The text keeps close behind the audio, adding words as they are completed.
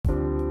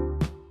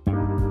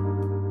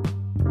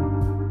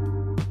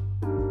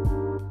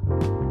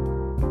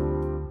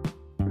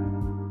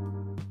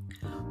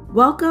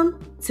Welcome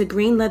to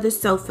Green Leather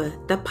Sofa,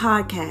 the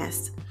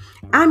podcast.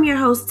 I'm your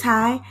host,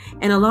 Ty,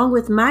 and along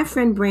with my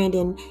friend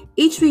Brandon,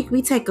 each week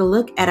we take a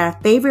look at our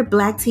favorite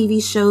Black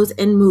TV shows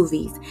and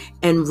movies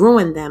and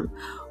ruin them.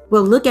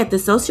 We'll look at the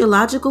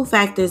sociological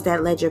factors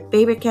that led your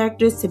favorite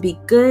characters to be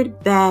good,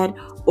 bad,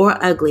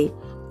 or ugly.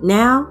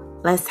 Now,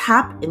 let's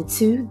hop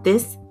into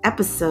this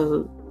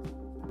episode.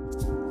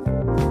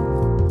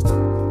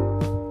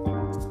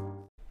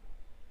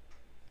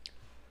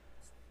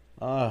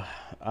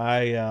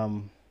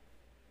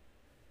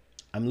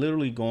 I'm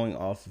literally going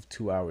off of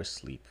 2 hours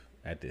sleep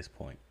at this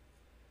point.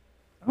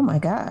 Oh my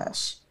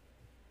gosh.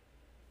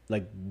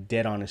 Like,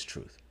 dead honest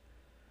truth.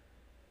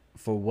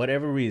 For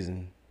whatever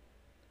reason,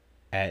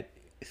 at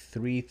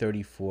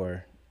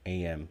 3:34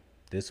 a.m.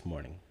 this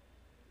morning,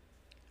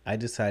 I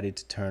decided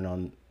to turn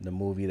on the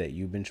movie that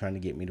you've been trying to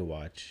get me to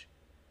watch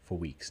for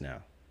weeks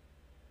now.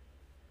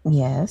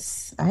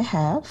 Yes, I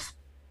have.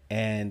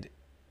 And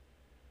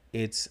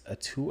it's a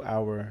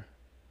 2-hour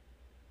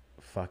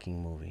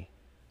fucking movie.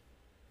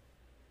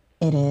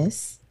 It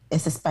is.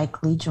 It's a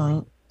Spike Lee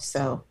joint,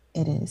 so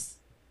it is.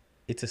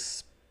 It's a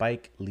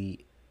Spike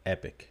Lee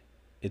epic.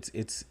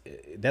 It's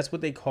that's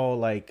what they call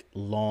like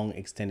long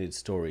extended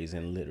stories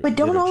in literature. But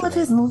don't all of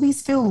his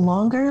movies feel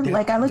longer?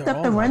 Like I looked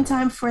up the longer.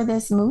 runtime for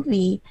this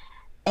movie,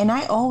 and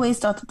I always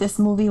thought that this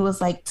movie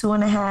was like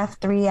 2.5,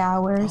 3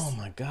 hours. Oh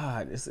my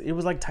God. It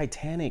was like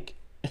Titanic.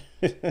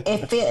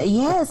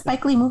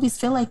 Spike Lee movies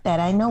feel like that.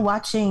 I know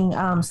watching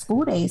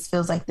School Days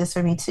feels like this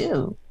for me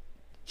too.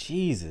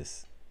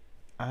 Jesus.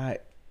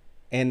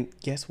 And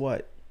guess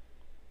what?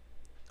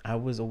 I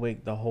was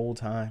awake the whole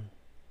time.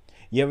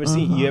 You ever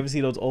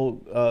see those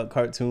old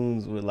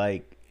cartoons with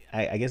like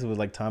I guess it was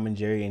like Tom and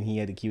Jerry, and he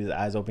had to keep his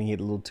eyes open. He had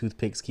little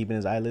toothpicks keeping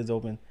his eyelids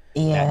open.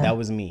 Yeah. That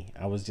was me.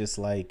 I was just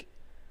like,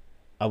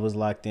 I was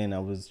locked in. I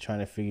was trying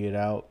to figure it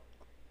out.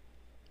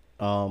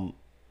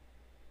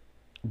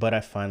 But I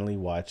finally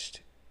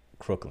watched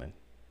Crooklyn.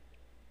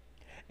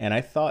 And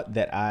I thought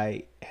that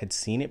I had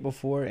seen it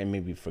before and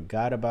maybe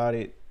forgot about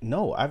it.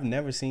 No, I've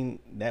never seen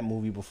that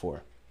movie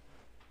before.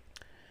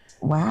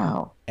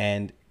 Wow.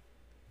 And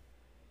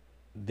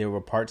there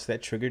were parts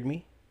that triggered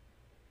me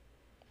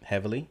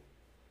heavily.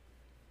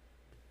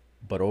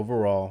 But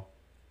overall,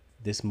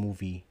 this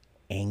movie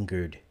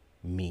angered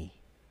me.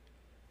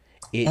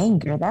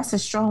 Anger, that's a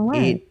strong word.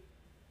 It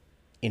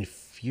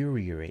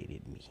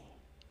infuriated me.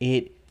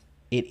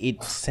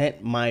 It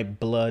sent my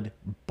blood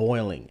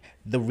boiling.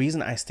 The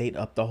reason I stayed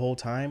up the whole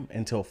time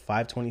until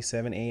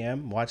 5:27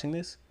 a.m. watching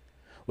this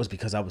was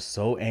because I was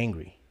so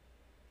angry.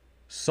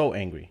 So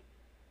angry.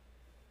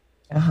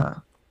 Uh-huh.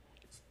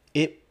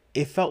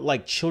 It felt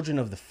like Children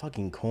of the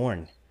fucking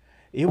Corn.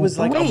 It was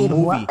like a movie.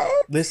 What?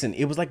 Listen,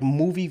 it was like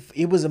movie.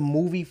 It was a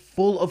movie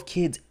full of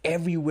kids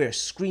everywhere,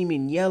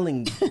 screaming,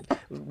 yelling,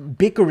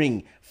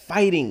 bickering,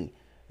 fighting,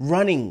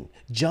 running,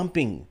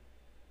 jumping,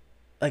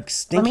 like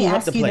stinking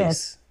up the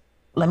place.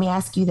 Let me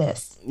ask you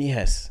this.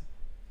 Yes.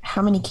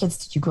 How many kids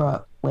did you grow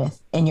up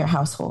with in your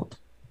household?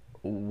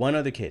 One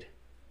other kid.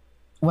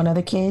 One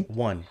other kid?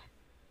 One.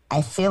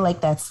 I feel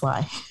like that's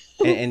why.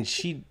 and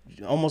she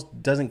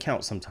almost doesn't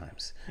count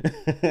sometimes.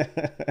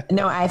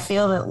 No, I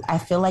feel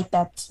like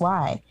that's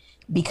why.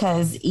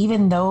 Because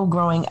even though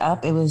growing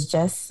up it was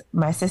just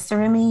my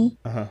sister and me,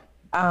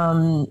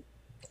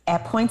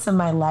 at points in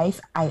my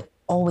life I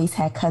always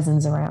had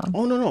cousins around.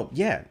 Oh no.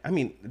 Yeah. I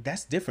mean,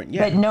 that's different.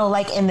 Yeah. But no,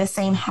 like in the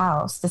same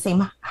house.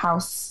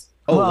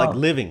 Oh, well, like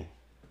living.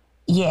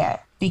 Yeah,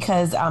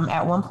 because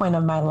at one point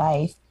of my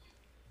life,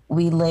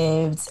 we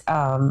lived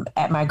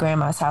at my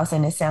grandma's house,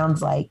 and it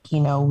sounds like, we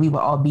would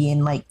all be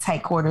in like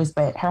tight quarters,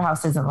 but her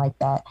house isn't like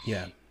that.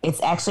 Yeah.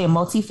 It's actually a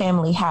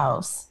multi-family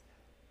house.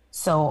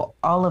 So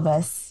all of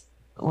us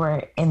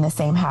were in the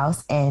same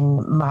house,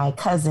 and my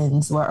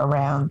cousins were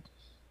around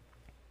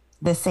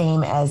the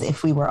same as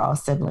if we were all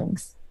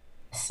siblings.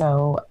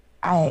 So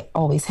I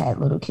always had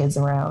little kids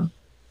around.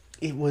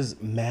 It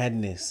was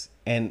madness.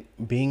 And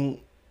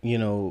being,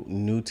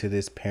 new to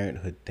this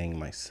parenthood thing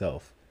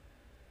myself,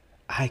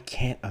 I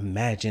can't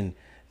imagine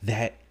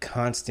that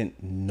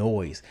constant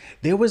noise.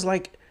 There was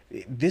like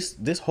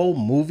this whole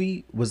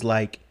movie was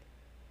like,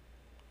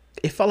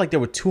 it felt like there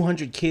were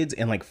 200 kids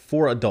and like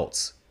 4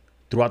 adults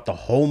throughout the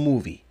whole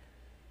movie.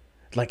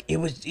 Like it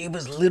was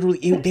literally,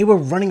 they were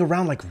running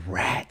around like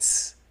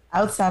rats.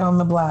 Outside on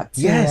the block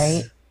too,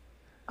 yes. Right?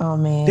 Oh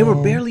man. There were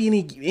barely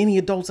any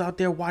adults out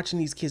there watching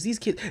these kids.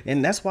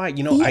 And that's why,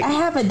 I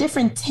have a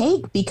different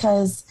take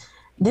because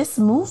this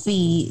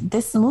movie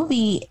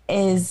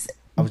is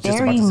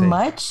very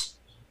much,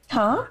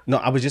 huh? No,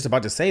 I was just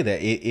about to say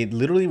that it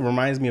literally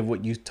reminds me of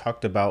what you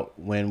talked about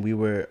when we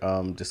were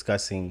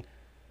discussing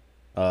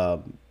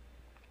another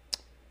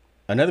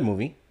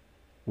movie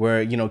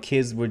where,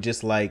 kids were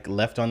just like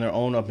left on their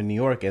own up in New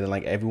York, and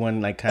like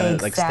everyone like kind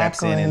of like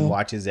steps in and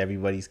watches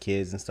everybody's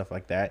kids and stuff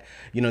like that.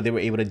 They were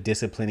able to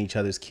discipline each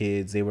other's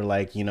kids. They were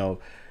like,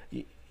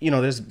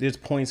 there's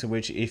points in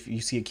which if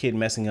you see a kid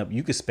messing up,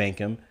 you could spank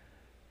him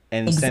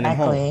and send him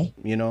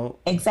home,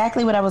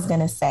 Exactly what I was going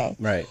to say.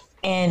 Right.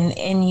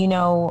 And you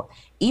know,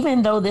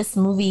 even though this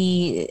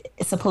movie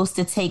is supposed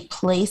to take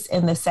place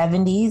in the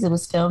 70s, it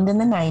was filmed in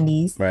the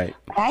 90s. Right.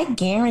 I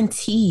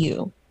guarantee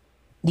you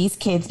these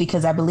kids,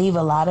 because I believe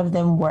a lot of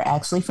them were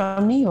actually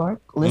from New York,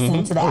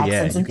 listening to the Oh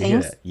yeah, accents you and can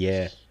hear things. that.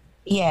 Yeah.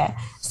 Yeah.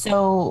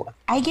 So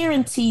I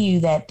guarantee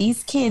you that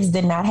these kids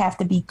did not have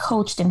to be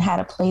coached in how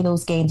to play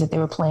those games that they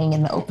were playing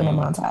in the opening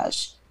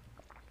montage.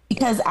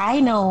 Because I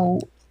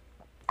know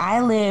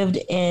I lived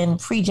in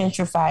pre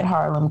gentrified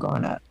Harlem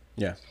growing up.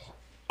 Yeah.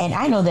 And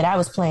I know that I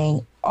was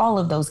playing all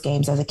of those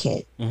games as a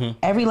kid,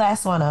 every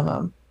last one of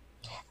them.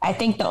 I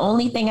think the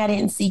only thing I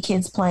didn't see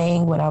kids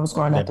playing when I was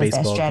growing That up is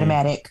that baseball game.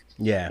 Stratomatic.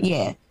 Yeah.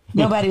 Yeah.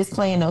 Nobody was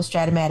playing no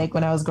Stratomatic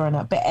when I was growing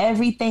up. But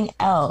everything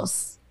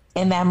else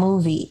in that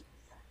movie,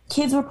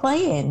 kids were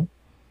playing.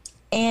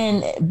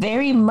 And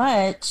very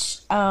much,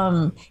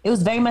 it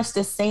was very much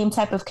the same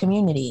type of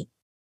community.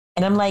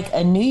 And I'm like,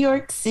 a New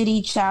York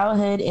City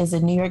childhood is a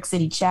New York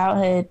City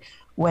childhood,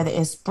 whether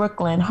it's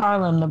Brooklyn,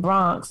 Harlem, the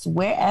Bronx,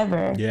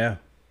 wherever. Yeah.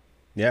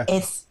 Yeah.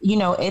 It's, you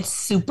know, it's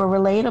super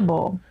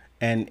relatable.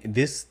 And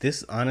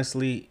this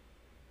honestly,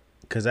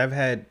 because I've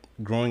had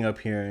growing up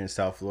here in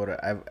South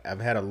Florida,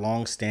 I've had a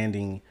long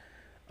standing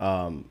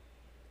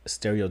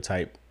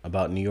stereotype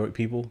about New York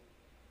people,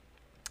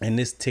 and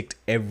this ticked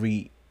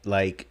every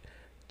like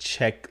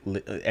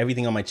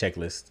everything on my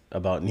checklist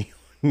about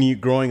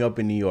growing up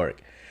in New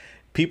York.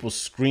 People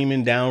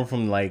screaming down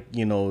from like,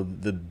 you know,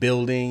 the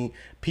building,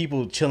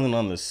 people chilling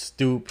on the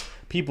stoop,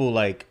 people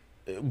like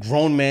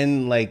grown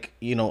men like,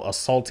 you know,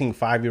 assaulting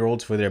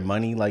 5-year-olds for their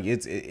money. Like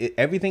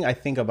everything I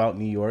think about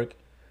New York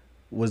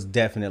was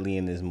definitely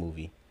in this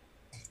movie.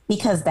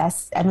 Because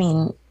that's, I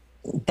mean,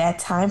 that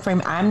time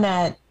frame, I'm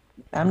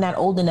not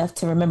old enough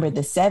to remember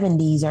the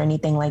 70s or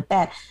anything like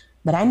that.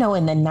 But I know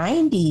in the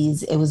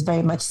 90s, it was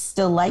very much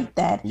still like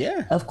that.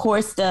 Yeah. Of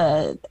course,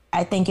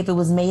 I think if it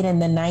was made in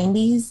the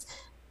 90s,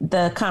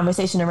 the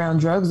conversation around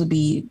drugs would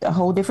be a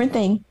whole different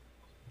thing.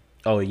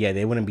 Oh yeah,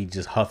 they wouldn't be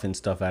just huffing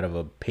stuff out of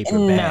a paper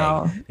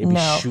No, bag. They'd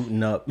be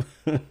shooting up.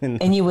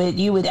 And you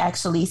would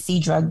actually see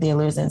drug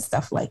dealers and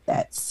stuff like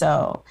that.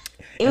 So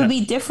it would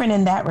be different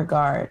in that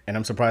regard. And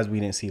I'm surprised we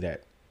didn't see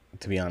that,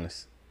 to be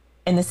honest.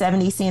 In the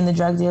 70s, seeing the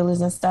drug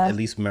dealers and stuff. At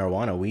least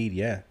marijuana, weed,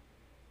 yeah.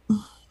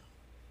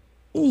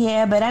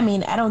 Yeah, but I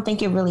mean, I don't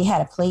think it really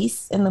had a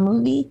place in the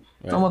movie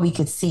from what we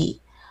could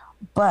see.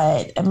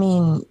 But I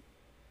mean,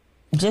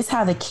 just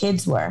how the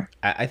kids were.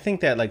 I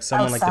think that like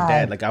someone outside. like the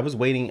dad, like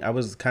I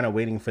was kind of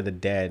waiting for the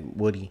dad,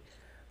 Woody.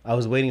 I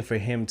was waiting for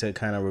him to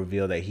kind of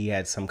reveal that he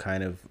had some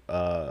kind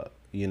of,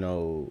 you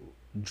know,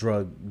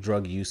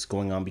 drug use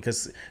going on,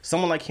 because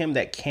someone like him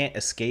that can't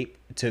escape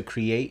to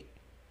create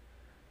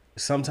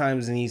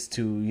sometimes needs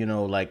to, you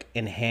know, like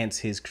enhance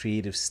his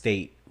creative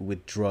state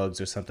with drugs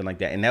or something like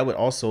that. And that would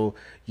also,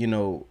 you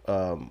know,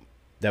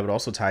 that would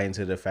also tie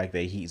into the fact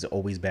that he's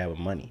always bad with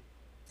money.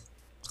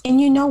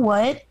 And you know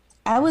what?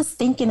 I was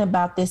thinking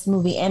about this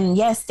movie, and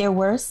yes, there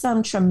were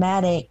some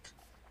traumatic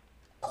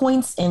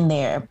points in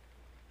there,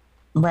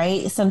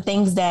 right? Some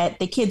things that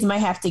the kids might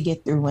have to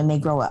get through when they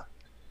grow up.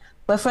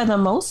 But for the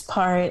most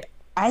part,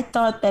 I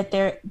thought that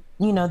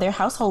their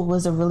household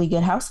was a really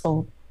good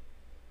household.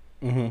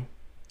 Mm-hmm.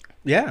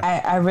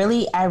 Yeah. I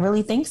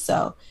really think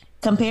so.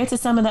 Compared to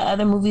some of the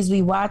other movies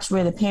we watch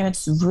where the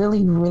parents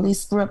really, really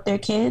screw up their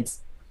kids,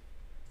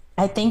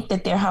 I think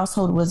that their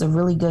household was a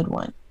really good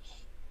one.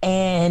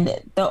 And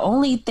the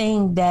only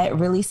thing that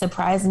really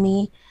surprised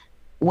me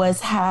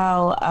was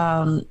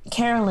how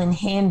Carolyn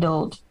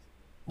handled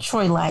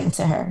Troy lying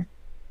to her.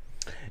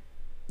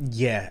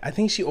 Yeah, I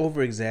think she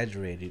over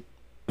exaggerated.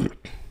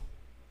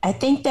 I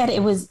think that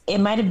it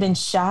might have been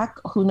shock.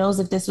 Who knows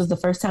if this was the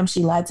first time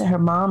she lied to her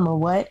mom or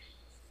what?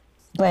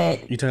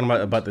 But you're talking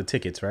about the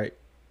tickets, right?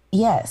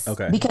 Yes.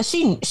 Okay. Because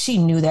she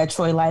knew that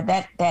Troy lied.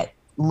 That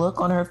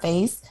look on her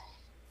face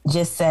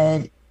just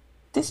said,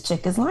 "This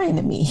chick is lying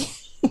to me."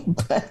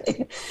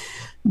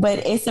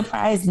 but it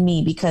surprised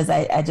me because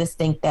I just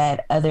think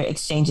that other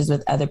exchanges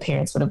with other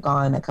parents would have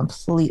gone a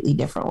completely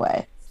different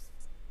way.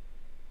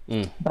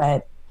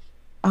 But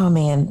oh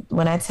man,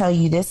 when I tell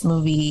you this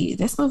movie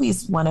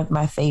is one of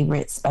my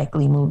favorite Spike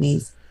Lee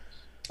movies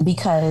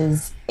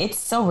because it's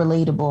so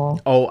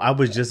relatable. Oh, I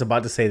was just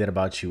about to say that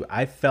about you.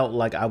 I felt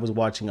like I was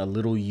watching a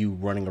little you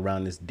running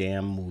around this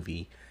damn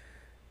movie.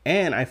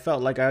 And I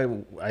felt like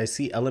I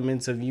see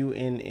elements of you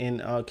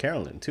in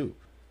Carolyn too.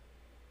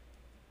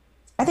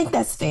 I think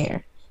that's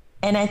fair.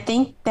 And I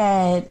think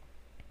that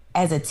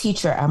as a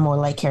teacher, I'm more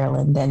like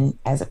Carolyn than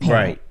as a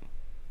parent. Right.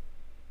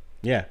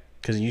 Yeah,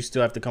 because you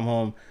still have to come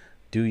home,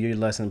 do your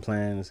lesson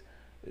plans,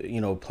 you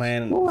know,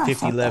 plan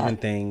 11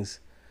 things,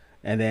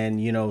 and then,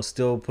 you know,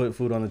 still put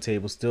food on the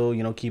table, still,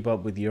 you know, keep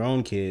up with your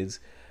own kids,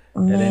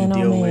 and then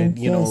deal with,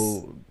 you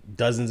know,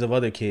 dozens of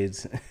other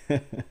kids. Who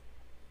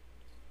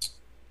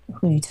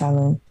you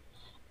telling?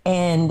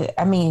 And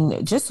I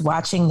mean, just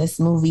watching this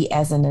movie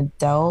as an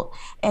adult,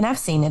 and I've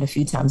seen it a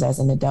few times as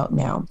an adult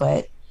now,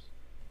 but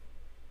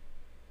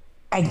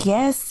I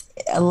guess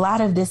a lot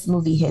of this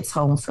movie hits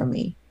home for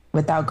me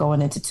without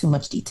going into too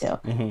much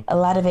detail. Mm-hmm. A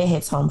lot of it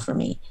hits home for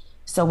me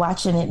So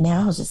watching it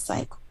now is just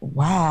like,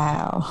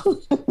 wow.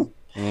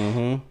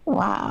 Mm-hmm.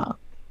 Wow.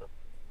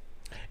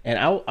 And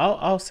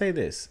I'll say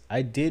this.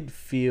 I did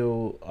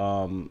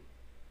feel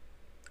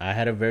I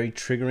had a very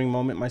triggering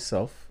moment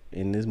myself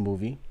in this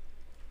movie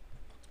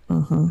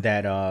Mm-hmm.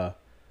 that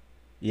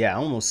yeah, I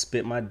almost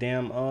spit my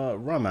damn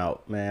rum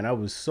out, man. I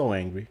was so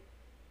angry.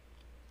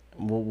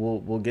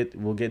 We'll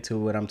get to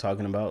what I'm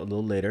talking about a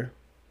little later.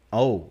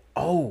 Oh,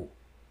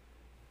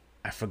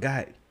 I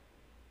forgot.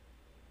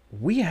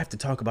 We have to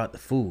talk about the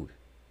food.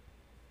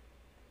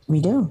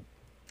 We do.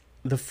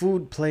 The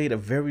food played a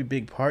very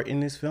big part in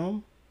this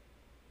film,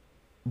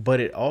 but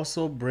it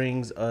also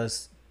brings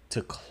us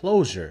to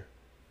closure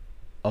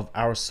of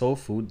our soul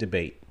food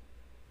debate.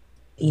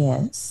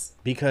 Yes.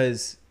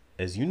 Because,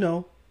 as you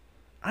know,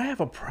 I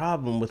have a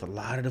problem with a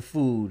lot of the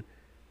food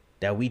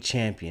that we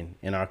champion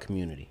in our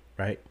community,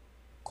 right?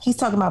 He's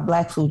talking about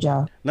black food,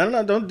 y'all.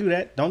 No, don't do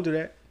that. Don't do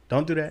that.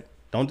 Don't do that.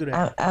 Don't do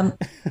that.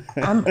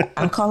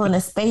 I'm calling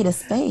a spade a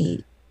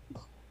spade.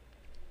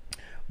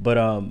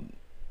 But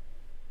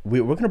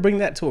we're gonna bring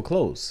that to a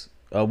close.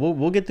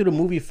 We'll get through the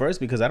movie first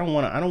because I don't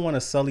want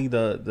to sully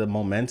the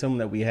momentum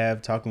that we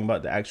have talking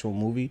about the actual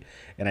movie.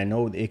 And I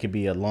know it could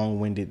be a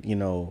long-winded,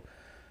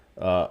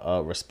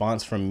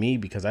 response from me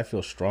because I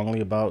feel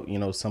strongly about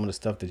some of the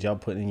stuff that y'all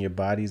put in your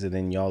bodies, and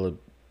then y'all are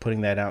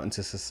putting that out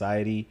into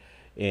society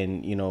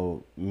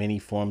in many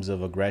forms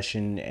of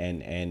aggression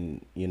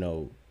and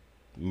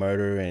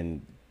murder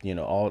and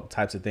all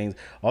types of things.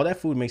 All that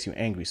food makes you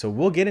angry, so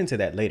we'll get into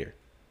that later.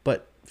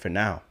 But for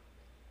now,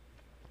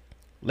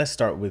 let's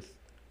start with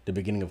the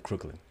beginning of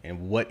Crooklyn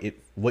and what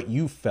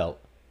you felt,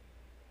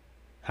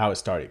 how it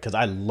started, because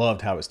I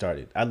loved how it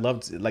started. I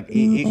loved it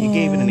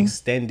gave it an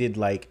extended,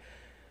 like,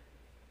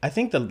 I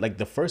think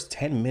the first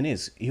 10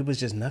 minutes it was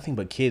just nothing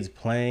but kids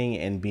playing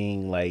and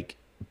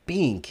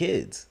being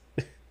kids.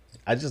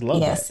 I just love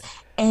Yes. that.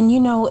 And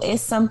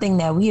it's something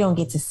that we don't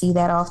get to see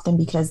that often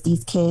because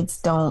these kids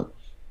don't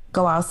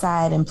go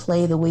outside and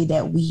play the way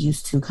that we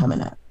used to coming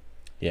up.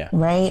 Yeah.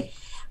 Right.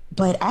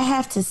 But I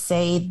have to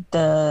say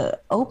the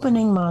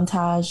opening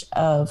montage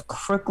of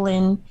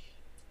Crooklyn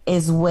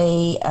is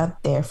way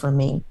up there for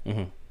me.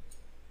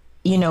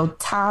 Mm-hmm.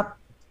 Top,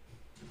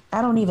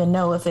 I don't even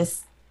know if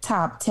it's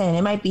top 10.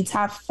 It might be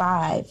top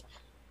 5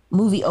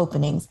 movie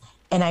openings.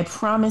 And I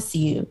promise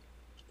you,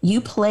 you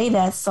play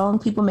that song,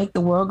 People Make the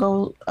World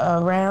Go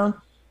around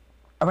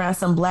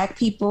some black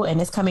people,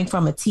 and it's coming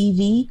from a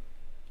TV,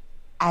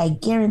 I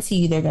guarantee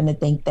you they're going to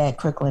think that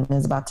Crooklyn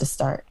is about to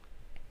start.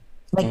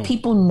 Like,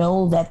 people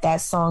know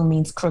that song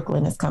means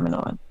Crooklyn is coming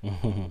on.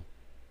 Mm-hmm.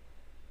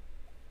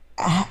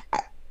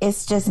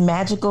 It's just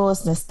magical.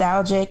 It's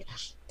nostalgic.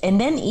 And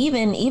then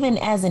even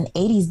as an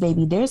 80s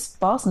baby, there's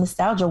false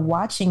nostalgia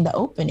watching the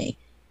opening.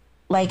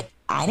 Like,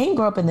 I didn't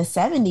grow up in the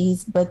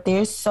 70s, but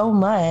there's so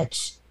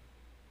much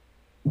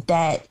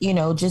that,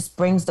 just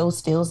brings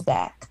those feels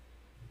back.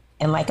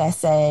 And like I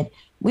said,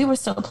 we were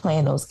still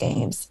playing those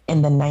games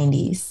in the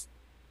 90s.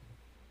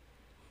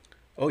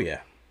 Oh,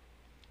 yeah.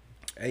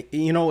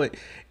 You know what?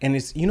 And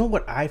it's,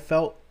 what I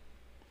felt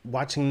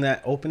watching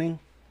that opening?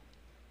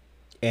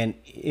 And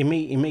it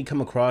may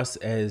come across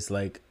as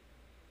like,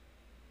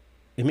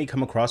 it may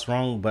come across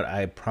wrong, but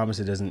I promise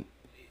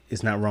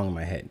it's not wrong in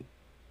my head.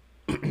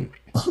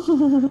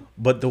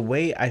 But the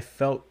way I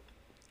felt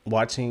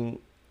watching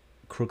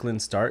Crooklyn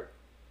start,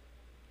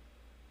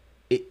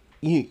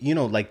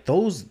 like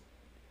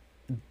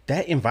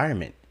that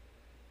environment,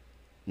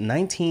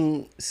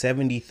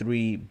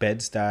 1973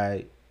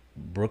 Bed-Stuy,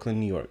 Brooklyn,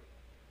 New York,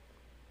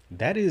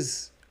 that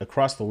is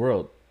across the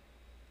world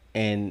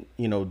and,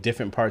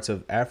 different parts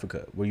of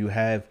Africa where you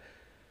have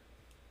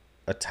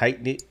a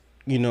tight-knit,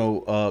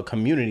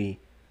 community,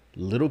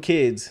 little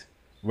kids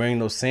wearing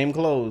those same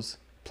clothes,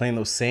 playing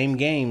those same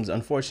games,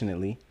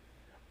 unfortunately,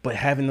 but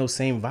having those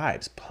same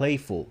vibes,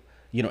 playful,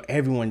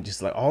 everyone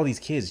just like all these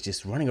kids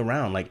just running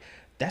around. Like,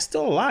 that's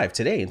still alive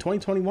today in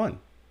 2021.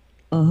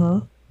 Mm-hmm.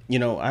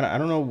 I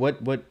don't know what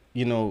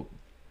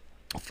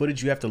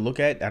footage you have to look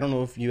at. I don't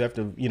know if you have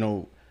to,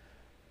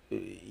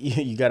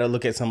 you got to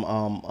look at some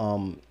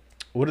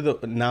what are the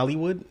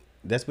Nollywood?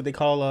 That's what they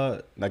call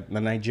like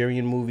the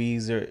Nigerian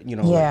movies, or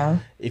Yeah. like,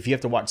 if you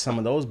have to watch some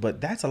of those,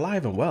 but that's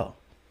alive and well.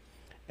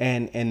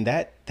 And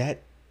that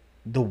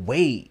the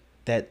way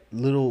that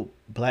little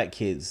black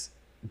kids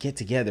get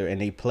together and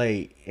they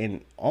play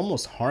in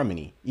almost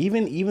harmony,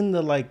 even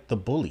the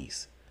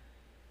bullies,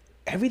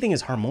 everything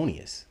is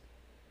harmonious.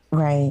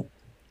 Right.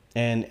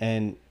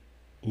 And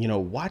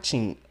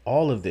watching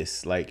all of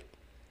this, like,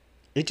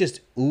 it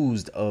just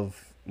oozed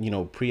of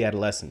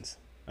pre-adolescence.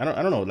 I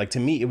don't know, like, to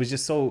me it was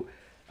just so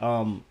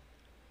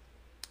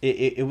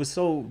it was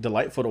so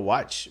delightful to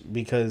watch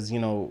because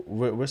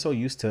we're so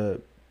used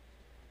to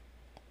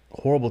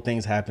horrible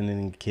things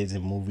happening to kids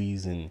in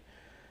movies, and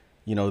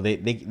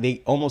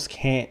they almost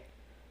can't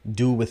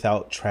do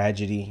without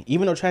tragedy,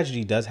 even though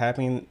tragedy does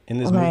happen in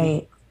this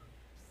movie.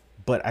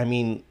 But I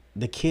mean,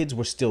 the kids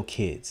were still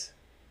kids,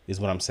 is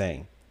what I'm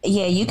saying.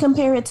 Yeah, you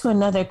compare it to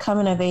another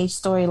coming of age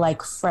story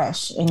like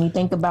Fresh, and you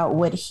think about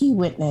what he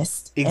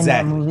witnessed in that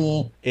Exactly.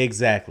 movie.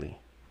 Exactly.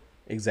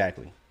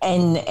 Exactly.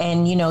 And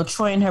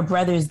Troy and her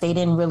brothers, they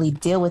didn't really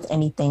deal with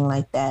anything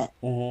like that.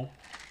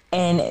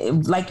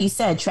 And like you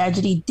said,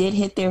 tragedy did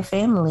hit their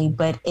family,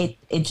 but it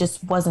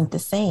just wasn't the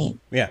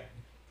same. Yeah.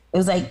 It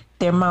was like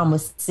their mom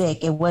was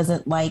sick. It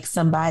wasn't like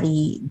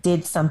somebody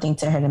did something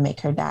to her to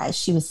make her die.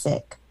 She was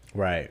sick.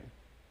 Right.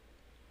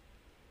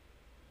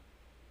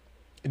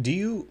 Do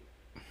you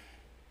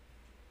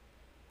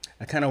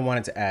I kind of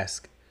wanted to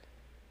ask,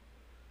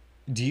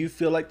 do you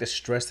feel like the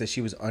stress that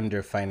she was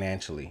under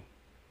financially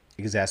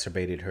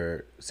exacerbated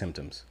her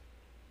symptoms?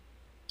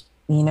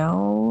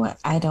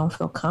 I don't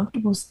feel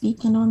comfortable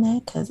speaking on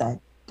that because uh,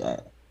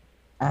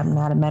 I'm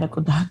not a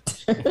medical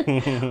doctor.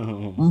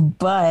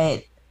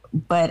 but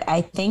but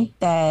I think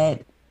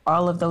that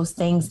all of those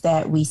things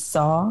that we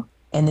saw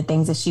and the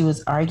things that she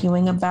was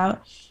arguing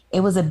about, it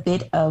was a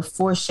bit of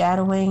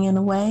foreshadowing in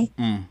a way,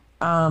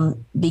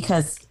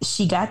 because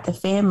she got the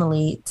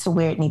family to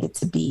where it needed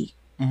to be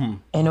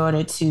in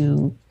order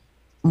to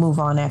move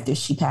on after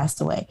she passed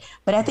away.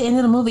 But at the end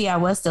of the movie, I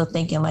was still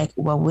thinking like,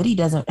 well, Woody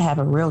doesn't have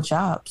a real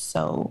job,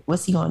 so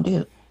what's he gonna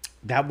do?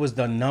 That was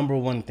the number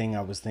one thing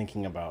I was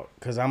thinking about.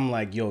 Because I'm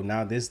like, yo,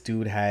 now this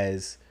dude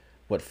has,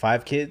 what,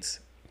 5 kids?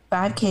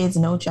 5 kids,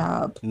 no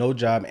job. No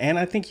job. And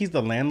I think he's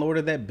the landlord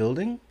of that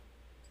building.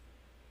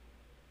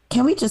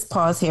 Can we just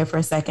pause here for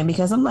a second?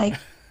 Because I'm like,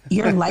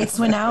 your lights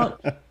went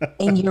out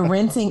and you're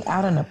renting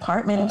out an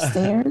apartment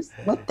upstairs?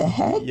 What the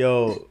heck?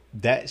 Yo,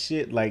 that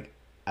shit, like,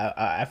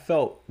 I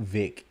felt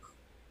Vic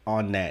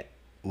on that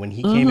when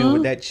he came in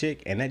with that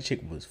chick, and that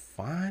chick was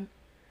fine.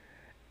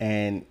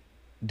 And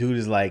dude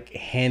is like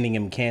handing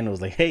him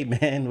candles, like, hey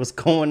man, what's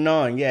going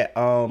on? Yeah,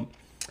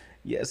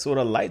 so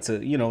the lights are,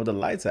 the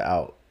lights are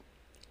out.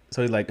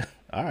 So he's like,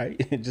 all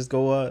right, just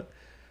go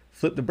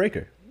flip the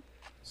breaker.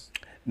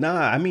 Nah,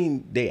 I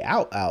mean, they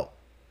out.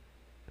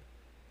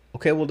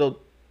 Okay, well, they'll,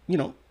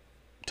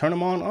 turn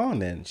them on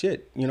then.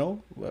 Shit, I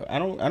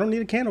don't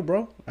need a candle,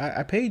 bro.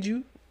 I paid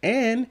you.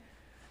 And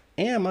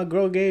my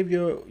girl gave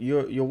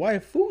your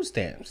wife food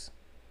stamps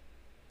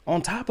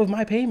on top of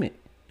my payment.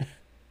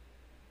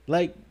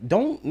 Like, I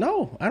don't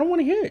want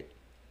to hear it.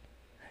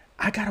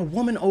 I got a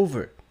woman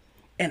over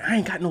and I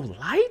ain't got no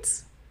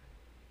lights?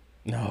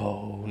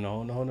 No.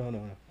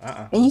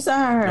 And you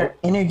saw her Nope.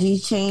 energy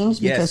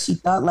change because Yes. she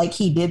thought like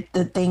he did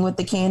the thing with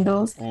the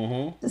candles.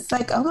 It's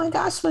like, oh my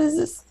gosh, what is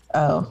this?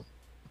 Oh,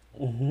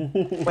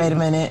 wait a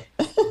minute.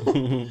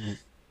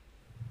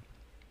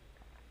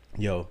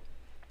 Yo,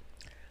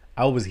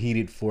 I was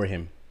heated for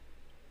him.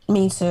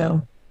 Me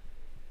too.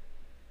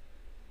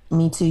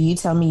 Me too. You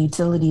tell me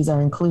utilities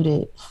are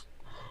included,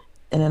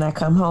 and then I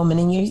come home, and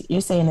then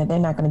you're saying that they're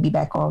not going to be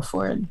back on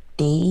for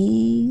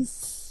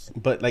days.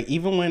 But like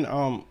even when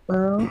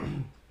Girl.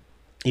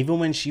 even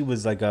when she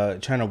was like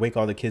trying to wake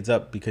all the kids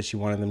up because she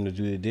wanted them to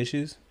do the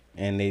dishes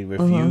and they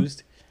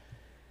refused,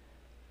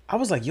 I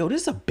was like, yo,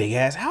 this is a big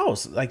ass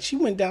house. Like she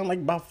went down like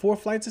about 4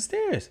 flights of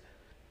stairs.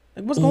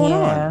 Like what's going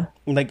on?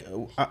 Like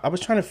I was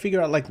trying to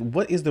figure out like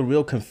what is the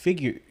real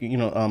configuration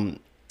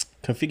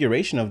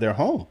of their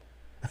home.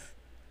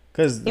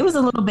 Because It was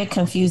a little bit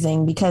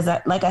confusing because,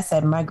 like I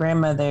said, my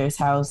grandmother's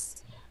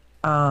house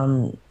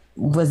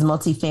was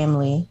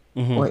multifamily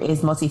or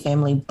is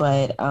multifamily,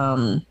 but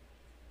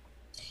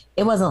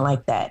it wasn't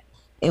like that.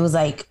 It was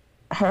like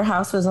her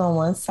house was on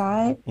one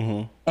side,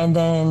 and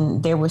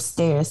then there were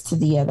stairs to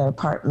the other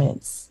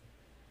apartments.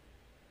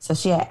 So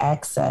she had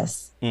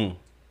access.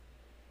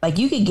 Like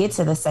you could get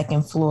to the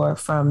second floor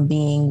from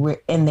being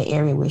in the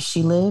area where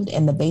she lived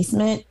in the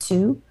basement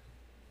too.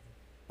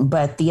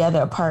 But the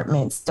other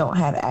apartments don't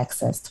have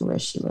access to where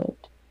she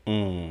lived.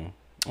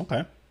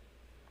 Okay.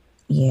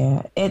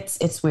 Yeah,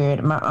 it's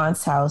weird. My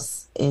aunt's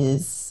house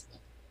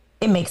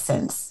it makes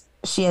sense.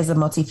 She has a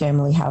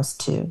multifamily house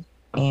too.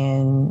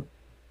 And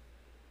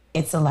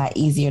it's a lot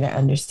easier to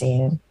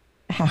understand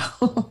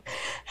how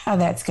how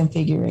that's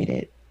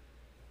configured.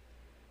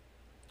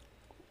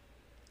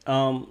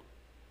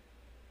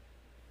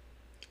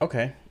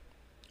 Okay.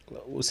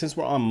 Well, since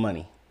we're on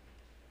money,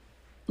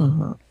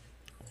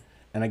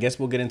 and I guess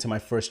we'll get into my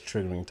first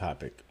triggering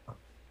topic.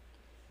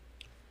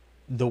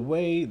 The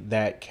way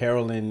that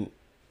Carolyn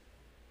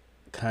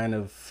kind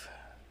of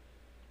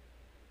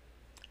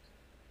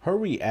her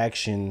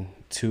reaction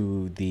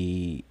to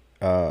the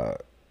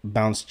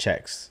bounce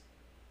checks,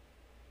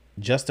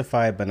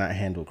 justified but not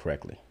handled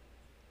correctly.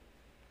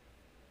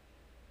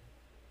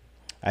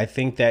 I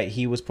think that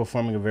he was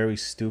performing a very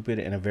stupid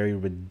and a very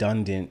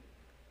redundant,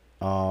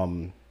 I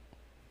don't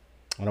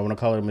want to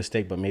call it a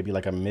mistake, but maybe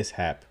like a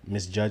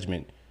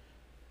misjudgment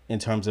in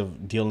terms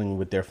of dealing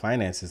with their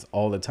finances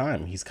all the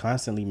time. He's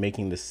constantly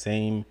making the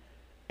same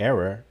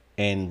error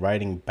and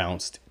writing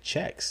bounced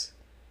checks.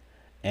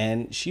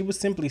 And she was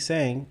simply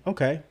saying,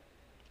 okay,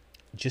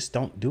 just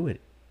don't do it.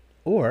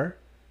 Or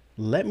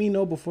let me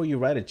know before you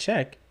write a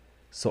check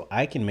so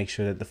I can make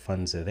sure that the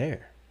funds are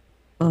there.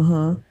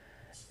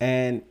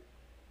 And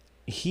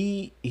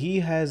he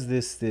has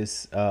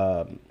this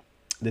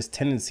this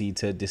tendency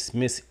to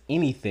dismiss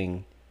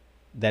anything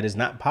that is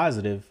not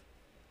positive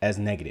as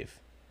negative,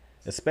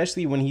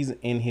 especially when he's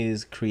in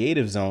his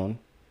creative zone.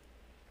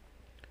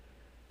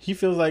 He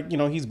feels like,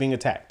 he's being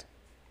attacked,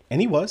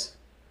 and he was,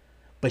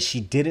 but she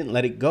didn't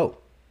let it go.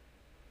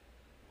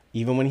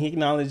 Even when he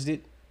acknowledged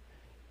it,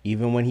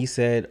 even when he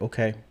said,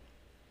 okay,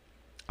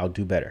 I'll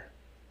do better.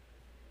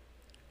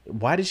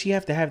 Why did she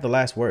have to have the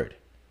last word?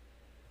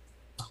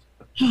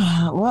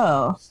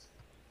 Well,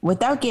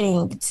 without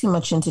getting too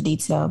much into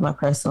detail of my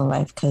personal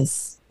life,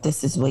 because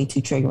this is way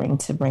too triggering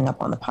to bring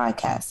up on the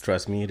podcast.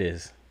 Trust me, it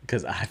is,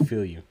 because I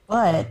feel you.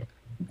 But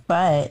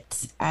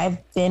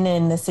I've been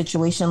in a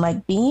situation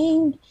like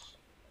being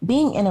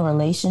in a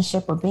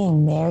relationship or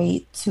being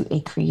married to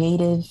a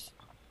creative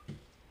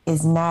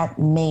is not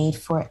made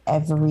for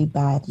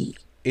everybody.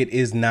 It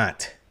is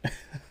not.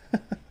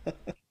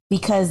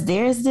 Because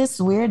there's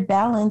this weird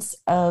balance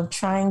of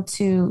trying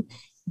to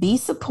be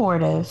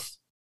supportive,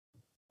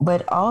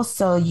 but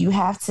also you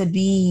have to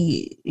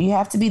be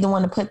the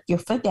one to put your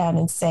foot down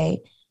and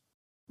say,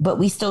 but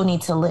we still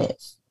need to live.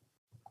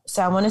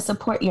 So I want to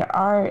support your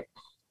art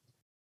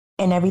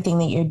and everything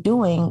that you're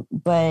doing,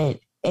 but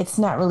it's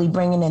not really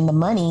bringing in the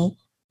money,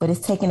 but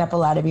it's taking up a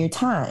lot of your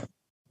time.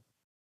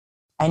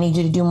 I need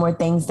you to do more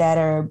things that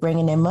are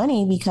bringing in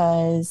money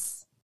because,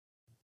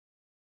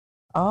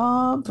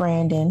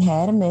 Brandon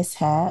had a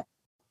mishap.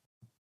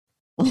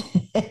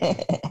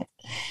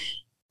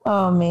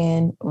 Oh,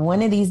 man.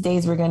 One of these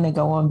days we're going to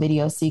go on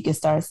video so you can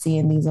start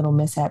seeing these little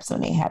mishaps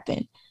when they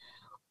happen.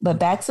 But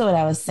back to what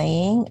I was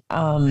saying.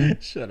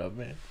 Shut up,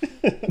 man.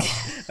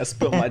 I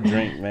spilled my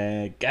drink,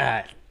 man.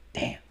 God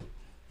damn.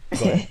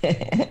 Go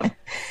ahead.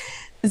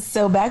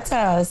 So back to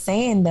what I was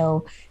saying,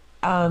 though.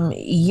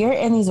 You're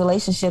in these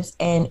relationships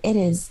and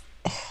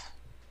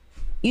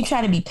you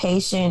try to be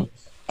patient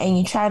and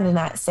you try to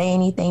not say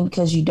anything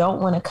because you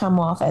don't want to come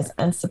off as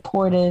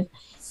unsupportive.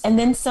 And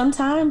then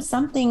sometimes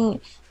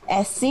something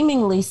as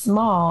seemingly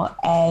small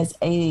as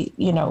a,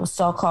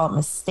 so-called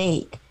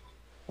mistake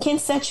can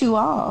set you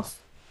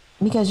off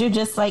because you're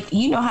just like,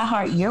 how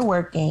hard you're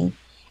working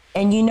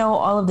and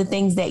all of the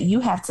things that you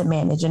have to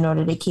manage in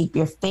order to keep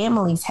your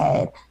family's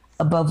head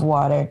above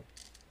water.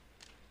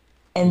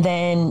 And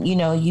then,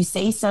 you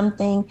say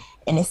something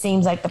and it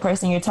seems like the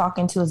person you're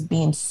talking to is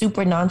being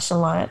super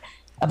nonchalant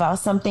about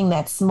something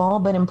that's small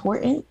but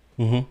important.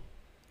 Mm-hmm.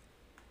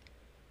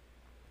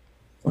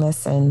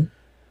 Listen,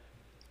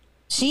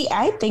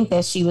 I think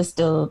that she was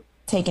still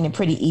taking it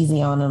pretty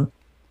easy on him.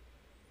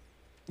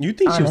 You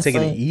think honestly. She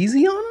was taking it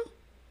easy on him?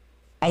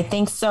 I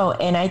think so.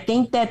 And I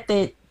think that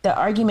the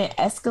argument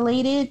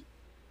escalated,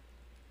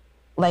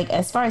 like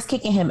as far as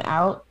kicking him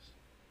out,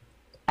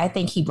 I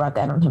think he brought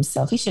that on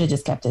himself. He should have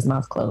just kept his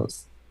mouth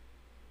closed.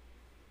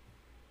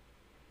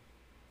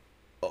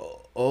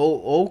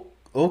 Oh,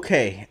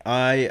 okay.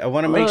 I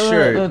want to make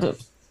sure.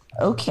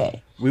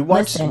 Okay. We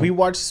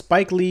watched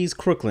Spike Lee's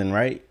Crooklyn,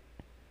 right?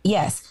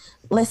 Yes.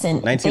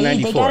 Listen,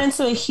 1994. They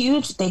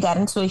got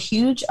into a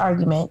huge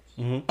argument,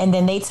 and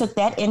then they took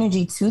that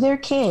energy to their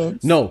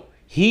kids. No,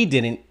 he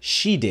didn't.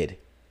 She did.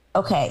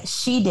 Okay,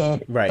 she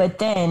did. Right.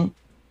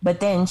 But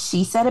then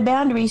she set a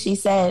boundary. She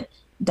said,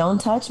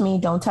 "Don't touch me.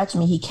 Don't touch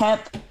me." He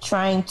kept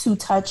trying to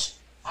touch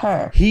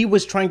her. He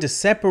was trying to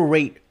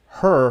separate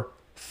her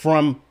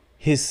from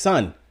his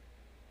son.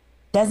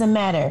 Doesn't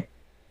matter.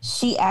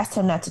 She asked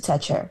him not to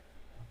touch her.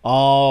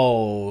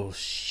 Oh,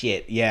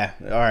 shit. Yeah.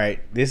 All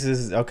right. This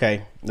is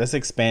okay. Let's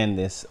expand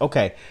this.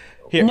 Okay.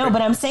 Here. No,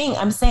 but I'm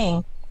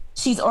saying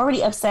she's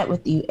already upset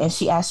with you and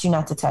she asked you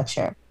not to touch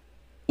her.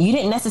 You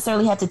didn't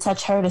necessarily have to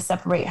touch her to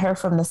separate her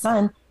from the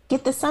son.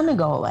 Get the son to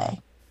go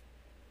away.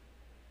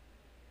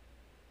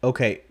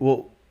 Okay.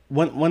 Well,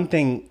 one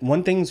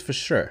thing's for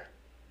sure.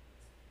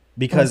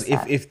 Because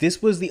if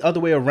this was the other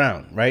way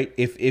around, right?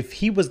 If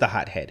he was the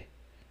hothead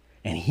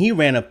and he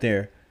ran up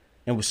there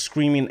and was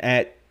screaming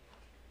at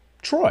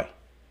Troy,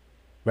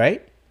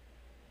 right?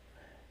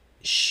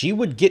 She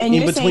would get and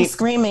in you're between. Saying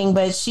screaming,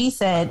 but she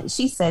said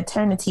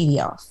turn the TV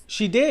off.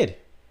 She did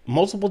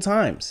multiple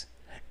times,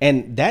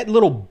 and that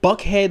little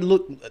buckhead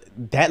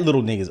that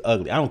little nigga's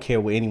ugly. I don't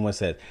care what anyone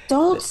says.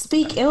 Don't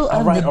speak ill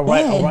of the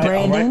dead,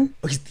 Brandon.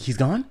 Oh, he's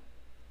gone.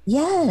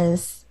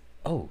 Yes.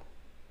 Oh.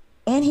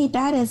 And he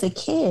died as a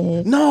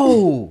kid.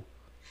 No.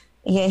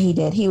 Yeah, he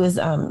did. He was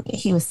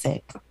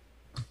sick.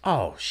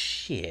 Oh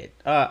shit.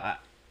 That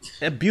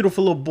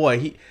beautiful little boy.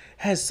 He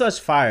has such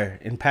fire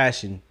and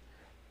passion.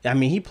 I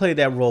mean, he played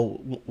that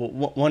role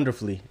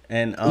wonderfully.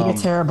 And you're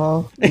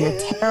terrible. You're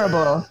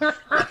terrible.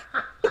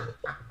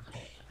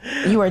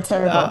 You are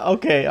terrible.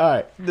 Okay, all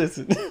right.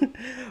 Listen,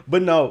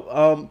 but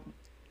no.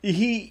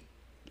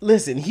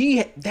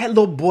 That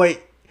little boy.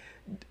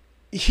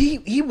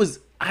 He was.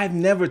 I've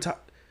never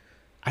talked.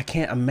 I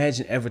can't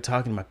imagine ever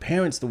talking to my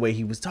parents the way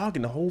he was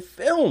talking the whole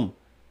film.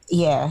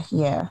 Yeah.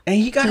 And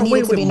he got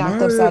away with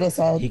murder. Upside his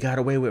head. He got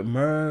away with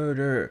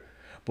murder.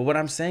 But what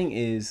I'm saying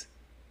is,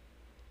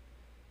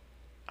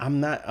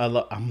 I'm not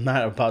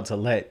about to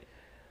let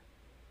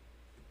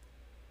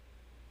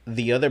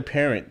the other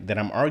parent that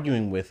I'm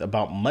arguing with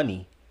about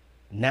money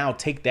now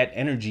take that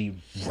energy,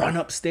 run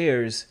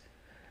upstairs,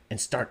 and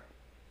start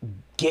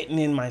getting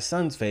in my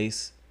son's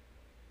face.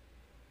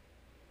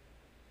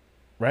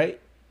 Right?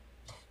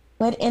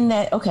 But in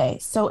that, okay,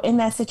 so in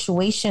that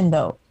situation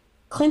though,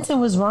 Clinton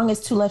was wrong as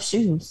two left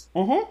shoes.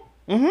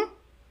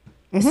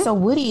 So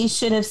Woody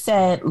should have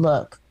said,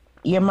 look,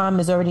 your mom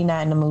is already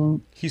not in the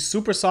mood. He's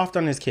super soft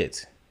on his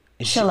kids.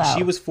 And Chill out.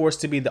 She was forced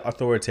to be the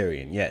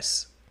authoritarian.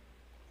 Yes.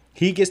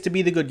 He gets to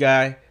be the good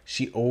guy.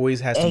 She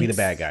always has to be the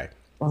bad guy.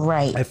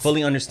 Right. I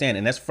fully understand.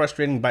 And that's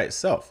frustrating by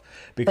itself.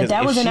 Because but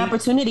that was an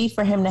opportunity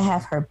for him to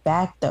have her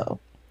back, though.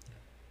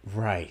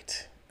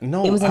 Right.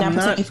 No, it was an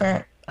opportunity for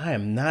her. I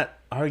am not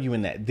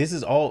arguing that. This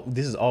is all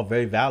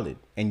very valid.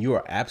 And you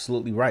are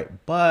absolutely right.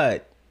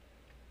 But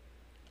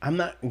I'm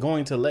not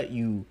going to let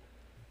you...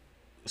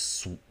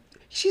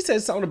 She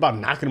said something about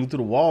knocking him through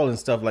the wall and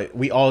stuff. Like,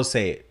 we all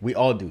say it. We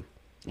all do.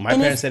 My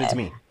parents said it to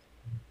me.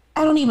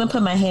 I don't even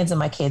put my hands on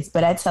my kids,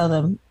 but I tell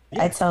them,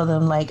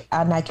 like,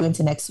 I'll knock you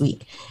into next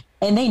week.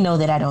 And they know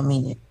that I don't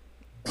mean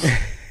it.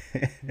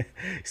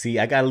 See,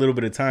 I got a little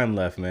bit of time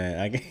left, man.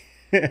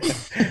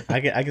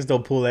 I can still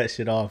pull that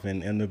shit off,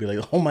 and they'll be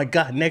like, oh my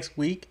God, next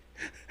week?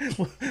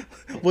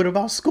 What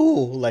about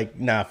school? Like,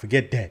 nah,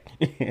 forget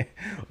that.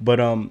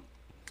 But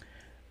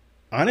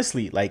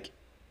honestly, like,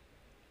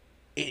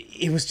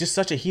 it was just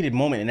such a heated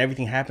moment, and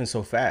everything happened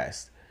so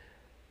fast.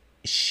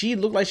 She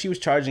looked like she was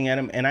charging at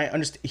him, and I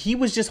understand. He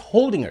was just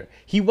holding her.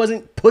 He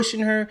wasn't pushing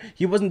her.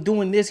 He wasn't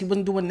doing this. He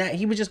wasn't doing that.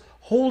 He was just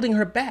holding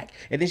her back.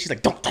 And then she's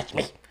like, don't touch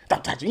me.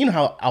 Don't touch me. You know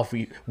how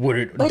Alfre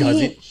Woodard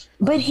does it.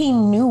 But he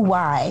knew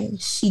why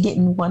she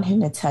didn't want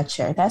him to touch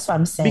her. That's what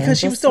I'm saying. Because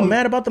she was still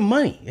mad about the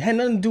money. It had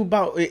nothing to do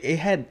about, it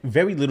had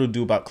very little to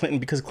do about Clinton,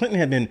 because Clinton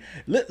had been,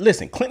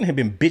 Clinton had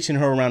been bitching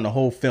her around the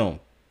whole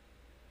film.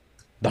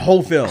 The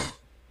whole film.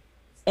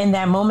 In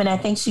that moment, I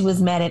think she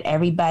was mad at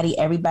everybody.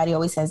 Everybody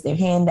always has their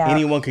hand out.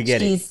 Anyone could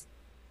get it.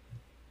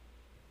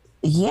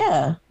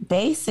 Yeah,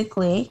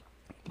 basically.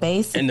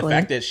 And the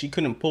fact that she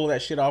couldn't pull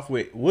that shit off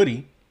with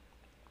Woody,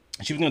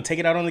 she was going to take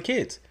it out on the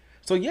kids.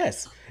 So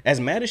yes, as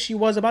mad as she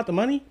was about the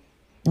money,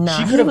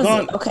 she could have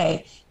gone.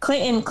 Okay,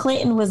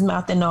 Clinton was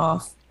mouthing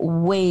off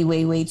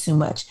way too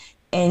much.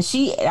 And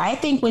I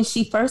think when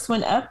she first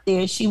went up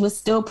there, she was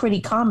still pretty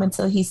calm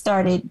until he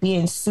started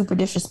being super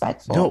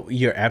disrespectful. No,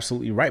 you're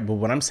absolutely right. But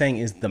what I'm saying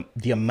is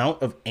the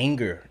amount of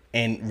anger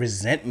and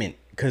resentment,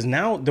 because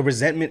now the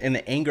resentment and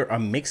the anger are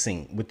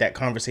mixing with that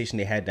conversation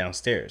they had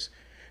downstairs.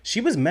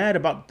 She was mad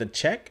about the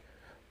check,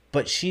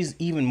 but she's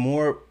even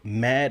more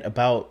mad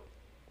about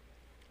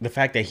the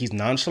fact that he's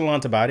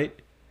nonchalant about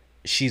it.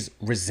 She's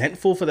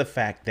resentful for the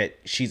fact that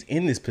she's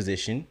in this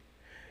position.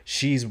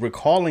 She's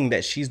recalling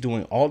that she's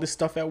doing all this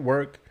stuff at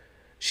work.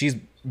 She's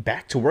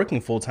back to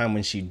working full time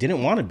when she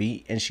didn't want to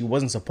be and she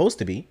wasn't supposed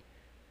to be.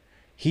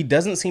 He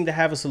doesn't seem to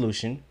have a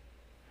solution.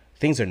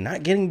 Things are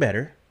not getting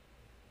better.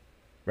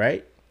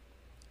 Right?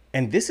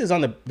 And this is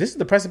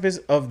the precipice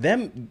of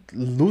them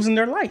losing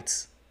their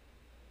lights.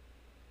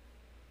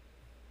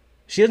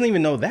 She doesn't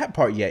even know that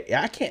part yet.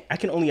 I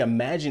can only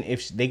imagine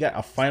if they got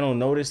a final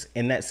notice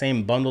in that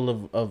same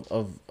bundle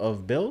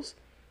of bills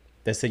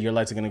that said your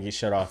lights are going to get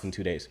shut off in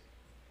 2 days.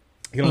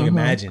 You can only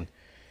imagine.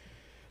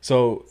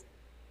 So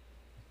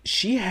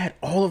she had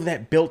all of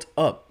that built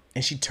up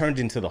and she turned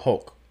into the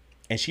Hulk.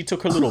 And she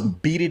took her little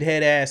beaded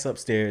head ass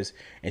upstairs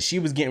and she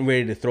was getting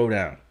ready to throw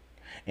down.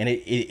 And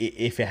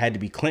if it had to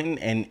be Clinton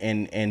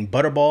and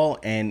Butterball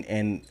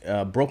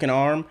and Broken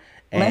Arm.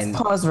 And let's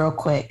pause real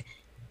quick,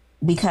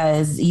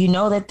 because you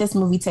know that this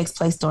movie takes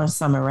place during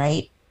summer,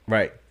 right?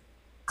 Right.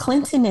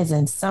 Clinton is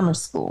in summer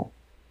school.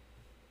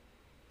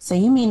 So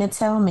you mean to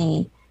tell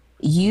me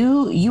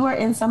you are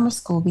in summer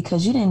school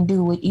because you didn't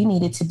do what you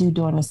needed to do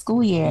during the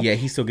school year? Yeah,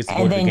 he still gets to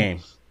go to the game.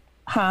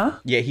 Huh?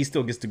 Yeah, he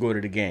still gets to go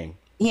to the game.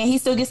 Yeah, he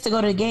still gets to go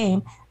to the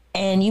game.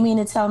 And you mean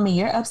to tell me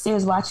you're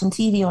upstairs watching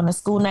TV on a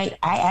school night?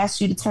 I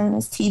asked you to turn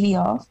this TV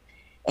off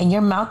and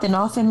you're mouthing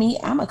off at me.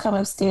 I'm going to come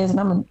upstairs and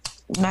I'm going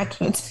to knock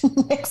you into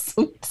next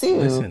week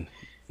too.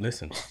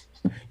 Listen.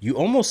 You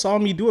almost saw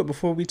me do it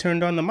before we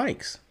turned on the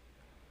mics.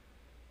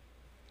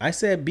 I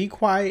said, be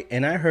quiet.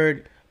 And I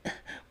heard,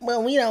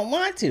 well, we don't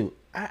want to.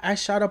 I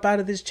shot up out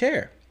of this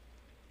chair.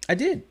 I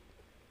did.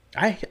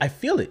 I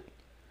feel it.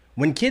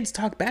 When kids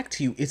talk back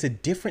to you, it's a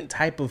different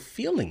type of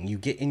feeling you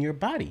get in your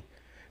body.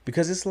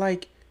 Because it's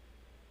like,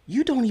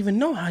 you don't even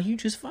know how you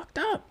just fucked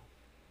up.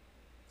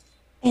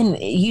 And,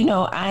 you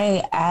know,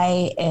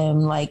 I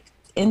am like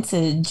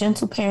into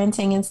gentle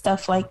parenting and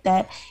stuff like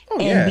that. Oh,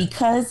 and yeah.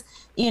 Because,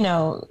 you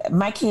know,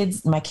 my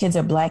kids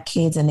are Black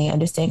kids and they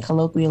understand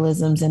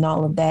colloquialisms and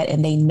all of that.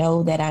 And they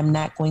know that I'm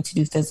not going to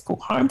do physical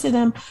harm to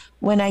them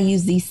when I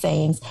use these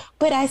sayings.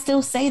 But I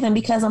still say them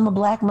because I'm a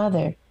Black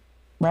mother.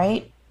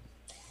 Right?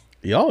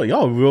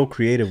 Y'all real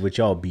creative with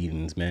y'all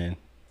beatings, man.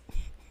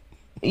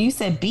 You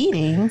said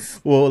beatings?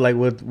 Well, like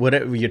with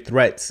whatever your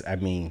threats, I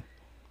mean.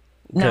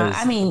 No,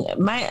 I mean,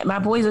 my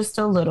boys are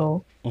still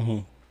little.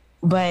 Mm-hmm.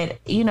 But,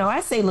 you know,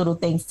 I say little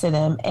things to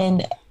them.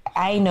 And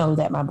I know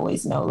that my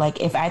boys know.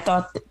 Like, if I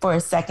thought for a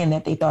second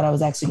that they thought I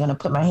was actually going to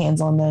put my hands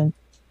on them,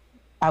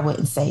 I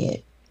wouldn't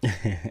say it.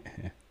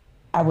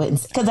 I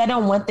wouldn't, because I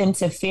don't want them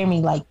to fear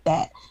me like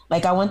that.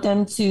 Like, I want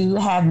them to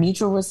have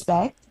mutual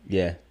respect,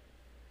 Yeah.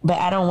 but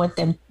I don't want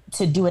them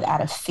to do it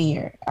out of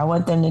fear. I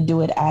want them to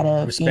do it out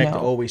of, Respect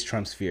always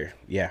trumps fear.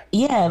 Yeah.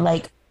 yeah,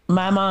 like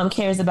my mom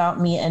cares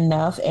about me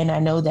enough, and I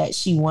know that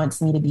she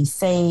wants me to be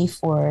safe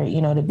or,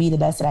 to be the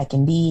best that I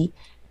can be.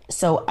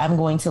 So I'm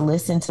going to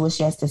listen to what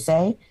she has to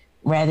say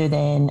rather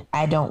than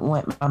I don't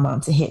want my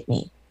mom to hit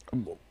me.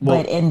 Well,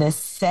 but in the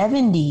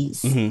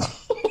 70s,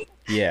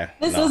 yeah.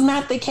 this was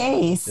not the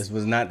case. This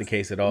was not the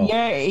case at all.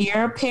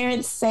 Your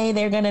parents say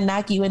they're going to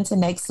knock you into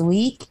next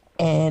week,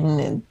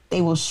 and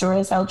they will sure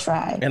as hell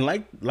try. And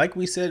like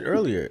we said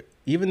earlier,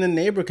 even the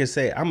neighbor could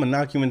say, I'm going to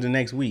knock you into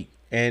next week.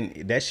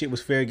 And that shit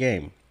was fair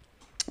game.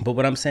 But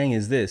what I'm saying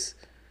is this.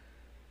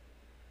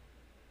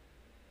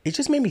 It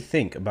just made me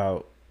think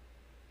about,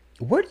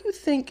 where do you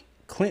think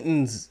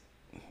Clinton's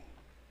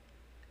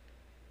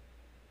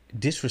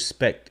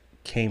disrespect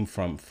came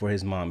from for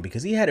his mom?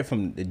 Because he had it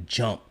from the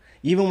jump.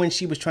 Even when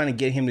she was trying to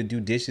get him to do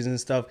dishes and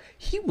stuff,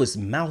 he was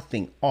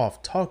mouthing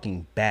off,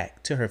 talking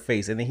back to her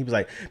face. And then he was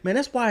like, man,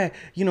 that's why,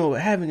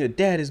 having a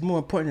dad is more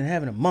important than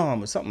having a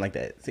mom, or something like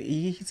that.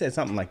 He said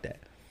something like that.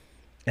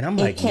 And I'm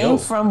like, it came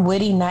from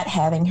Woody not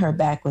having her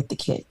back with the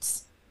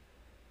kids.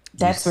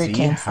 That's where it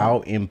came from. How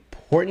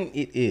important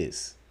it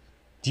is.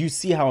 Do you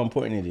see how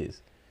important it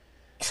is?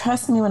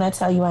 Trust me when I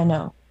tell you I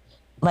know.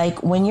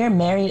 Like, when you're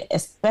married,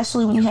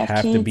 especially when you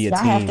have kids, you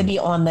have to be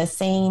on the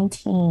same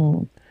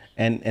team.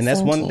 And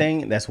that's one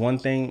thing. That's one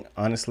thing,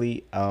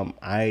 honestly,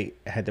 I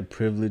had the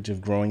privilege of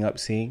growing up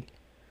seeing.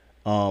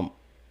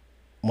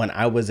 When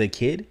I was a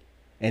kid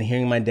and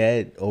hearing my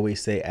dad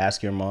always say,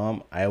 ask your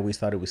mom, I always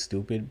thought it was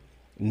stupid.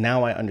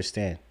 Now I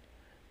understand,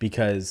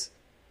 because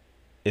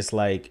it's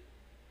like,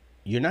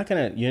 you're not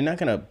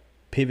gonna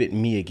pivot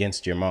me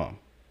against your mom.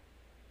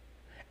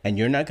 And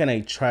you're not gonna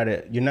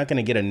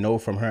get a no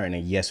from her and a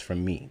yes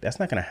from me. That's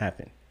not gonna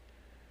happen.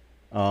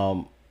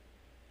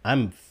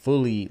 I'm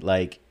fully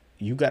like,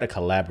 you gotta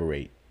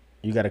collaborate.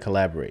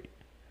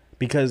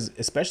 Because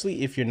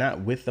especially if you're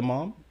not with the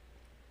mom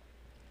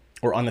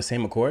or on the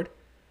same accord,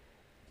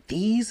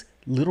 these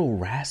little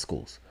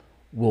rascals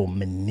will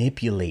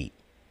manipulate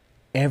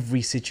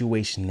every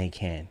situation they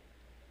can.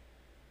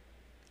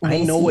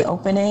 I know what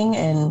opening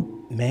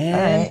and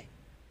man. Right.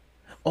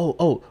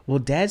 Oh, well,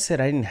 Dad said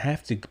I didn't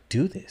have to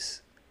do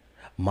this.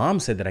 Mom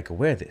said that I could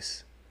wear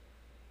this.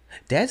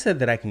 Dad said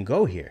that I can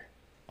go here.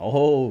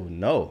 Oh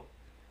no,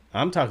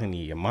 I'm talking to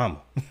your mama.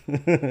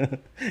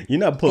 You're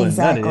not pulling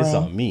none of this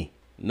on me.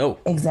 No.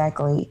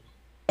 Exactly.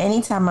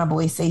 Anytime my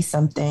boys say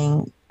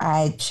something,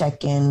 I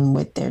check in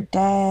with their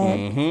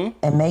dad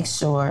and make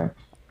sure.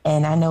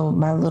 And I know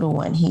my little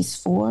one, he's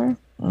 4.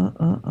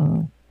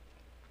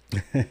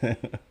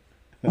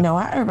 No,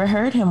 I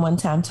overheard him one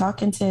time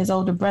talking to his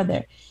older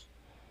brother.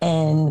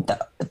 And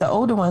the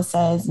older one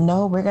says,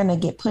 no, we're going to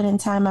get put in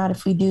timeout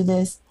if we do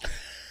this.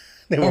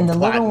 And the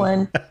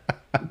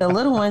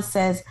little one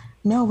says,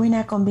 no, we're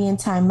not going to be in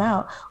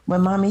timeout.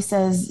 When mommy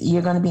says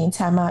you're going to be in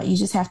timeout, you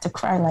just have to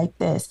cry like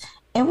this.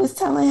 And was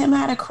telling him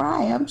how to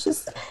cry.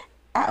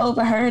 I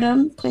overheard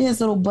him put his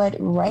little butt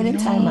right in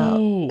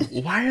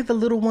timeout. Why are the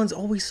little ones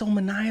always so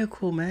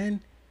maniacal,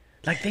 man?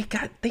 Like they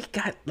got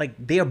like,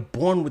 they are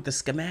born with the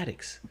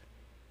schematics.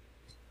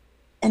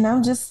 And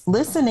I'm just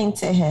listening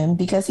to him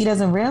because he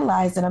doesn't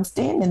realize that I'm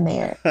standing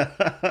there.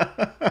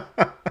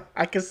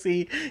 I can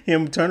see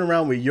him turn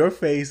around with your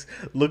face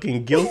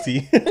looking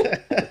guilty.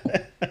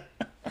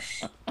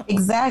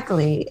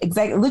 Exactly.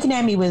 Looking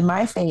at me with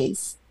my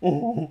face.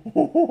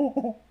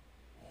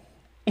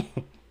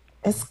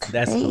 It's crazy.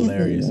 That's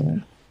hilarious.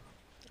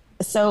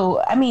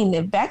 So, I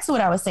mean, back to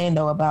what I was saying,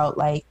 though, about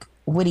like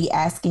Woody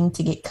asking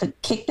to get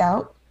kicked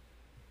out.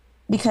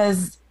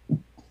 Because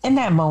in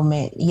that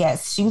moment,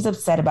 yes, she was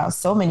upset about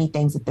so many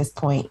things at this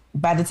point.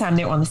 By the time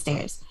they're on the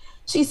stairs,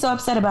 she's so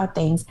upset about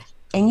things.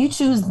 And you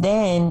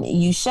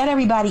shut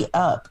everybody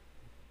up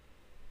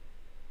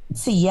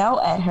to yell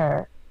at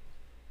her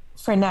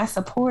for not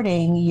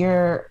supporting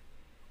your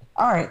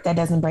art that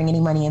doesn't bring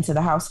any money into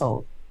the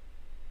household.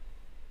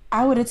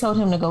 I would have told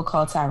him to go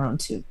call Tyrone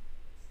too.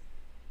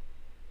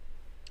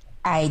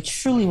 I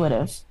truly would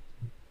have.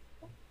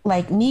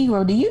 Like,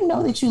 Negro, do you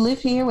know that you live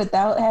here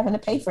without having to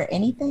pay for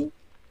anything?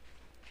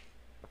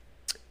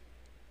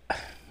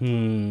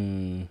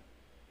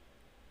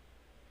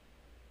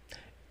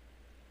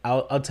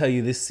 I'll tell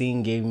you, this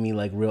scene gave me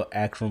like real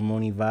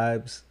Acrimony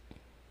vibes,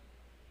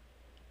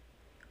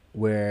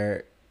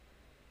 where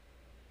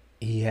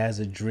he has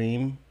a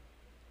dream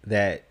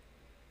that,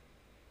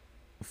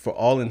 for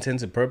all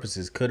intents and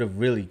purposes,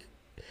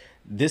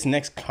 this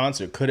next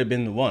concert could have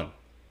been the one.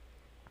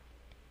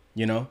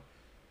 You know,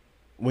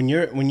 when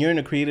you're in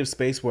a creative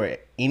space where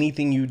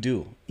anything you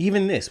do,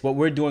 even this, what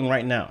we're doing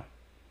right now,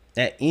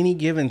 at any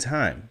given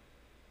time,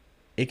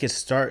 it could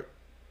start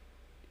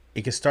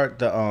the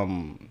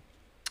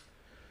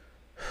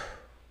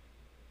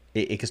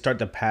it could start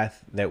the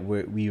path that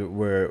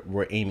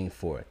we're aiming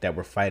for, that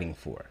we're fighting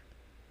for,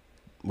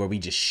 where we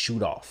just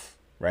shoot off,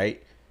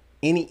 right?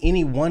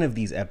 Any one of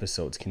these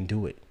episodes can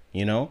do it.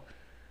 you know?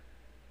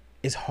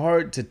 It's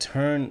hard to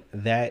turn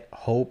that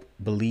hope,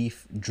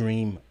 belief,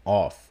 dream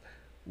off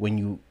when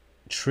you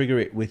trigger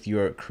it with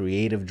your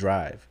creative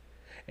drive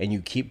and you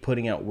keep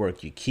putting out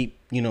work. You keep,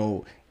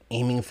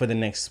 aiming for the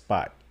next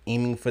spot,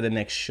 aiming for the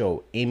next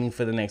show, aiming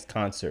for the next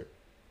concert.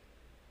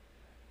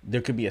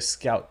 There could be a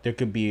scout, there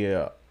could be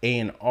a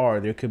A&R,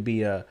 there could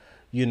be a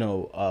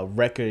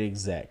record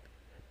exec.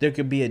 There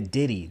could be a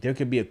Diddy, there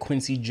could be a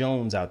Quincy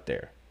Jones out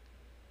there.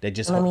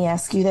 Let me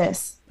ask you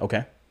this.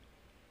 Okay.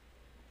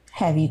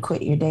 Have you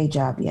quit your day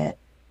job yet?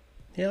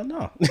 Hell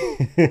no.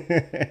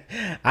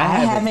 I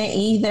haven't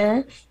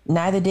either.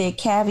 Neither did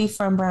Cavi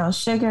from Brown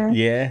Sugar.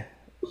 Yeah.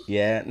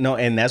 No,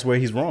 and that's where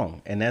he's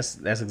wrong. And that's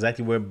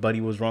exactly where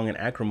Buddy was wrong in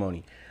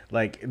Acrimony.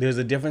 Like, there's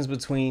a difference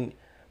between,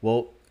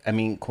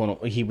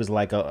 he was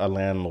like a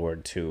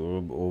landlord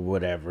too, or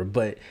whatever.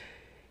 But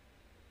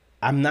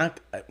I'm not,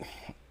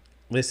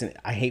 listen,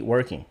 I hate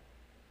working.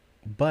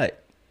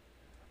 But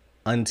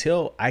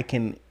until I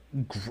can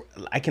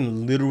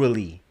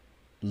literally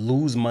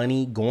lose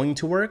money going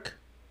to work,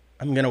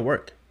 I'm going to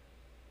work.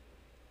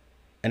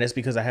 And that's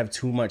because I have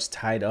too much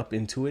tied up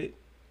into it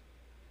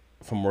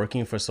from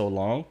working for so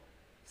long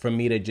for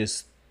me to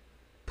just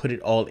put it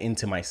all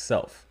into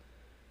myself.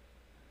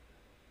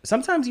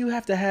 Sometimes you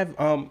have to have,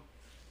 I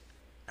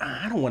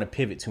don't want to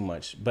pivot too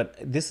much, but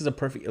this is a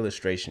perfect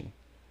illustration.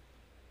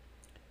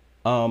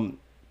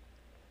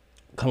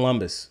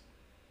 Columbus,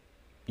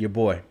 your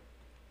boy,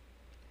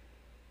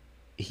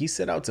 he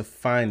set out to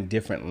find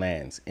different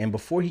lands. And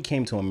before he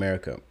came to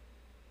America,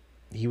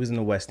 he was in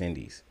the West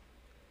Indies.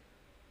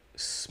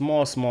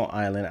 Small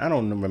island. I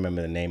don't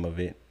remember the name of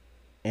it.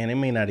 And it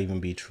may not even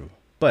be true.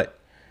 But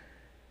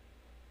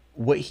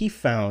what he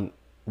found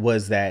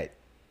was that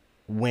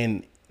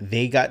when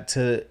they got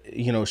to,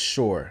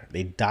 shore,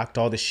 they docked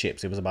all the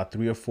ships. It was about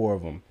 3 or 4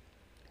 of them.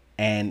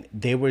 And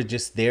they were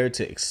just there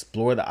to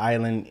explore the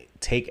island,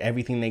 take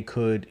everything they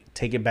could,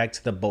 take it back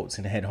to the boats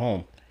and head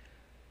home.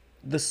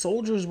 The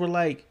soldiers were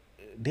like,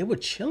 they were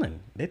chilling.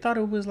 They thought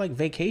it was like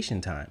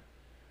vacation time.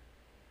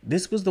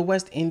 This was the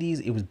West Indies.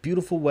 It was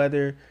beautiful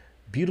weather,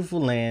 beautiful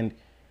land,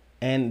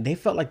 and they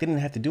felt like they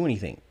didn't have to do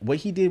anything. What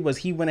he did was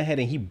he went ahead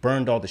and he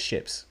burned all the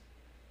ships.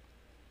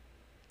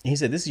 And he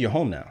said, this is your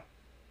home now.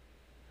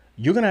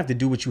 You're going to have to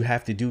do what you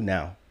have to do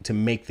now to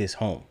make this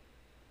home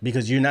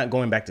because you're not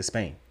going back to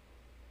Spain.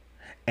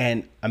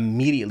 And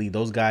immediately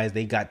those guys,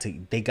 they got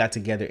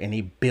together and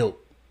they built.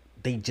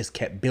 They just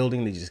kept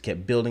building. They just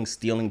kept building,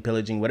 stealing,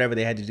 pillaging, whatever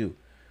they had to do.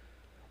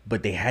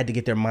 But they had to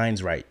get their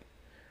minds right.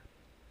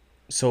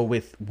 So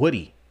with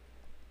Woody,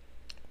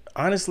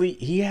 honestly,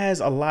 he has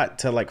a lot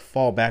to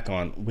fall back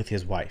on with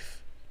his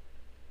wife.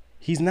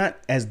 He's not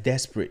as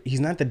desperate. He's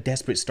not the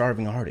desperate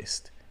starving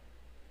artist.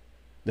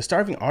 The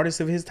starving artists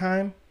of his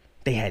time,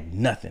 they had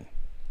nothing.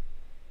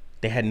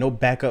 They had no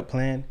backup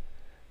plan.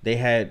 They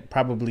had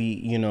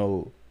probably,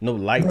 no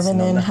lights.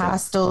 Living in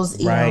hostels,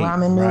 eating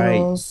ramen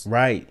noodles.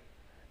 Right.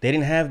 They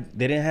didn't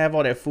have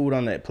all that food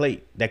on that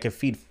plate that could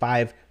feed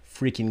 5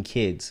 freaking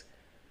kids.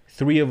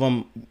 3 of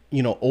them,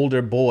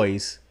 older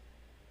boys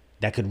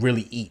that could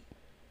really eat.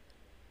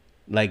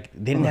 Like,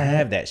 they didn't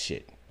have that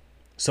shit.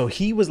 So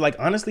he was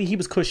honestly, he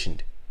was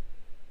cushioned.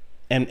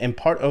 And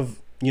part of,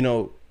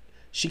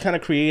 she kind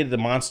of created the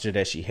monster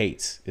that she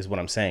hates, is what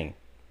I'm saying.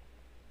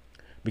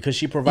 Because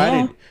she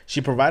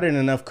provided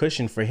enough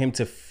cushion for him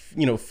to,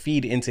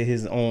 feed into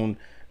his own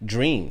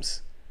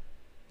dreams.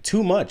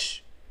 Too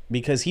much.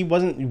 Because he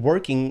wasn't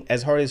working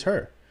as hard as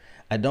her.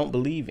 I don't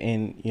believe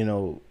in,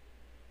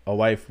 a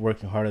wife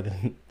working harder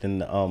than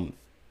the husband.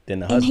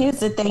 And here's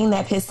the thing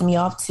that pissed me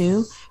off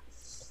too.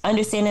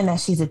 Understanding that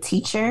she's a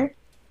teacher.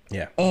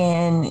 Yeah.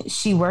 And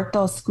she worked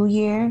all school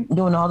year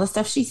doing all the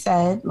stuff she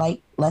said,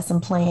 like lesson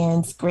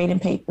plans, grading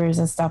papers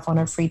and stuff on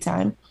her free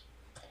time.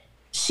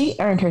 She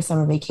earned her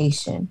summer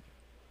vacation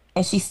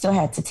and she still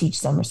had to teach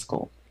summer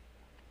school.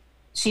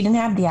 She didn't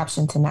have the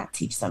option to not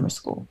teach summer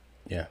school.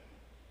 Yeah.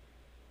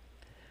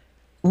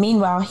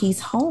 Meanwhile,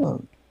 he's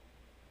home.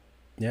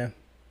 Yeah.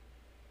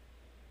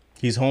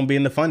 He's home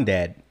being the fun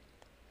dad.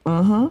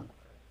 Mm-hmm.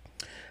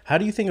 How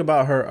do you think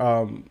about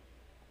her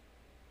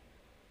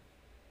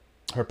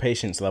her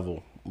patience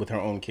level with her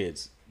own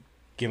kids,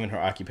 given her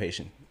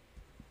occupation?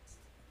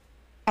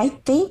 I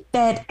think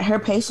that her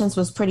patience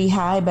was pretty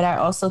high, but I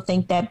also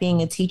think that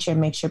being a teacher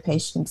makes your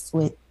patience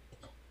with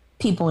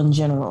people in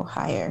general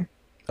higher.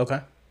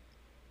 Okay.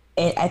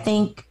 I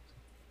think,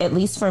 at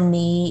least for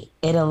me,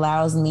 it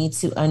allows me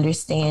to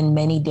understand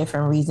many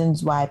different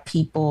reasons why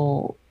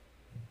people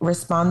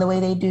respond the way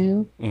they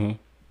do. Mm-hmm.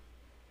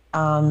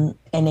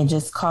 And it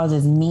just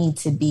causes me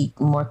to be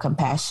more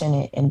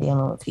compassionate in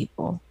dealing with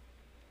people.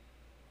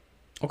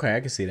 Okay, I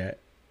can see that.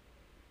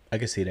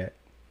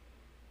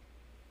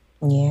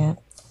 Yeah.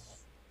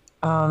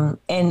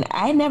 And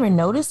I never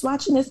noticed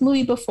watching this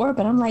movie before,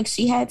 but I'm like,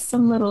 she had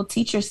some little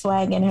teacher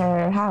swag in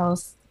her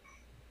house.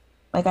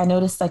 Like I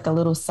noticed a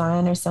little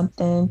sign or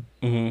something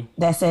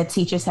that said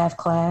teachers have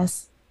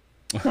class.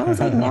 And I was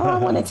like, now I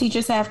want a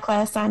teachers have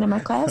class sign in my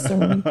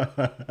classroom.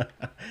 A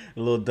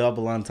little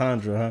double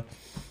entendre, huh?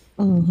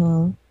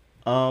 Mm-hmm.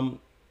 Um,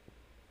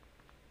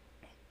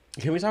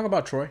 can we talk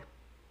about Troy?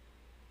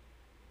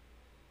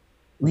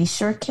 We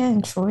sure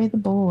can. Troy the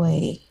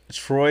boy.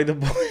 Troy the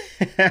boy.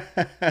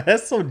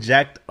 That's so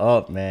jacked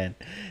up, man.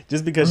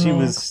 Just because she Man.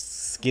 was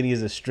skinny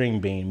as a string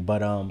bean,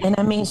 but And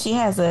I mean, she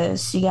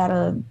got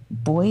a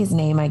boy's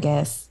name, I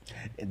guess.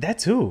 that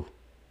too.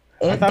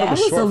 I thought it That was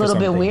was a short for little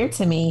bit something. weird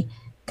to me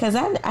because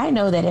I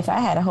know that if I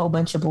had a whole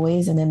bunch of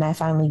boys and then I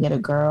finally get a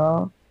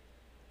girl,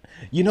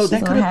 You know,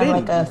 she's that could gonna have have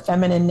like a been.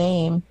 feminine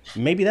name.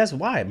 Maybe that's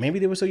why. Maybe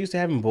they were so used to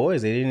having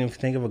boys, they didn't even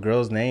think of a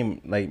girl's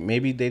name. Like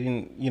maybe they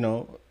didn't.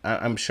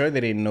 I'm sure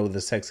they didn't know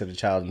the sex of the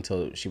child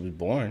until she was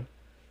born.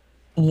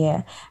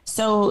 Yeah.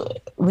 So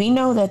we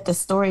know that the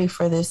story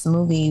for this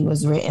movie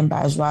was written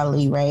by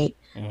Joie, right?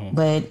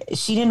 But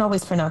she didn't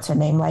always pronounce her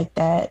name like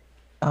that.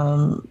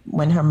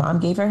 When her mom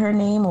gave her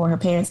name or her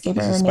parents gave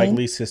her This is her Spike name.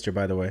 Lee's sister,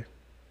 by the way.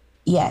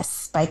 Yes,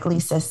 Spike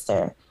Lee's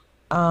sister.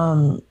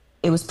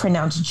 It was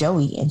pronounced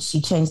Joey, and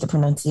she changed the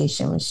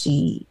pronunciation when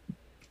she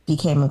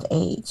became of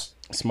age.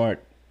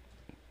 Smart.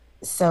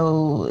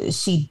 So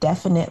she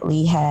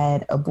definitely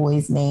had a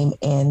boy's name,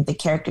 and the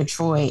character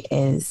Troy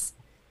is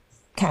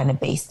kind of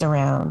based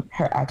around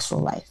her actual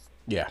life.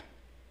 Yeah.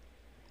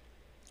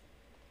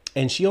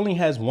 And she only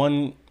has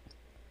one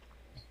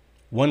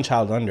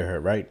child under her,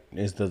 right?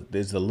 Is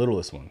the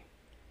littlest one.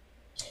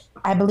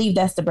 I believe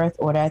that's the birth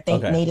order. I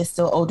think Okay. Nate is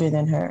still older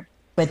than her,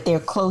 but they're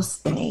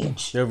close in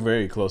age. They're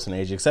very close in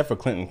age, except for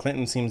Clinton.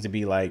 Clinton seems to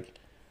be like,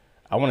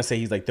 I want to say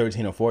he's like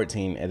 13 or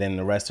 14, and then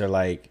the rest are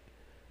like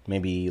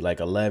maybe like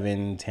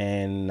 11,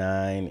 10,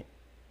 9,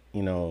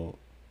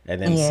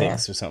 and then Yeah.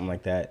 6 or something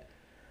like that.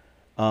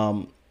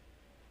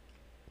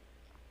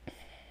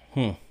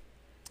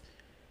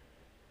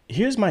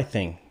 Here's my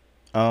thing.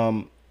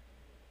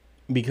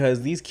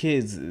 Because these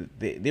kids,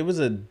 there was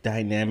a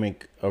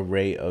dynamic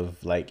array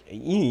of like,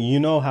 you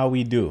know how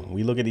we do.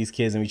 We look at these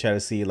kids and we try to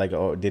see like,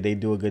 oh, did they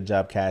do a good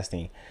job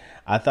casting?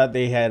 I thought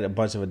they had a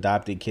bunch of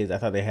adopted kids. I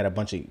thought they had a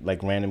bunch of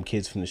like random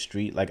kids from the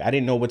street. Like I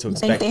didn't know what to You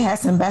think expect. they had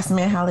some best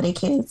man holiday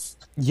kids?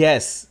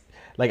 Yes,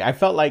 like I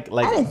felt like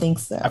I didn't think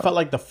I so. felt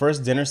like the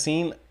first dinner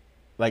scene,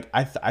 like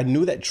I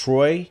knew that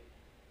Troy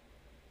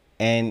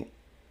and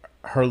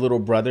her little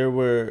brother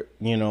were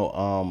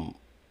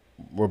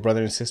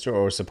brother and sister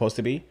or were supposed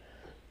to be.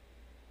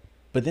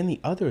 But then the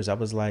others, I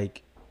was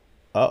like,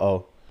 uh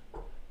oh.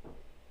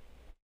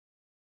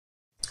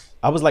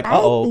 I was like, uh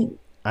I oh. think,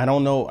 I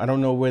don't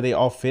know where they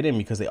all fit in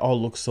because they all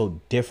look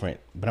so different.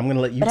 But I'm gonna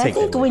let you but I take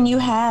that think away.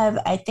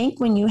 I think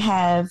when you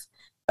have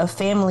a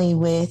family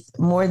with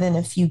more than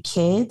a few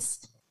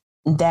kids,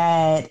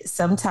 that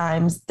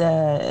sometimes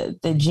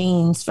the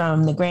genes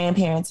from the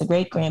grandparents or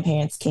great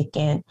grandparents kick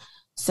in.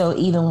 So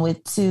even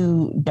with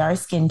two dark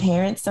skinned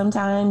parents,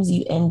 sometimes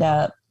you end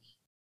up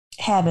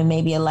having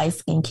maybe a light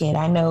skinned kid.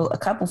 I know a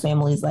couple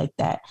families like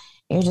that.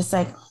 You're just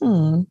like,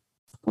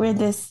 where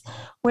this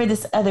where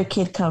this other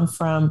kid come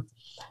from?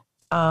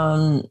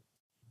 Um,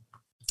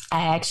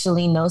 I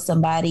actually know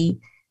somebody,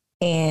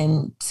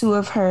 and two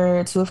of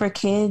her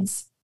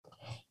kids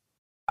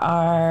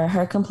are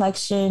her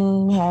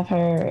complexion, have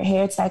her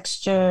hair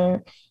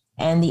texture,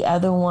 and the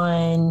other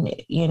one,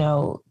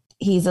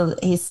 he's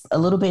a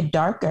little bit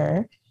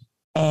darker,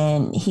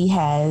 and he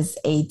has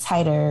a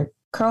tighter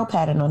curl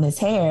pattern on his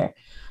hair.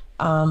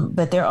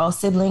 But they're all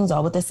siblings,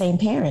 all with the same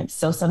parents.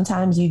 So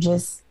sometimes you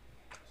just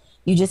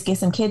get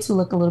some kids who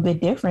look a little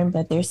bit different,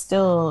 but they're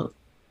still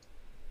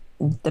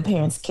the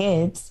parents'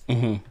 kids.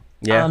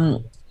 Yeah.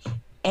 Um,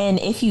 and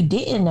if you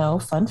didn't know,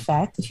 fun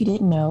fact, if you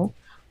didn't know,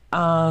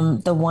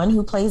 the one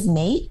who plays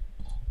Nate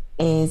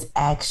is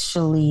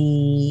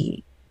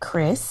actually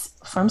Chris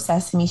from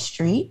Sesame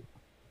Street.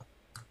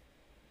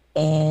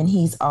 And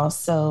he's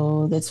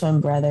also the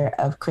twin brother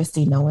of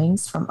Christy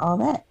Knowings from All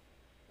That.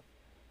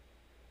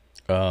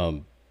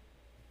 Um,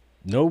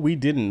 no, we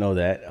didn't know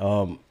that.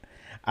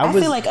 I I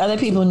feel was like other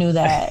people knew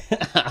that.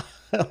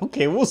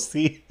 okay. We'll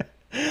see.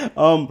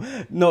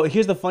 No.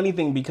 Here's the funny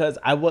thing because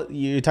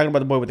you're talking about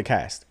the boy with the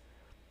cast.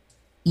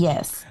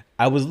 Yes.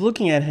 I was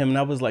looking at him and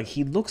I was like,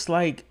 he looks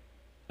like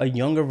a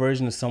younger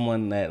version of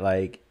someone that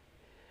like,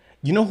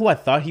 you know who I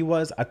thought he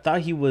was? I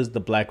thought he was the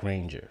Black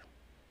Ranger.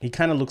 He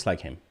kind of looks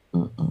like him.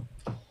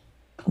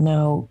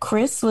 No,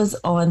 Chris was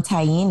on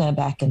Taina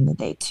back in the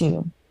day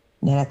too.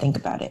 Now that I think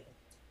about it.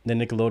 The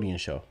Nickelodeon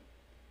show.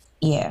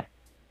 Yeah.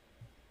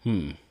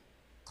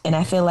 And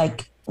I feel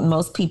like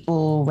most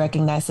people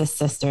recognize his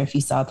sister if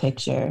you saw a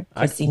picture,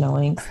 I Christy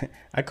Knowings.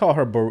 I call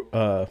her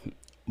Boricua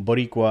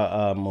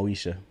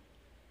Moesha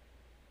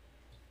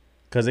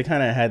because it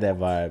kind of had that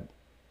vibe.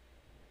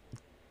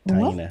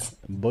 Taina. What?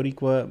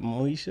 Boricua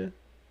Moesha.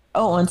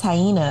 Oh, on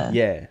Taina.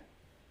 Yeah.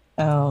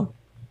 Oh,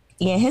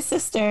 yeah. His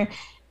sister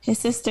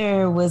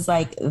was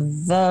like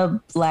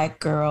the black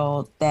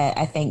girl that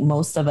I think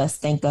most of us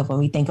think of when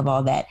we think of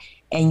All That.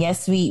 And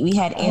yes, we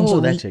had Oh,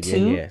 that Angelique chick. Yeah,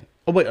 too. yeah.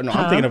 Oh wait, no. Huh?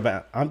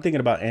 I'm thinking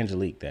about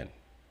Angelique then.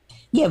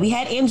 Yeah, we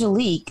had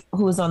Angelique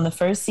who was on the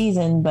first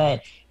season,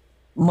 but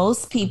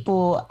most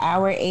people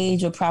our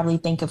age would probably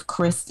think of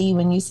Christy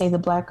when you say the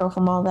black girl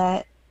from All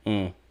That.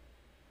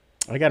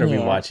 I gotta Yeah.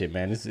 rewatch it,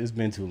 man. It's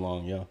been too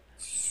long, yo.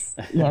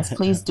 Yes,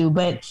 please do.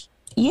 But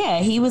yeah,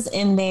 he was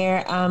in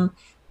there.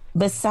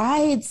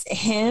 Besides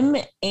him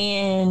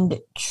and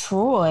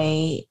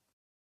Troy,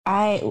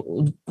 I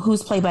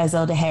who's played by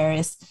Zelda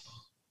Harris,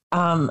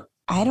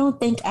 I don't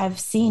think I've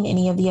seen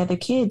any of the other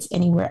kids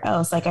anywhere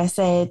else. Like I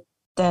said,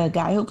 the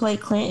guy who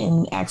played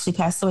Clinton actually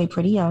passed away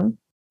pretty young,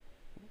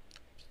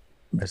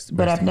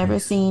 but Rest I've in never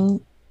peace.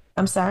 seen,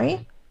 I'm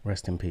sorry?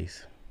 Rest in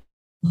peace.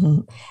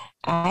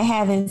 I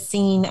haven't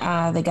seen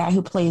the guy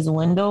who plays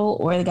Wendell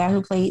or the guy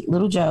who played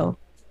Little Joe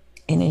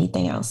in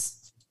anything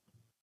else.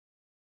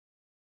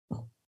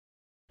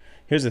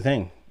 Here's the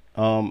thing.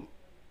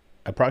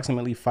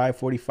 Approximately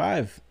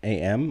 5:45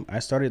 a.m. I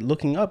started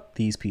looking up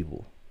these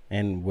people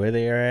and where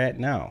they are at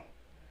now.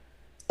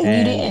 And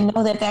you And didn't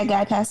know that that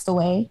guy passed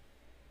away?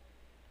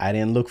 I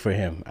didn't look for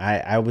him.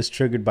 I was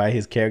triggered by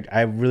his character.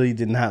 I really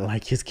did not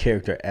like his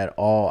character at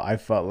all. I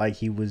felt like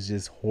he was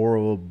just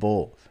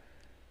horrible.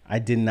 I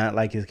did not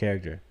like his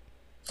character.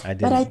 I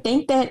But didn't.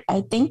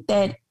 I think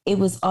that it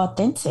was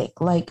authentic,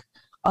 like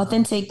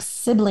authentic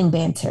sibling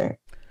banter.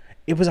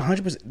 It was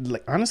 100%.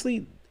 Like,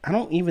 honestly, I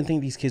don't even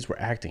think these kids were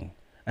acting.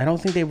 I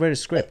don't think they read a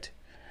script.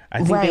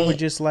 I think they were Right.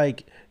 just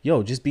like,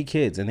 yo, just be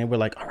kids. And they were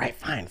like, all right,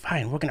 fine,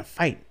 we're going to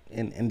fight.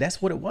 And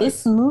that's what it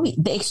This was. movie,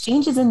 the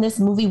exchanges in this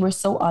movie were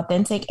so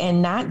authentic,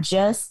 and not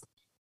just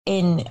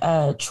in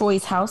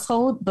Troy's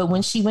household, but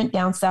when she went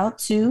down south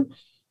too,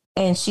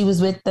 and she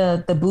was with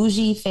the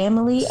bougie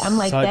family. I'm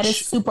like, that is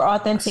Such, super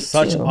authentic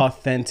such too.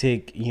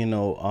 authentic,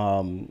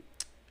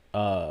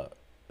 uh,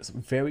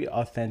 very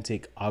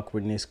authentic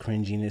awkwardness,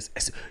 cringiness.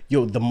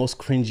 Yo, the most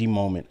cringy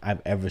moment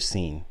I've ever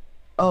seen.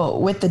 Oh,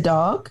 with the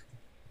dog.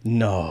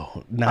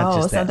 No, not Oh,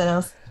 just that. something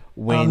else.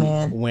 Oh when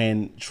man.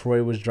 when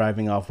Troy was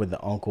driving off with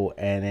the uncle,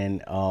 and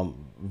then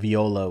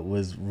Viola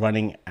was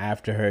running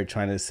after her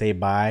trying to say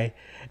bye,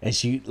 and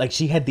she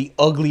had the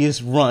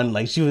ugliest run,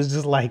 like she was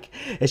just like,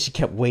 and she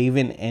kept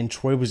waving, and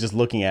Troy was just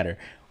looking at her,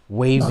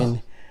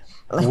 waving,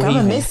 Like I'm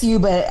gonna waving. miss you,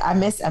 but I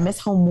miss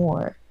home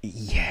more.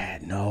 Yeah,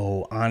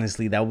 no,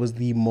 honestly, that was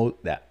the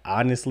most, that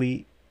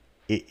honestly,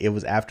 it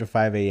was after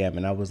 5 a.m.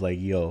 and I was like,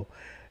 yo,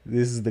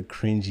 this is the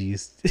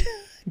cringiest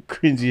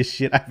cringiest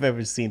shit I've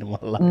ever seen in my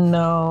life.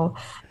 No.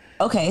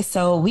 Okay,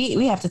 so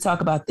we have to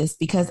talk about this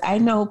because I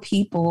know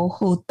people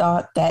who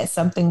thought that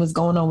something was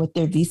going on with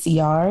their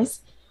VCRs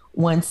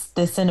once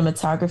the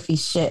cinematography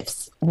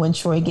shifts when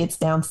Troy gets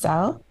down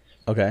south.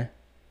 Okay.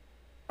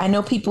 I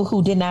know people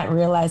who did not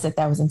realize that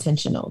that was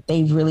intentional.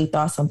 They really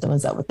thought something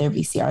was up with their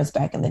VCRs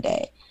back in the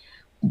day.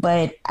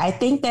 But I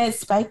think that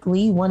Spike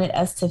Lee wanted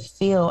us to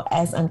feel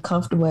as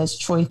uncomfortable as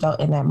Troy felt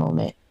in that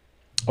moment,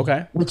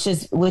 Okay. which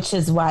is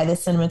why the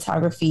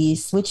cinematography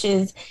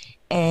switches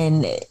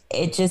and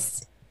it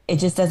just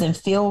doesn't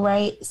feel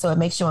right, so it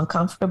makes you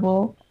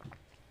uncomfortable.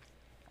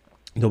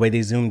 The way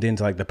they zoomed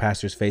into like the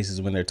pastors'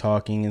 faces when they're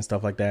talking and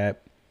stuff like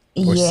that,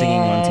 or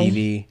singing on Yeah,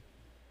 TV.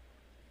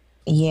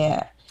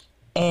 yeah.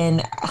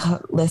 And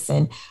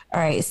listen,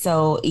 all right,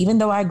 so even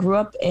though I grew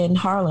up in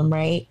Harlem,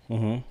 right?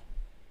 Mm-hmm.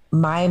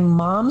 My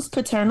mom's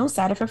paternal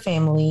side of her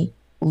family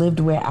lived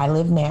where I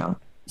live now.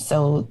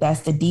 So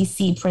that's the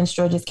DC, Prince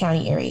George's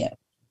County area.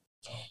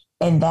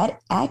 And that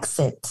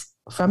accent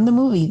from the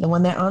movie, the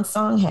one that Aunt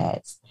Song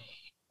has,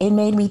 it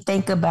made me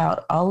think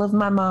about all of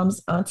my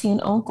mom's auntie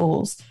and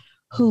uncles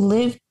who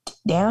lived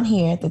down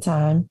here at the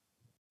time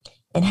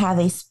and how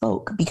they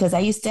spoke. Because I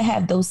used to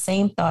have those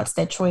same thoughts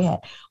that Troy had.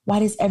 Why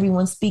does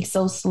everyone speak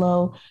so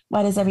slow?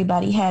 Why does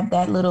everybody have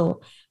that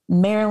little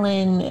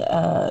Maryland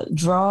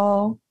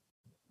drawl?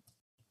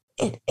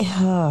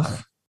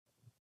 Ugh,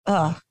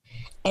 ugh.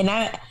 And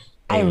I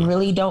Hey,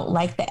 really don't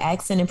like the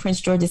accent in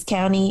Prince George's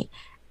County.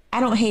 I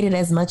don't hate it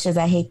as much as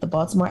I hate the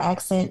Baltimore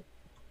accent,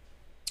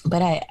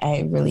 but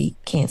I really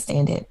can't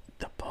stand it.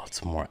 the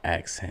Baltimore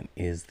accent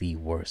is the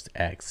worst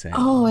accent.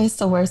 Oh, it's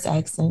the worst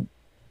accent.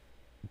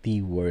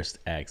 The worst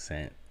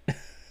accent.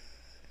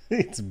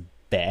 It's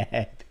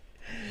bad.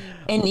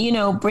 And you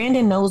know,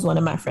 Brandon knows one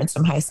of my friends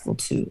from high school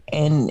too,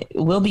 and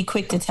we'll be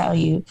quick to tell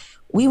you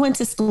we went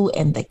to school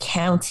in the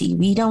county.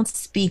 We don't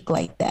speak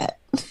like that.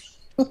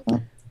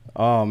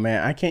 Oh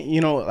man, I can't.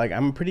 Like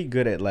I'm pretty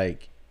good at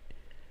like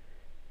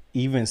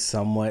even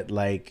somewhat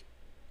like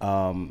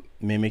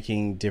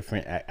mimicking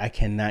different. I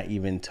cannot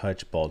even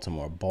touch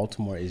Baltimore.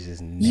 Baltimore is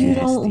just You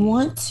don't nasty.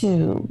 want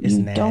to. It's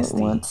You don't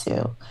want nasty.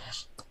 to.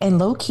 And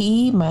low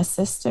key, my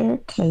sister,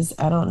 because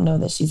I don't know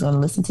that she's going to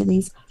listen to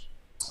these,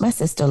 my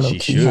sister low She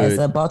key has should.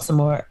 a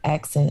Baltimore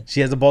accent.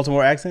 She has a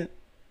Baltimore accent.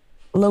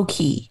 Low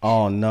key,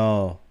 Oh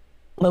no.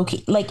 low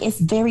key. Like it's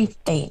very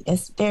faint.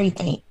 It's very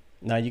faint.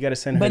 Now you got to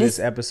send her But this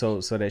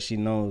episode so that she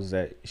knows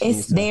that she it's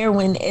needs to, there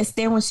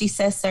when she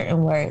says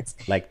certain words.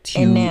 like,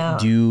 And tu, now,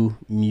 do,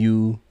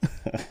 mew.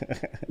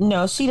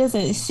 no, she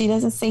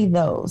doesn't say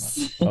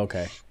those.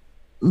 Okay.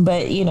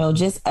 But you know,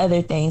 just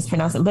other things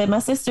pronouncing. But my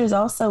sister's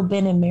also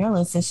been in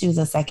Maryland since she was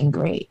in second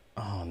grade.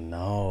 Oh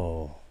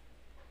no.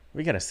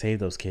 We got to save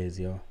those kids,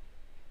 yo.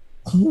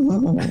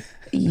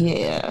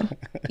 Yeah.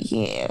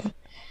 Yeah.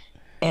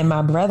 And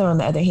my brother, on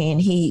the other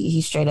hand, he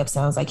straight up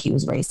sounds like he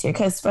was raised here,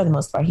 because for the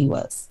most part he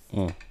was.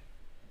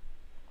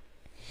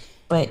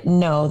 But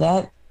no,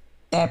 that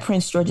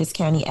Prince George's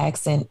County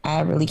accent,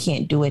 I really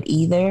can't do it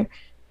either.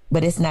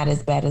 But it's not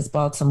as bad as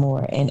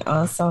Baltimore. And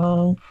on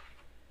song,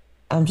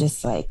 I'm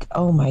just like,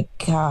 oh my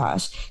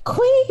gosh,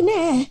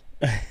 Queenie.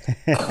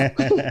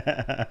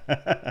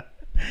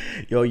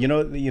 Yo, you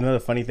know the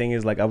funny thing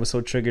is, like, I was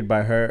so triggered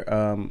by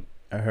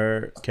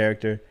her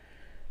character,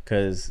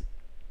 because,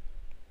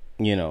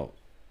 you know,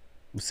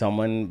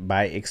 someone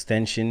by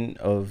extension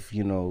of,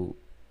 you know,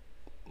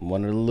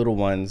 one of the little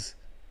ones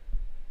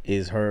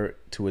is her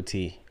to a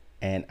T,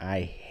 and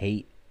I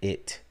hate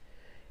it.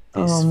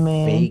 This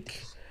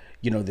fake,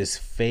 you know, this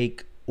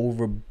fake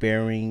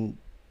overbearing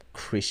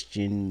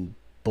Christian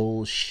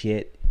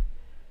bullshit.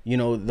 You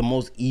know, the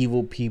most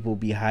evil people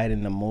be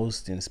hiding the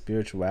most in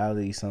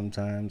spirituality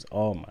sometimes.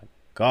 Oh my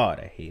God,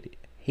 I hate it.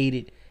 Hate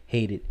it,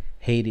 hate it,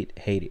 hate it,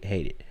 hate it,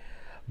 hate it.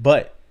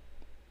 But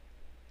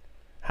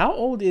how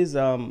old is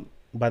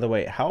by the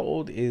way, how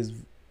old is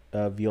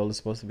Viola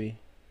supposed to be?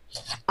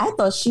 I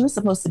thought she was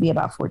supposed to be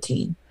about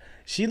 14.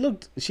 She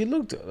looked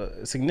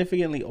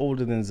significantly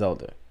older than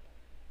Zelda.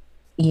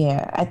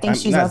 Yeah, I think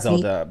she's not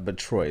Zelda, but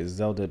Troy.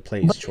 Zelda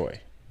plays Troy.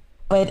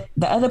 But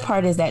the other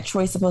part is that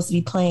Troy's supposed to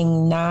be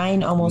playing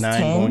 9, almost 10.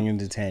 9 going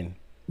into 10.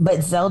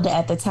 But Zelda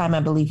at the time,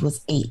 I believe,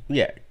 was 8.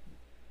 Yeah.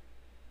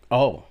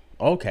 Oh,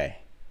 okay.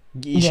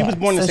 She was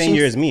born the same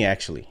year as me,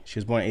 actually. She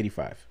was born in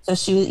 85. So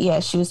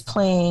she was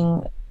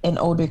playing an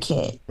older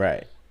kid.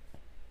 Right.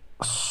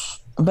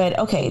 But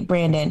okay,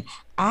 Brandon,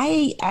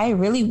 I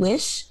really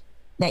wish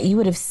that you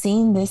would have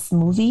seen this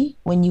movie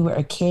when you were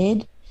a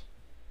kid,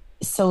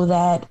 so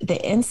that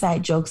the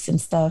inside jokes and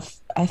stuff,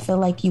 I feel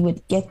like you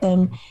would get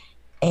them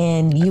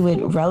and you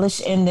would relish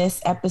in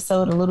this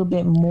episode a little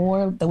bit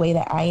more the way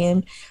that I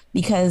am,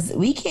 because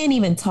we can't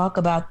even talk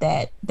about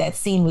that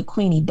scene with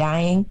Queenie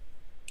dying.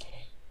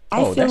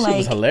 I feel that shit like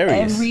was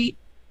hilarious.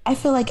 I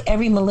feel like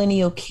every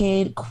millennial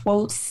kid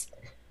quotes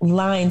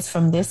lines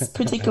from this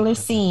particular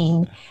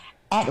scene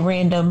at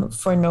random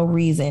for no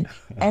reason.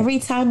 Every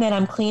time that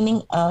I'm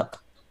cleaning up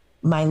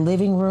my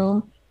living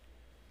room,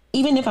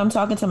 even if I'm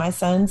talking to my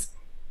sons,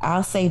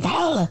 I'll say,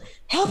 Viola,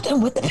 help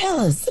them with the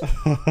pillows.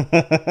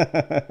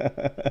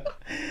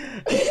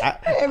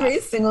 Every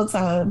single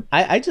time.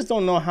 I just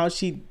don't know how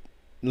she,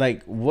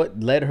 like, what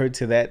led her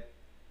to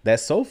that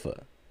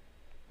sofa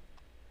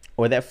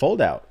or that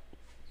fold out.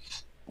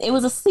 It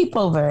was a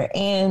sleepover,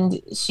 and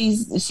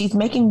she's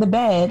making the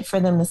bed for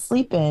them to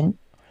sleep in.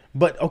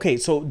 But okay,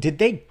 so did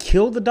they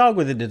kill the dog,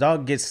 or did the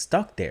dog get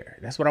stuck there?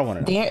 That's what I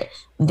want to know.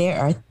 There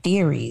are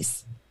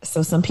theories.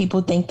 So some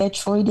people think that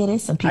Troy did it.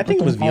 Some people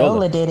think it was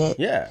Viola did it.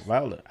 Yeah,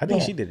 Viola. I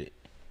think she did it.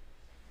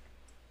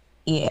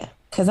 Yeah,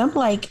 because I'm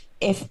like,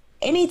 if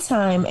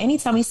anytime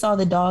we saw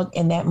the dog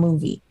in that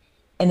movie,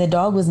 and the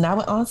dog was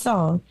not on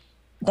song,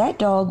 that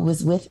dog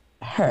was with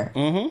her.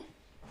 Mm-hmm.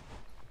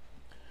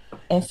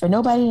 And for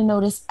nobody to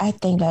notice, I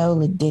think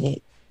Viola did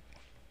it.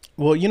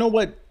 Well, you know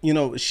what? You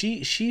know,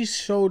 she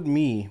showed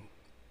me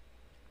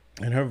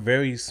in her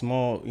very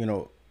small, you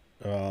know,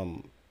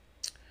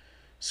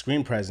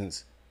 screen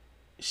presence,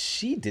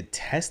 she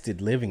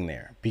detested living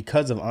there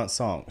because of Aunt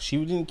Song. She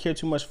didn't care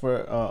too much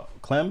for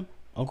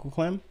Uncle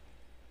Clem.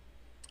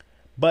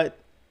 But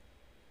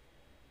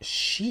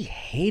she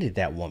hated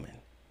that woman.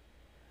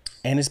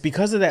 And it's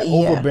because of that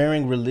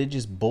overbearing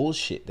religious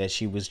bullshit that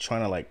she was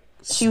trying to, like,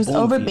 she was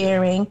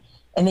overbearing.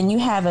 And then you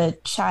have a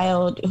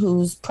child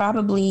who's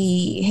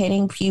probably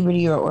hitting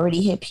puberty or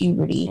already hit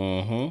puberty.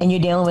 Mm-hmm. And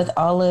you're dealing with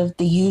all of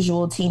the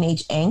usual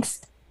teenage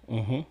angst.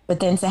 Mm-hmm. But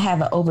then to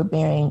have an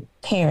overbearing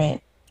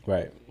parent.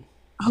 Right.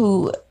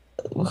 Who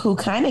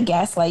kind of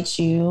gaslights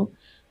you,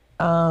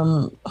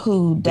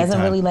 who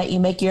doesn't really let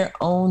you make your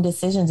own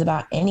decisions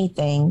about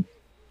anything.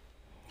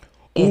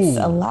 It's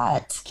a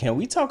lot. Can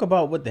we talk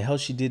about what the hell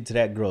she did to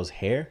that girl's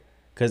hair?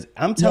 Because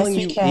I'm telling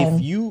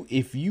you,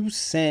 if you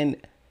send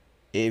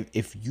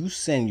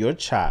your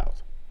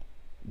child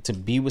to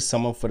be with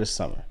someone for the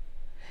summer,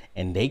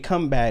 and they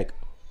come back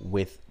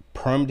with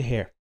permed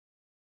hair,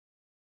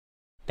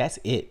 that's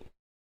it.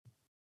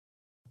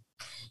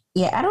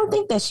 Yeah, I don't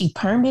think that she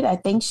permed it. I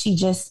think she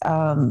just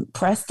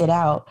pressed it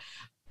out.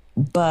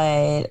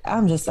 But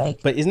I'm just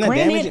like... But isn't that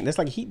damaging? That's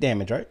like heat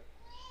damage, right?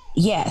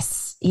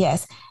 Yes.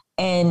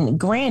 And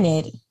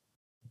granted,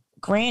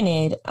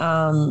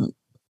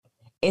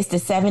 it's the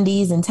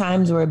 70s and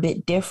times were a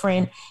bit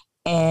different.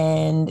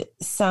 And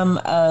some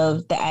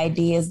of the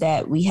ideas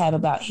that we have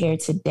about hair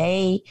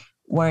today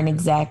weren't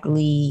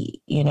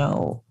exactly, you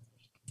know,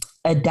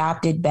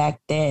 adopted back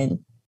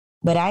then.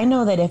 But I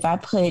know that if I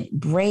put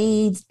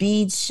braids,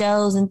 beads,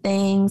 shells, and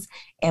things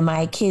in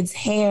my kid's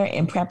hair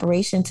in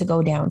preparation to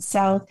go down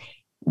south,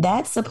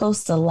 that's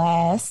supposed to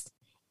last.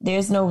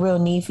 There's no real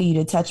need for you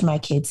to touch my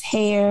kid's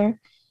hair.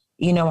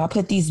 You know, I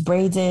put these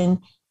braids in,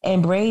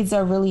 and braids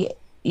are really,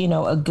 you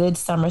know, a good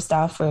summer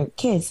style for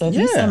kids. So if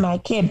you send my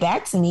kid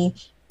back to me,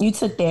 you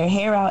took their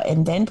hair out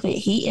and then put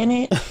heat in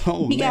it,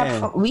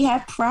 we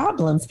have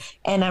problems.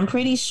 And I'm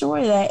pretty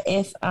sure that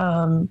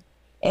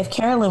if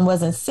Carolyn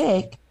wasn't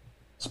sick,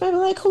 she might be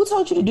like, "Who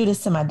told you to do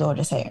this to my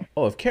daughter's hair?"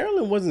 Oh, if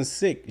Carolyn wasn't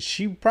sick,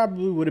 she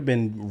probably would have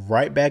been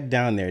right back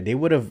down there. They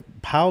would have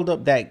piled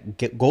up that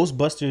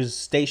Ghostbusters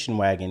station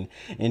wagon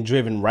and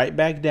driven right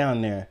back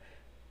down there,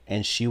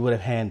 and she would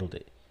have handled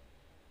it.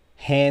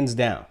 Hands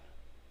down.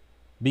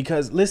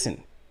 Because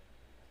listen,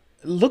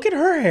 look at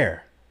her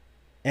hair.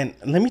 And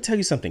let me tell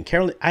you something,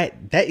 Carolyn,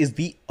 that is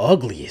the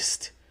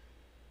ugliest.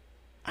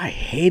 I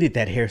hated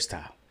that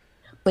hairstyle.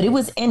 But it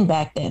was in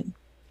back then.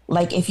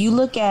 Like if you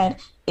look at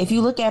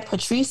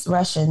Patrice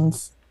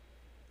Russian's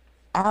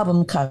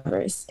album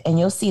covers, and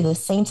you'll see the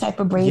same type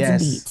of braids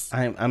and Yes, beats.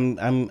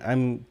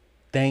 I'm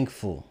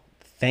thankful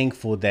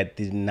that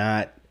did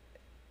not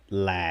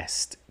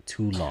last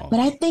too long.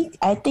 But I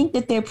think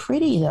that they're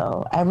pretty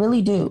though. I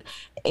really do.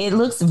 It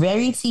looks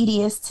very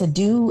tedious to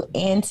do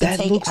and to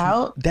take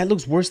out. That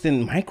looks worse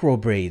than micro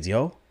braids,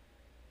 yo.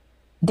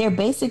 They're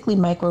basically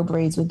micro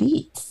braids with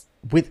beads.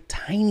 With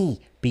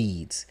tiny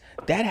beads.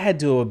 That had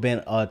to have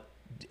been a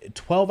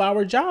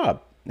 12-hour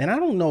job. And I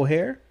don't know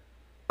hair.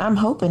 I'm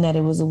hoping that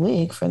it was a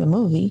wig for the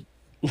movie.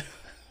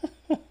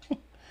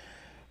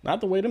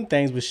 Not the way them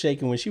things was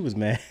shaking when she was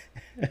mad.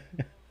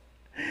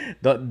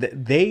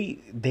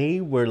 They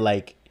were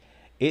like,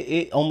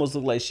 it almost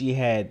looked like she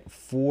had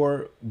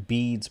 4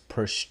 beads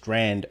per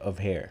strand of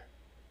hair.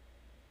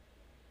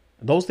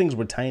 Those things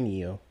were tiny,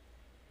 yo.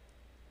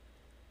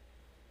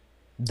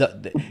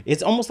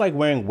 It's almost like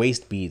wearing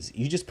waist beads.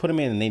 You just put them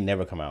in and they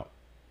never come out.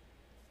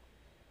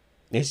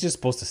 It's just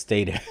supposed to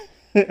stay there.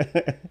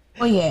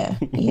 Oh yeah,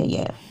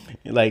 yeah.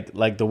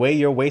 Like the way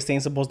your waist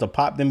ain't supposed to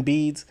pop them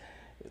beads.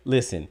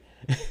 Listen,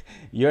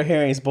 your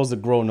hair ain't supposed to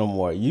grow no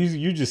more.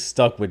 You just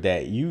stuck with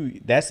that.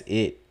 That's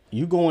it.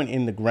 You going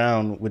in the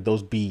ground with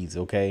those beads,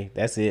 okay?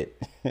 That's it.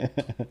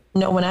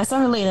 No, when I saw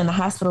her laying in the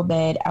hospital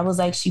bed, I was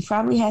like, she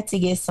probably had to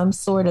get some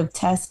sort of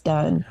test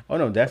done. Oh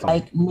no, definitely.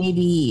 Like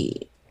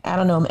maybe, I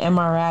don't know,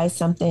 MRI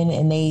something,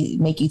 and they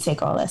make you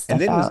take all that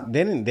stuff out.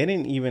 They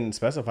didn't even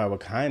specify what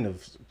kind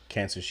of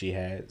cancer she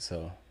had,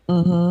 so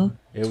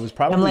it was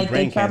probably I'm like,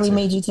 brain they probably cancer.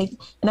 made you take,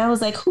 and I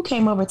was like, who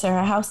came over to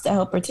her house to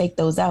help her take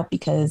those out?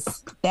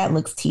 Because that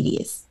looks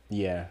tedious.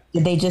 Yeah.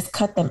 Did they just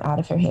cut them out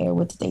of her hair?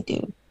 What did they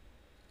do?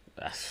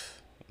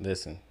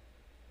 Listen.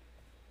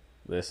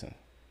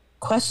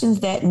 Questions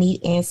that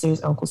need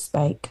answers, Uncle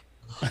Spike.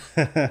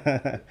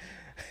 But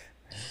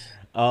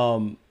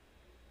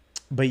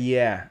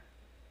yeah,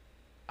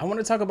 I want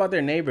to talk about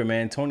their neighbor,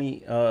 man,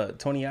 Tony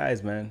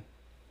Eyes, man.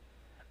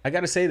 I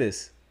gotta say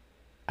this.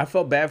 I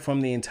felt bad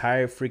from the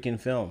entire freaking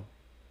film.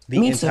 Me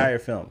too. Entire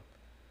film.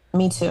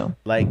 Me too.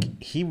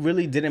 Like, he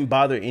really didn't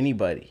bother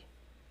anybody.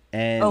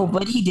 And Oh,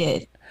 but he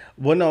did.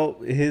 well, no,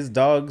 his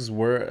dogs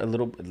were a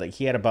little, like,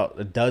 he had about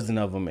a dozen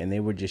of them, and they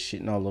were just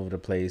shitting all over the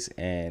place.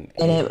 And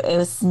It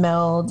was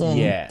smelled and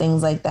Yeah.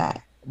 things like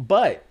that.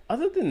 but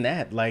other than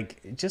that,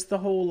 like, just the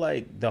whole,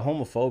 like, the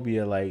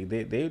homophobia, like,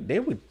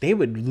 they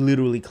would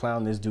literally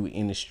clown this dude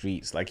in the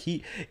streets. Like,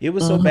 it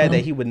was so bad that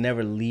he would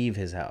never leave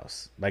his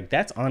house. Like,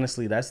 that's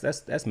honestly, that's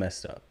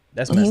messed up.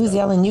 That's And he messed was up.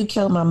 yelling, "You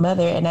killed my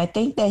mother." And I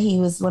think that he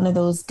was one of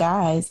those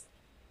guys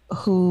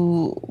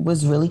who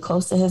was really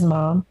close to his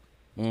mom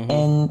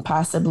and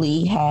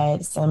possibly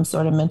had some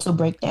sort of mental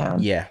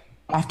breakdown Yeah.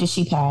 after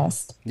she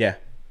passed. Yeah.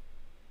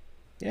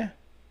 Yeah.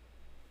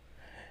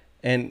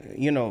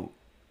 And,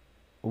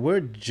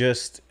 we're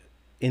just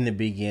in the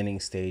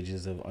beginning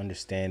stages of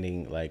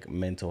understanding, like,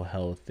 mental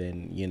health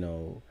and,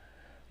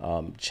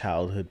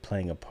 childhood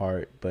playing a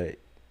part. But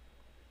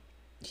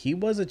he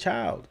was a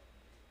child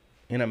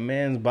in a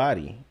man's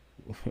body,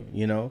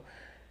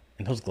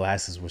 And those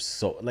glasses were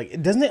so,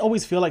 like, doesn't it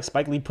always feel like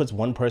Spike Lee puts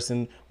one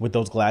person with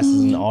those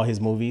glasses in all his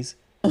movies?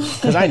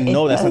 Because I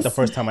know that's not the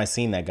first time I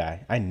seen that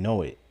guy. I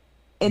know it.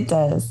 It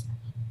does.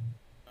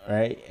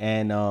 Right.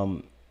 And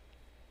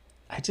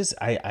I just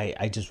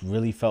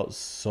really felt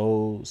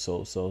so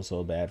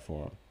bad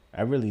for him.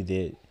 I really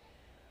did.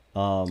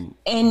 And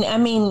I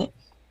mean,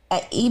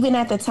 even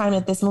at the time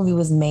that this movie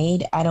was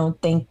made, I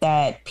don't think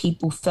that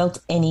people felt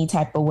any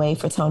type of way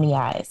for Tony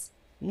Eyes.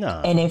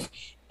 No.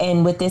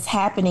 And with this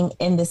happening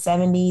in the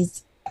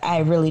 70s, I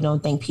really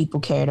don't think people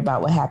cared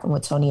about what happened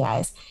with Tony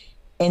Eyes.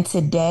 And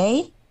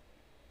today,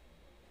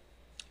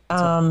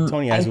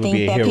 Tony Eyes I would think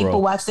be a that hero.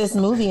 people watch this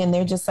movie and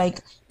they're just like,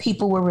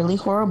 people were really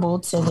horrible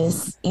to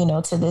this,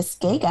 to this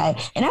gay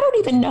guy. And I don't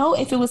even know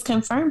if it was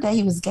confirmed that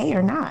he was gay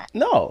or not.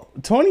 No,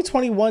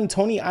 2021,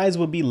 Tony Eyes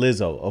would be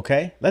Lizzo,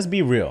 okay? Let's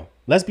be real.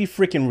 Let's be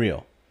freaking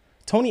real.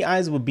 Tony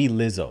Eyes would be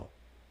Lizzo.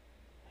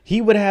 He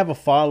would have a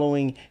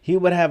following. He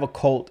would have a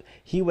cult.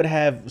 He would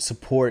have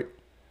support.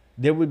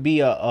 There would be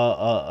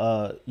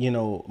a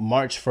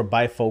march for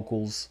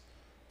bifocals.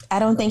 I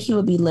don't think he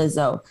would be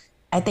Lizzo.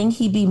 I think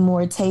he'd be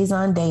more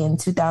Tayson Day in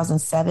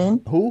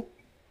 2007. Who?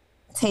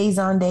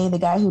 Tayson Day, the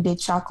guy who did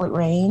Chocolate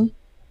Rain.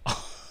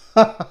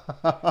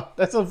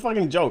 That's a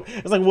fucking joke.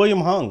 It's like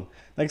William Hung.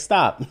 Like,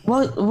 stop.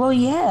 Well,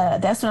 yeah,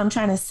 that's what I'm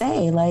trying to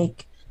say.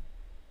 Like,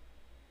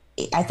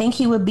 I think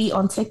he would be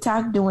on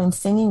TikTok doing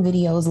singing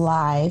videos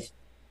live.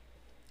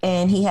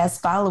 and he has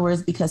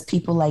followers because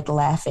people like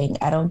laughing.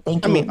 I don't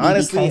think I it mean, would be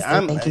honestly,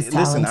 because they think he's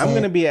listen. I'm gonna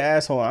talented. be an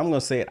asshole. I'm gonna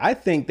say it. I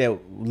think that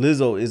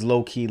Lizzo is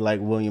low key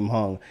like William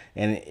Hung,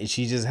 and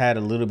she just had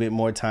a little bit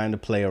more time to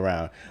play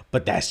around.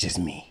 But that's just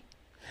me.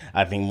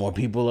 I think more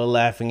people are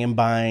laughing and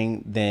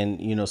buying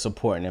than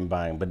supporting and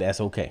buying. But that's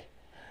okay.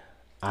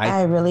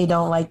 I I really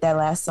don't like that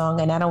last song,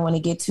 and I don't want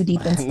to get too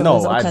deep into no,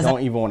 Lizzo I because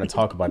don't even want to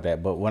talk about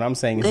that. But what I'm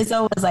saying is,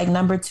 Lizzo is like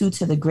number two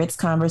to the grits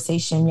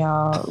conversation,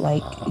 y'all.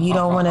 Like you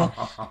don't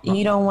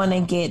want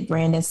to get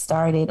Brandon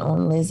started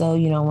on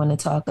Lizzo. You don't want to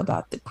talk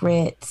about the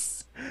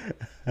grits.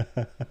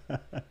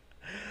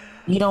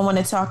 You don't want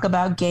to talk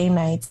about gay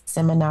nights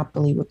and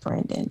Monopoly with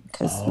Brandon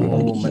because we're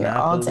gonna be oh, here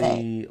all day.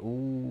 Monopoly.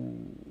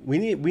 Ooh, we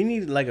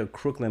need like a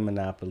Crooklyn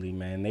Monopoly,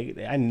 man.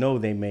 I know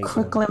they make one.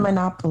 Crooklyn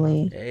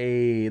Monopoly.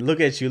 Hey, look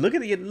at you. Look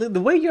at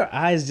the way your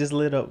eyes just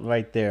lit up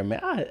right there,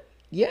 man.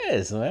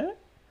 Yes, man.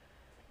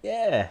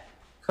 Yeah.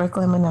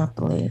 Crooklyn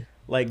Monopoly.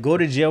 Like go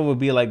to jail would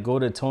be like go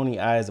to Tony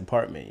I's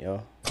apartment,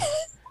 yo.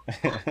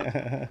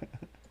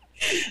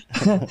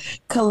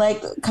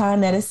 Collect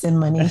Con Edison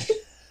money.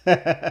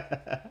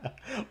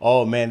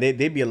 Oh man,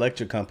 they'd be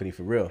electric company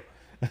for real.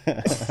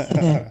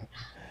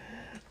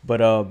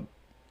 But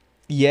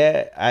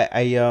yeah,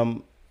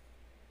 I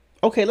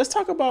okay, let's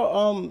talk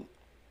about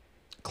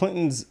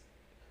Clinton's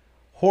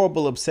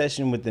horrible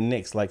obsession with the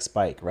Knicks like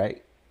Spike,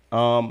 right?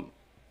 I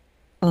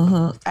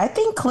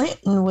think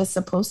Clinton was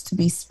supposed to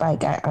be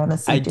Spike. I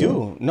honestly I do.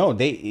 do. No,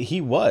 he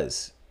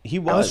was. He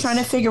I was trying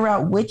to was. figure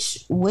out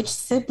which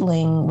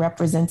sibling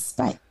represents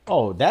Spike.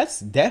 Oh, that's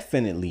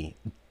definitely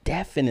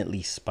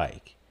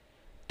Spike.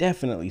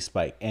 Definitely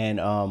Spike.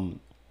 And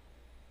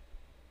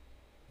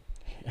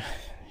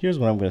here's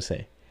what I'm gonna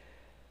say.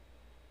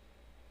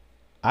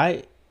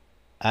 I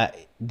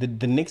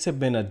the Knicks have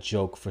been a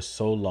joke for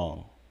so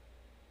long.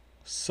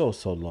 So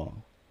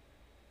long.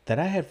 That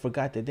I had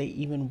forgot that they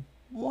even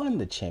won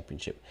the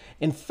championship.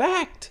 In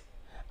fact,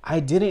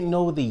 I didn't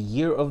know the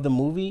year of the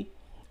movie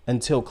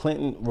until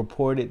Clinton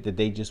reported that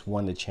they just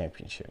won the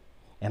championship.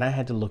 And I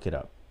had to look it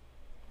up.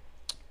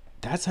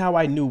 That's how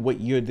I knew what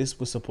year this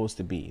was supposed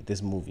to be,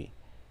 this movie.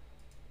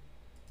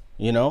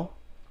 You know?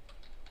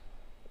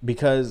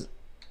 Because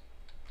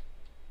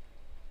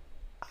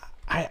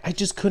I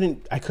just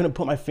couldn't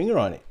put my finger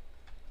on it.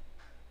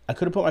 I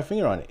couldn't put my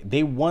finger on it.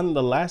 They won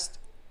the last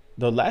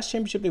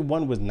championship they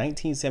won was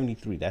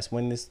 1973. That's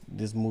when this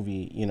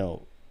movie,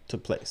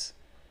 took place.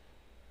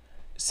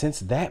 Since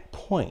that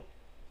point,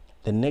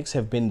 the Knicks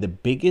have been the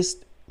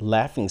biggest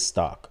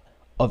laughingstock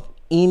of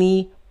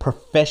any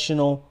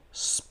professional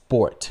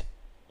sport,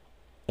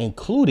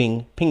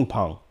 including ping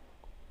pong.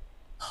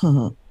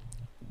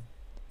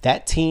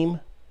 That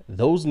team,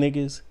 those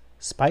niggas,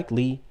 Spike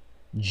Lee,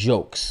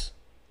 jokes.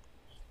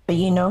 But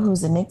you know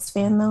who's a Knicks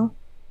fan though?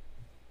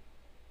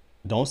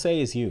 Don't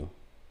say it's you.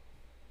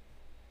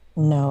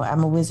 No,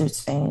 I'm a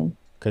Wizards fan.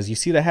 Because you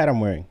see the hat I'm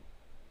wearing.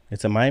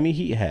 It's a Miami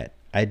Heat hat.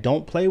 I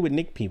don't play with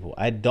Knick people.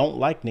 I don't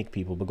like Knick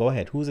people. But go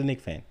ahead. Who's a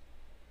Knick fan?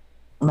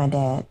 My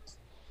dad.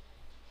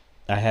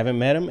 I haven't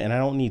met him and I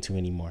don't need to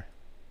anymore.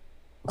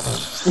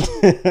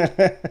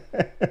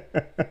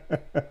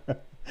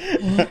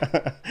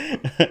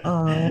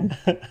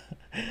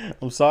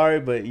 I'm sorry,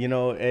 but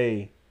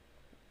hey,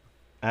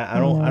 I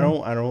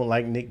don't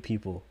like Knick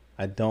people.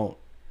 I don't.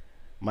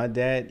 My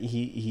dad,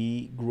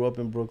 he grew up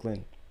in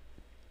Brooklyn.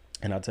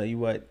 And I'll tell you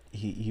what,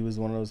 he was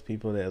one of those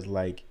people that was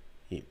like,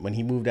 when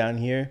he moved down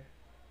here,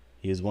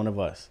 he was one of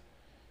us.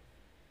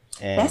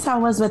 And That's how I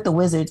was with the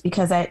Wizards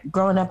because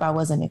growing up I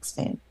was a Knicks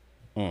fan.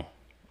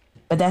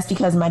 But that's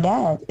because my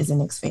dad is a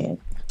Knicks fan.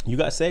 you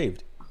got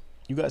saved.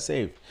 You got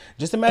saved.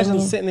 Just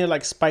imagine sitting there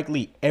like Spike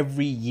Lee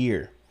every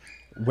year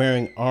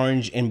wearing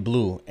orange and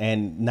blue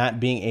and not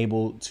being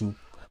able to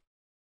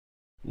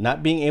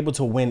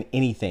win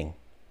anything.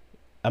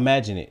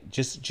 Imagine it.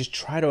 Just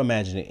try to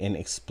imagine it and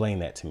explain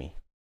that to me.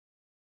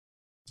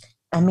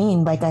 I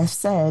mean, like I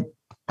said,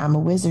 I'm a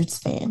Wizards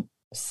fan.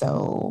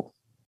 So,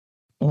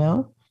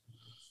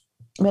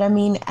 But I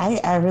mean,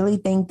 I really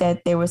think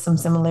that there were some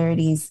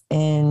similarities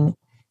in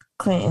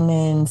Clinton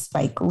and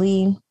Spike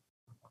Lee.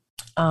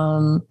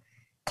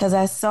 Because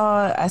I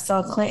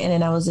saw Clinton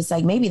and I was just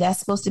like, maybe that's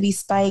supposed to be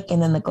Spike,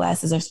 and then the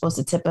glasses are supposed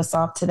to tip us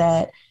off to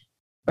that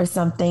or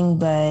something.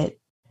 But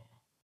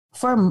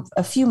for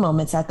a few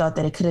moments, I thought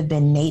that it could have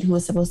been Nate who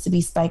was supposed to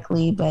be Spike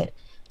Lee, but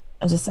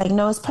I was just like,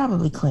 no, it's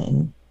probably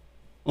Clinton.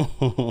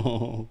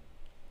 It's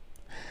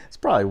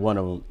probably one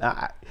of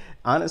them.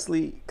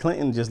 Honestly,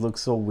 Clinton just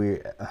looks so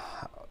weird.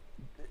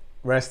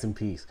 Rest in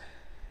peace.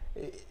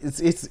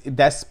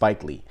 That's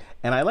Spike Lee,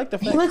 and I like the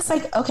fact He looks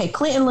like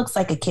Clinton looks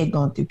like a kid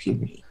going through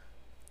puberty.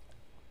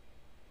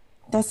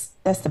 That's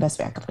the best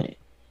way I could put it.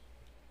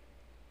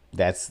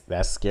 That's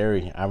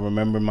scary. I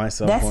remember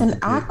myself. That's an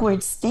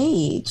awkward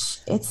stage.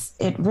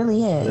 It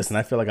really is. Listen,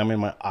 I feel like I'm in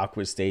my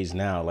awkward stage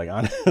now. Like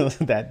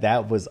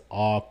that was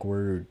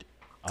awkward.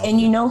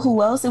 And you know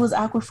who else it was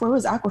awkward for? It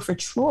was awkward for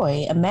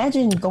Troy.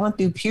 Imagine going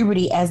through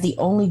puberty as the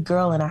only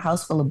girl in a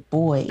house full of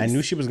boys. I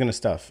knew she was gonna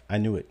stuff. I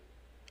knew it.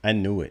 I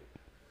knew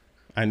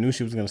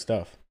she was gonna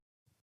stuff.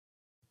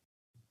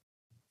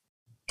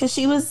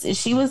 Because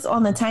she was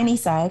on the tiny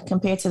side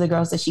compared to the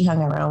girls that she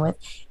hung around with.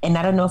 And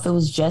I don't know if it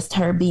was just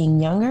her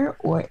being younger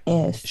or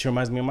if She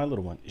reminds me of my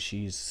little one.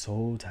 She's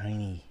so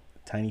tiny,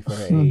 tiny for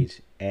her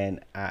age. And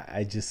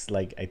I just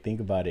like, I think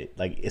about it,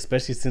 like,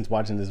 especially since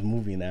watching this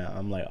movie now,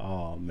 I'm like,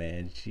 oh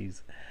man,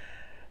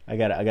 I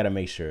gotta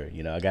make sure,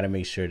 I gotta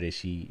make sure that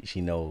she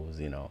knows,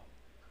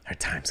 her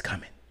time's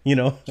coming,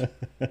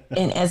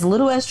 and as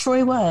little as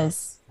Troy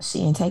was, she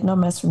didn't take no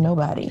mess from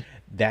nobody.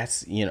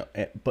 That's,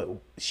 but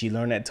she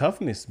learned that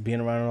toughness being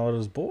around all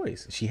those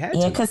boys. She had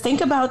Yeah, to. because think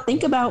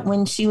about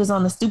when she was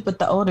on the stoop with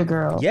the older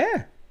girl.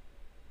 Yeah.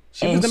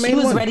 She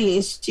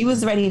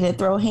was ready to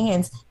throw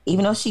hands,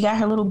 even though she got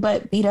her little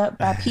butt beat up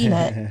by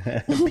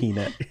Peanut.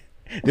 Peanut.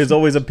 There's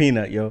always a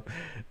Peanut, yo.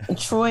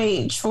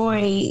 Troy,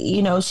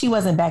 she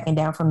wasn't backing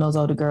down from those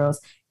older girls.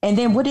 And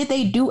then what did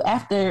they do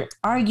after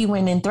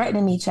arguing and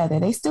threatening each other?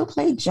 They still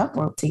played jump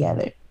rope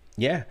together.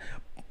 Yeah.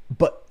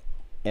 But,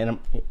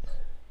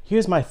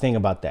 here's my thing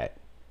about that.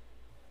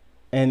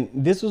 And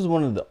this was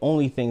one of the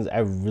only things I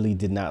really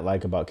did not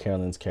like about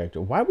Carolyn's character.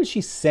 Why would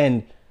she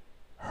send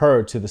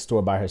her to the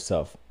store by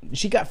herself?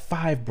 She got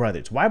 5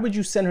 brothers. Why would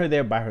you send her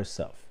there by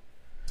herself?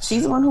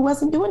 She's the one who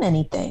wasn't doing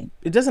anything.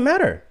 It doesn't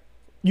matter.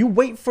 You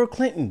wait for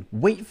Clinton,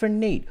 wait for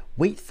Nate,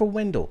 wait for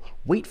Wendell,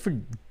 wait for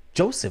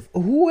Joseph,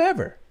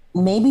 whoever.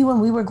 Maybe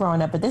when we were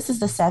growing up, but this is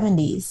the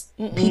 70s.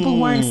 People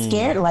weren't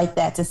scared like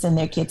that to send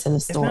their kid to the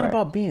store. It's not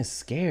about being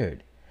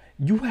scared.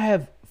 You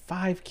have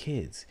 5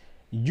 kids.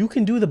 You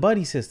can do the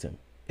buddy system.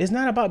 It's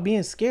not about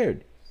being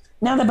scared.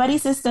 Now, the buddy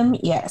system,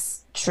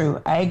 yes,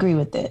 true. I agree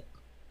with it.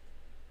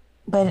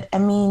 But I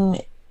mean,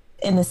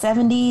 in the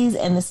 70s,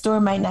 and the store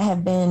might not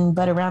have been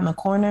but around the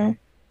corner.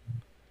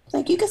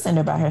 Like, you could send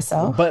her by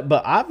herself. But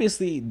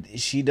obviously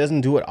she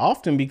doesn't do it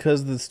often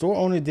because the store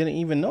owner didn't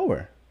even know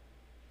her.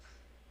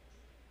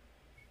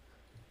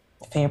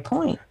 Fair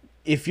point.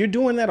 If you're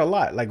doing that a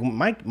lot, like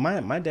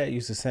my dad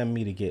used to send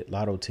me to get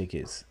lotto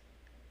tickets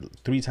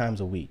 3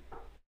 times a week.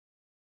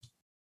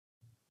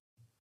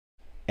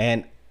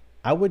 And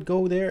I would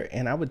go there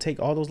and I would take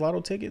all those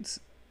lotto tickets,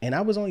 and I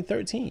was only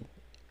 13.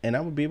 And I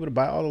would be able to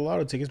buy all the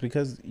lotto tickets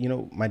because,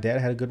 my dad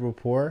had a good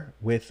rapport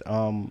with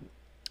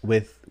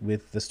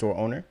the store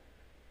owner.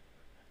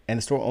 And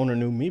the store owner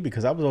knew me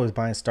because I was always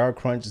buying Star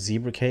Crunch,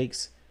 Zebra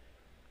Cakes,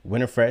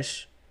 Winter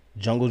Fresh,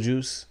 Jungle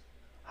Juice,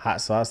 Hot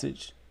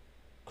Sausage,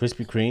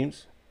 Krispy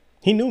Kremes.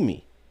 He knew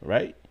me,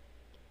 right?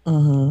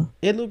 Mm-hmm.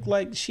 It looked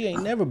like she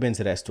ain't never been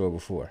to that store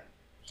before.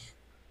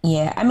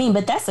 Yeah, I mean,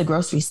 but that's a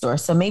grocery store.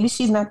 So maybe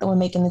she's not the one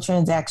making the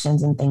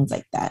transactions and things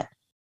like that.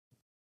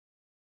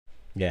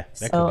 Yeah,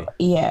 that could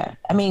be. Yeah,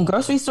 I mean,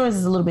 grocery stores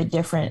is a little bit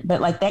different, but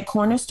like that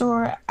corner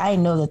store, I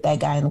know that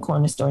guy in the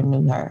corner store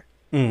knew her.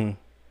 Mm.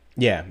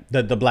 Yeah,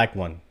 the black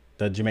one,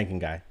 the Jamaican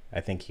guy. I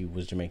think he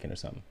was Jamaican or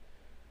something.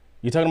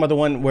 You're talking about the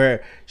one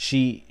where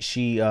she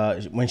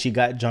when she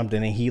got jumped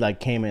and then he like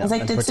came in. It's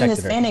like the 2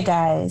 Hispanic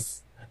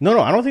guys. No,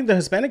 I don't think the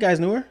Hispanic guys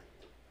knew her.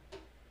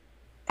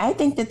 I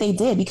think that they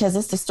did because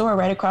it's the store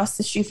right across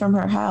the street from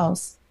her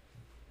house.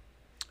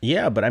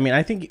 Yeah, but I mean,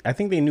 I think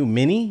they knew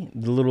Minnie,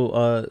 the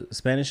little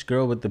Spanish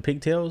girl with the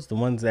pigtails, the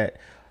ones that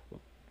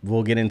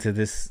we'll get into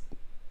this.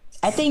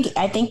 I think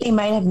they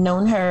might have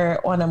known her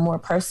on a more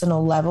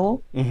personal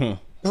level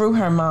through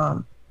her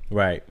mom.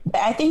 Right.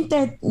 But I think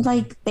that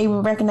like they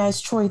would recognize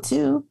Troy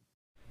too,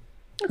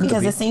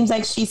 because it seems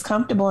like she's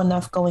comfortable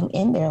enough going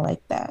in there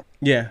like that.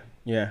 Yeah.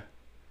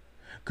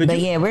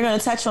 We're gonna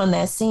touch on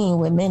that scene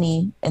with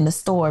Minnie in the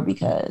store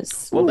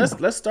because. Well,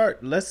 let's start.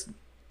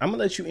 I'm gonna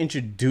let you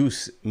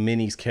introduce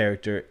Minnie's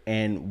character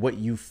and what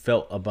you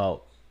felt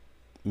about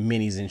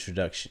Minnie's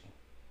introduction.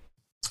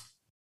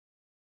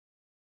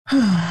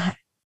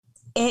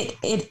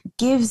 It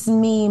gives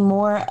me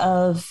more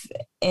of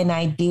an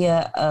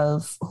idea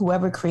of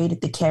whoever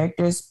created the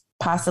character's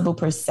possible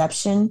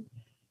perception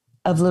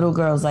of little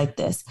girls like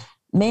this.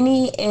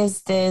 Minnie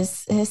is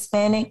this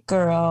Hispanic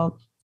girl,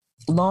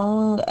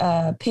 long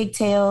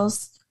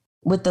pigtails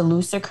with the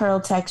looser curl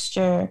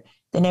texture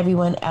than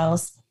everyone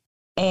else.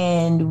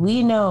 And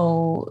we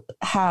know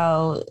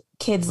how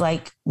kids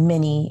like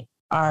Minnie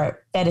are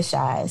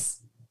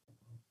fetishized.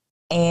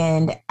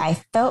 And I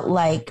felt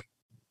like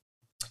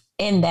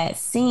in that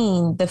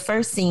scene, the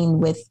first scene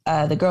with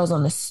the girls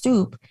on the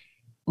stoop,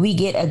 we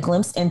get a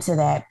glimpse into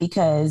that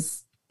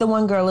because the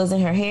one girl is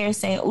in her hair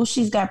saying, oh,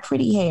 she's got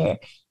pretty hair.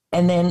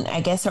 And then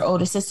I guess her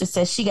older sister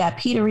says she got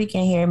Puerto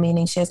Rican hair,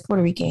 meaning she has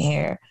Puerto Rican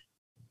hair.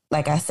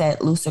 Like I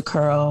said, looser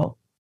curl,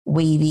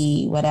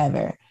 wavy,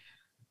 whatever.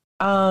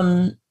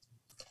 And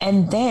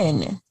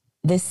then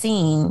the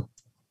scene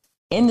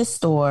in the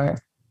store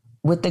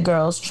with the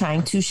girls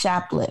trying to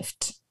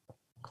shoplift.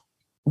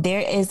 There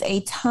is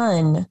a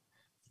ton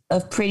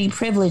of pretty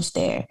privilege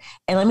there.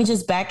 And let me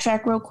just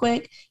backtrack real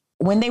quick.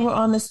 When they were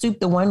on the stoop,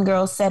 the one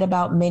girl said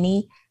about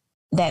Minnie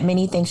that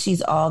Minnie thinks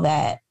she's all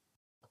that.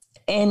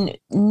 And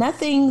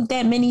nothing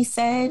that Minnie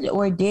said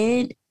or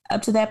did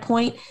up to that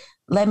point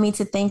led me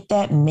to think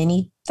that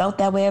Minnie felt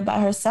that way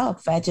about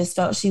herself. I just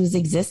felt she was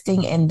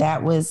existing, and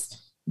that was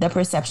the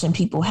perception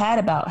people had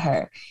about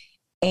her.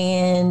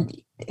 And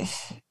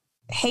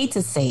hate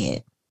to say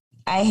it.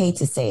 I hate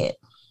to say it.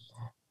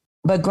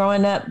 But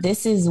growing up,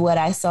 this is what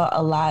I saw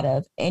a lot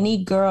of.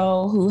 Any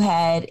girl who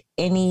had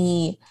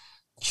any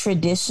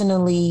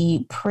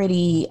traditionally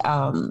pretty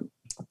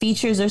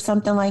features or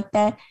something like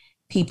that,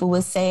 people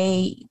would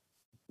say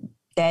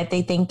that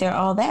they think they're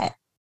all that.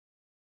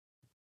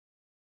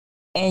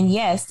 And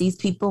yes, these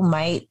people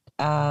might,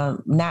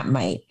 not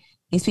might,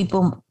 these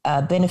people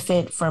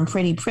benefit from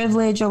pretty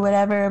privilege or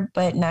whatever,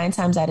 but 9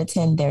 times out of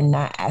 10, they're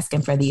not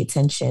asking for the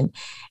attention.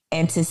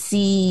 And to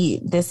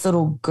see this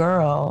little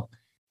girl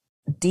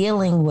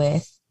dealing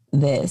with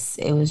this,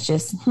 it was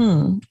just,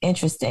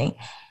 interesting.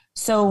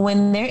 So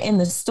when they're in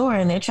the store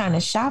and they're trying to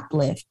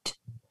shoplift,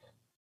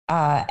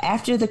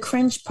 after the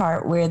cringe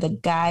part where the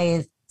guy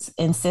is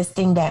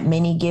insisting that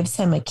Minnie gives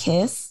him a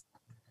kiss,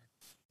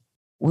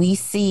 we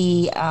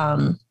see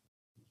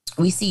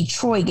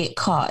Troy get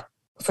caught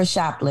for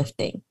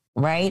shoplifting,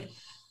 right?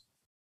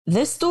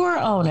 This store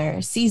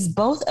owner sees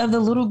both of the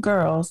little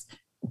girls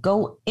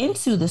go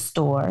into the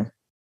store.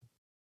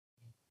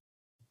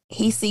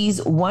 He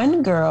sees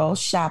one girl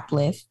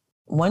shoplift,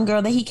 one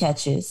girl that he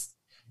catches,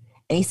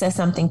 and he says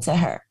something to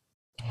her.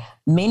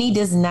 Minnie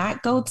does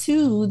not go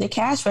to the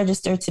cash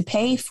register to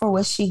pay for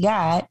what she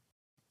got,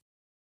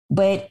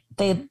 but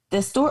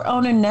the store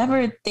owner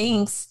never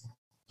thinks,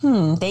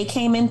 they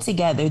came in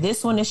together.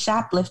 This one is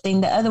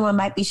shoplifting. The other one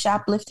might be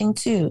shoplifting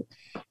too.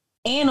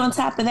 And on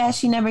top of that,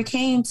 she never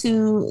came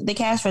to the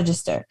cash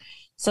register.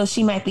 So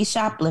she might be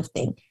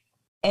shoplifting.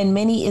 And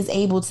Minnie is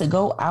able to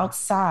go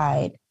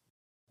outside.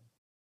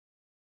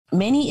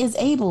 Minnie is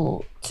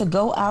able to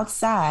go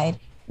outside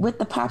with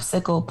the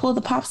popsicle, pull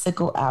the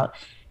popsicle out.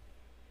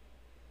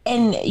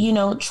 And,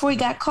 Troy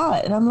got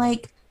caught. And I'm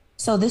like,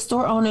 so this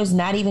store owner is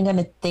not even going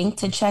to think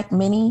to check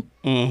Minnie?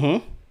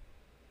 Mm-hmm.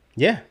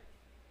 Yeah.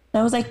 And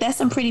I was like, that's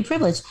some pretty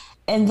privilege.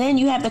 And then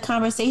you have the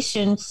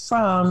conversation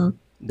from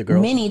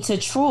Minnie to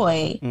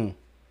Troy.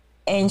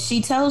 And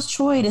she tells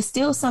Troy to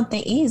steal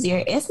something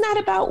easier. It's not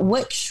about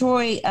what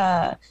Troy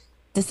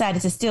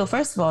decided to steal.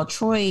 First of all,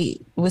 Troy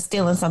was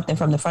stealing something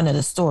from the front of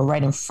the store,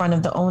 right in front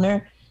of the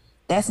owner.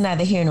 That's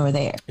neither here nor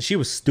there. She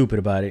was stupid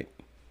about it.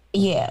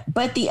 Yeah.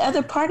 But the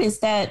other part is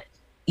that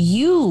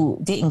you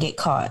didn't get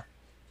caught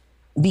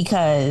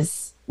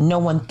because no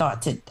one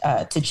thought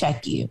to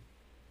check you.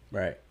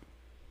 Right.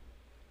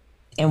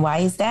 And why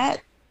is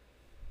that?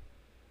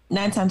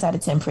 9 times out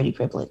of 10, pretty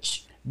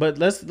privilege. But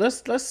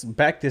let's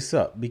back this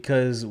up,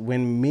 because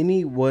when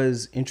Minnie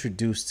was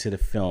introduced to the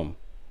film,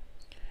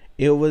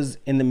 it was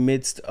in the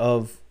midst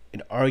of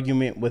an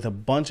argument with a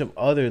bunch of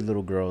other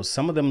little girls.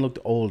 Some of them looked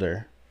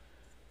older,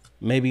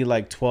 maybe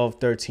like 12,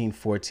 13,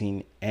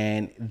 14,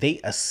 and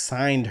they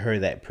assigned her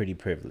that pretty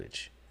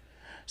privilege.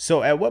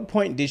 So at what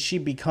point did she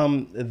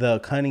become the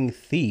cunning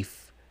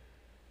thief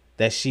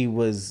that she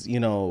was,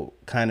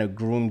 kind of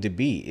groomed to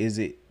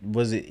be?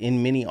 Was it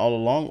in Minnie all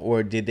along,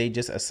 or did they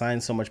just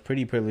assign so much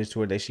pretty privilege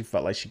to her that she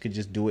felt like she could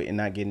just do it and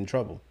not get in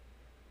trouble?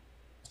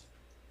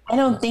 I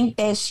don't think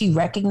that she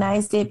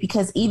recognized it,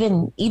 because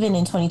even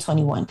in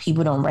 2021,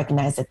 people don't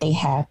recognize that they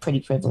have pretty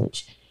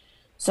privilege.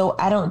 So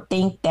I don't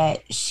think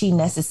that she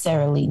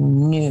necessarily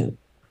knew,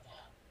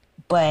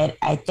 but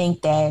I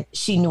think that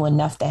she knew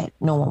enough that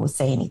no one would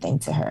say anything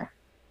to her.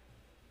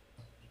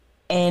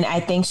 And I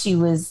think she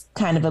was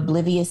kind of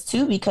oblivious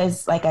too,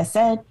 because like I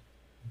said,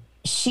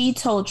 she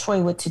told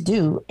Troy what to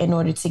do in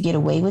order to get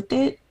away with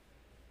it,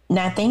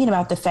 not thinking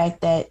about the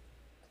fact that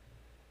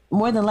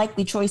more than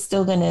likely Troy's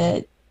still going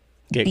to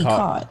be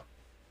caught.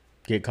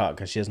 Get caught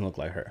because she doesn't look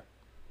like her.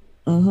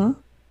 Mm-hmm.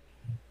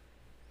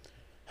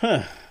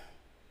 Huh.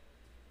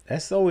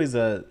 That's always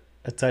a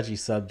touchy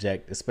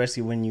subject,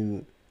 especially when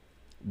you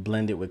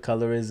blend it with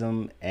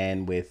colorism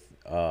and with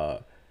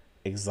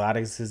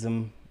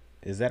exoticism.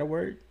 Is that a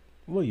word?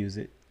 We'll use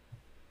it.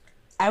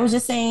 I was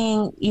just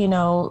saying,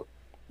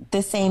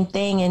 the same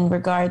thing in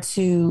regard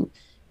to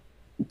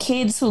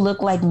kids who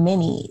look like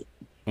Minnie.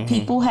 Mm-hmm.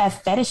 People have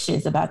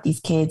fetishes about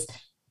these kids,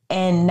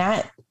 and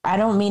I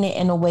don't mean it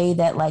in a way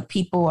that like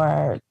people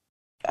are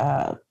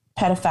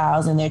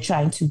pedophiles and they're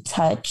trying to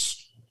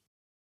touch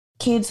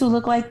kids who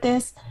look like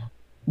this,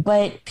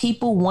 but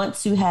people want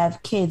to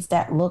have kids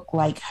that look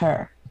like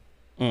her.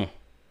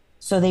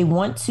 So they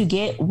want to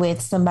get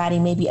with somebody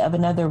maybe of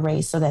another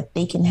race so that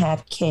they can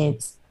have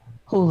kids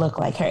who look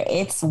like her.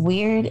 It's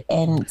weird,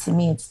 and to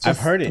me, it's just I've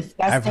heard it.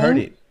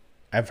 disgusting.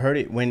 I've heard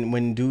it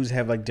when dudes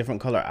have like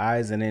different color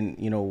eyes, and then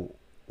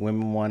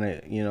women want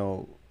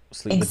to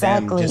sleep with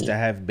them just to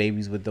have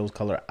babies with those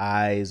color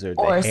eyes or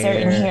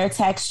certain hair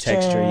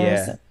textures.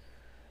 Yeah,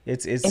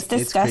 it's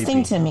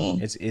disgusting to me.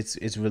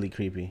 It's really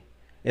creepy.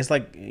 It's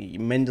like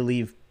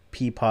Mendeleev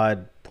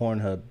Peapod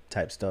Pornhub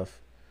type stuff.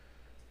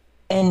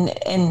 And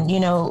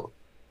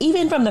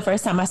even from the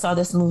first time I saw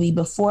this movie,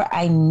 before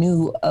I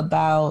knew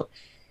about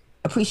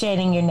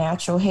appreciating your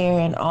natural hair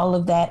and all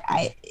of that,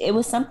 it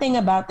was something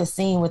about the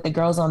scene with the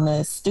girls on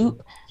the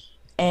stoop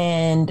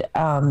and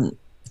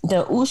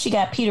she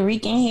got Puerto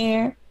Rican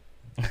hair.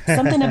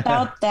 Something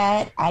about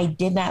that I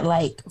did not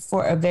like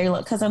for a very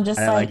long, because I'm just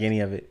I didn't like any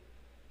of it.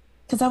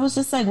 Because I was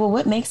just like, well,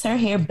 what makes her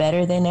hair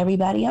better than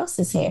everybody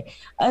else's hair?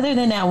 Other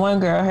than that one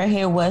girl, her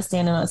hair was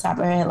standing on top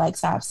of her head like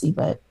Topsy,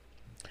 but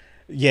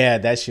Yeah,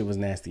 that shit was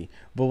nasty.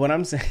 But what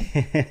I'm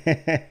saying,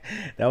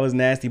 that was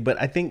nasty.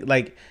 But I think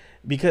like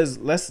because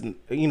let's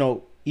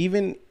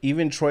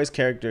even Troy's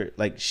character,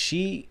 like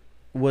she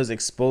was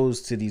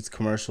exposed to these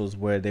commercials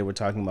where they were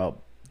talking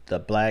about the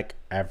black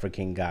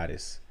African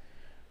goddess,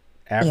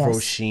 Afro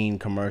yes. Sheen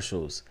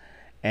commercials,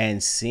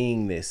 and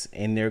seeing this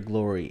in their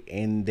glory,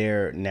 in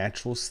their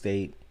natural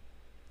state,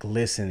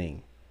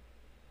 glistening,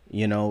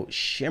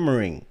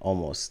 shimmering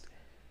almost.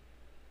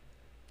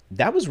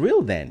 That was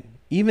real then.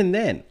 Even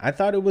then, I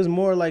thought it was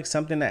more like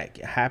something that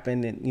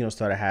happened and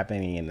started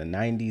happening in the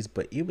 90s,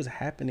 but it was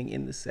happening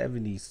in the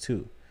 70s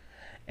too.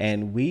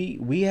 And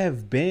we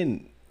have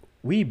been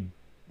we've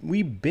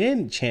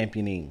been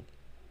championing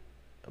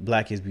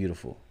Black is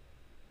Beautiful.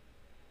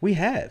 We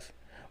have.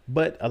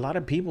 But a lot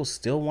of people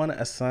still want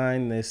to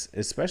assign this,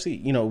 especially,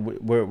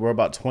 we're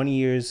about 20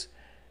 years,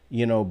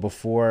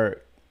 before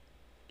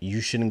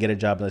you shouldn't get a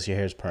job unless your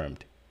hair is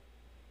permed.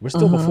 We're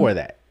still before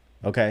that.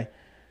 Okay.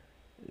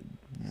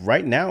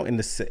 Right now in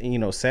the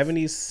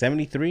 70s,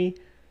 73,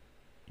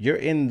 you're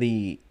in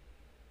the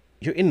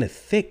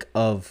thick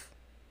of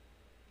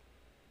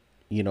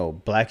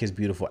Black is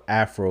Beautiful,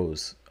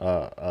 afros,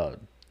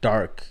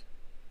 dark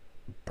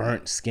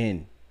burnt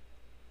skin.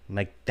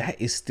 Like that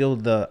is still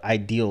the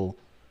ideal.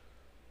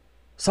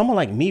 Someone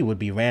like me would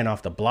be ran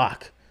off the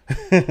block.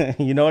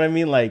 You know what I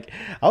mean? Like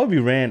I would be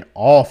ran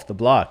off the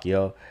block,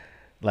 yo.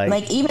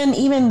 Like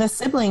even the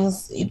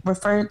siblings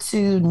referred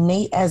to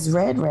Nate as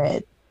Red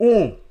Red.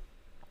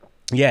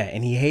 Yeah,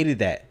 and he hated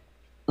that.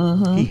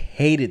 He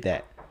hated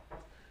that.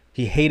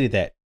 He hated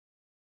that.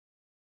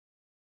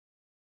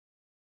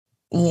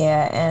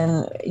 Yeah,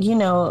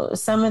 and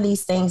some of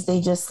these things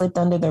they just slipped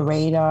under the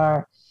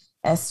radar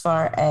as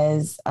far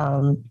as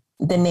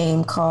the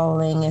name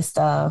calling and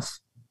stuff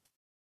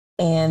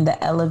and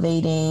the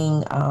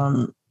elevating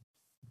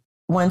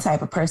one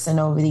type of person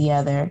over the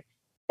other.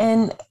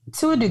 And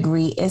to a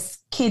degree, it's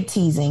kid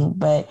teasing,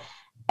 but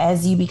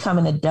as you become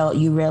an adult,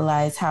 you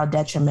realize how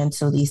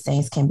detrimental these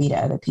things can be to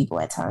other people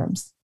at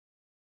times.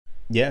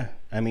 Yeah,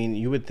 I mean,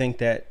 you would think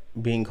that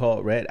being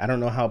called Red, I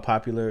don't know how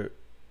popular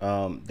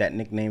that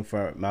nickname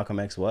for Malcolm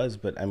X was,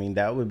 but I mean,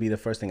 that would be the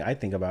first thing I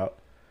think about.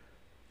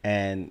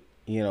 And,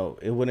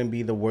 it wouldn't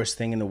be the worst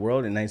thing in the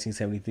world in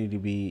 1973 to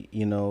be,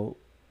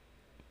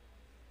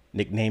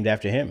 nicknamed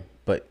after him.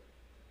 But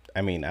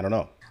I mean, I don't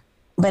know.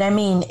 But I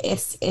mean,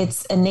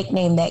 it's a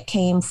nickname that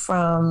came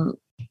from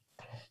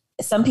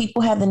some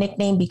people have the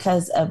nickname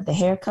because of the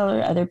hair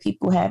color. Other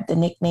people have the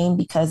nickname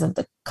because of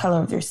the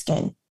color of their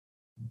skin.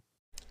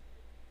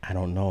 I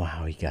don't know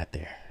how he got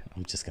there.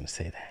 I'm just going to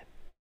say that.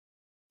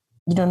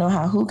 You don't know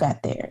how who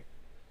got there.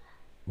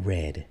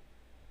 Red.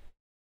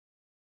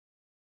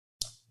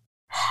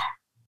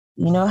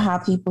 You know how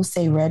people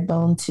say red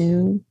bone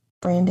too,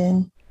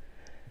 Brandon?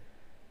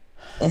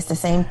 It's the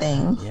same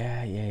thing.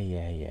 Yeah.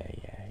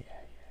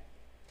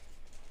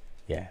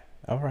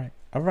 All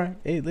right.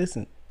 Hey,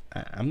 listen,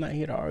 I'm not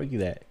here to argue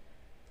that.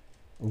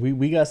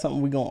 We got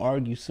something we're going to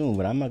argue soon,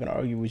 but I'm not going to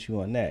argue with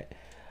you on that.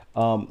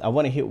 I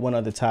want to hit one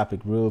other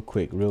topic real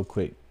quick.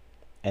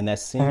 And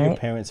that's seeing your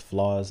parents'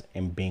 flaws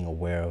and being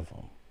aware of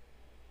them.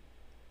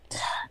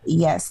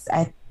 Yes,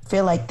 I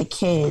feel like the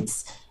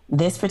kids,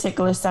 this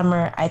particular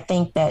summer, I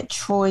think that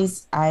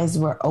Troy's eyes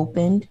were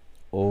opened.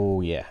 Oh,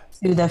 yeah.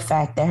 To the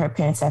fact that her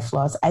parents have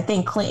flaws. I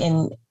think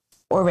Clinton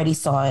already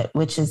saw it,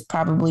 which is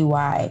probably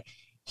why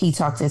he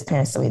talked to his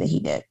parents the way that he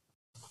did.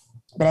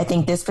 But I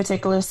think this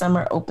particular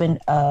summer opened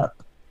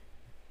up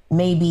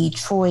maybe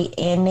Troy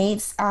and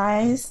Nate's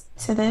eyes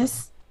to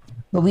this,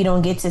 but we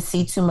don't get to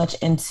see too much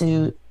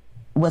into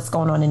what's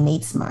going on in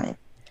Nate's mind.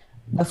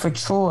 But for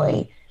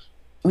Troy,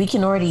 we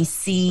can already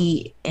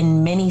see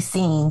in many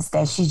scenes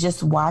that she's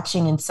just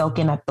watching and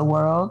soaking up the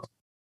world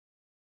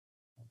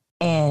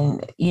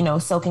and,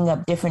 soaking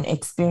up different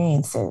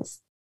experiences.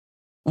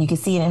 You can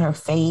see it in her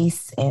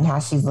face and how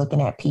she's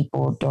looking at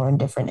people during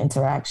different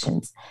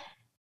interactions.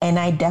 And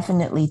I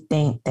definitely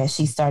think that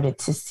she started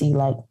to see,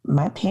 like,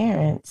 my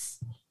parents,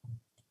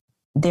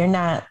 they're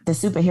not the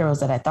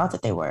superheroes that I thought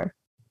that they were.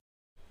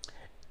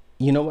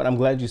 You know what? I'm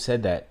glad you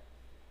said that.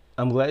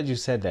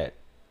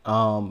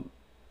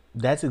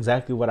 That's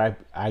exactly what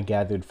I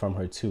gathered from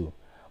her too.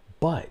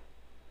 But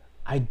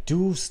I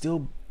do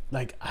still,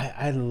 like,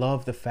 I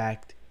love the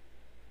fact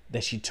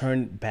that she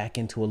turned back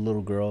into a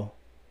little girl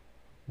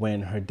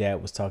when her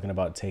dad was talking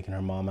about taking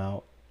her mom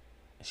out.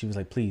 She was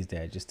like, please,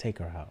 Dad, just take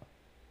her out.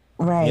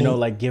 Right.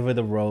 Like, give her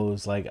the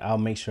rose. Like, I'll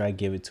make sure I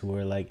give it to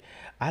her. Like,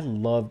 I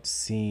loved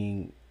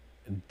seeing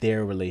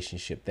their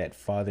relationship, that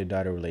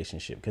father-daughter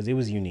relationship, because it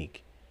was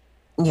unique.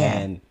 Yeah.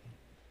 And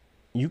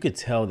you could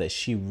tell that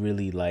she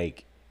really,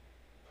 like,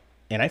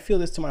 and I feel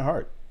this to my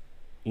heart.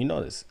 You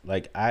know this.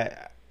 Like,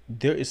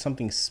 there is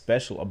something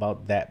special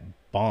about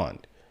that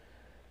bond.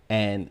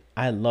 And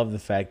I love the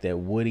fact that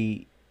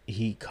Woody,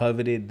 he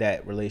coveted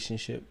that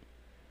relationship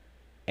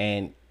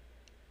and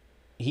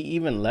he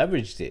even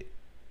leveraged it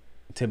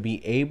to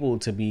be able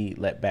to be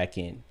let back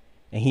in.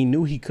 And he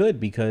knew he could,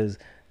 because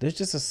there's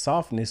just a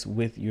softness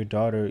with your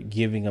daughter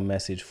giving a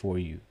message for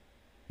you,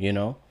 you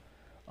know?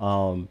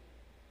 And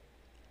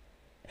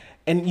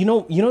you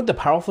know what the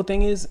powerful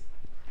thing is?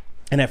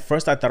 And at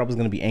first I thought I was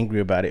going to be angry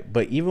about it,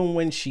 but even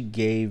when she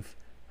gave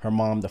her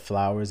mom the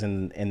flowers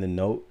and the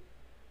note,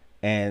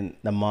 and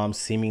the mom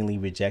seemingly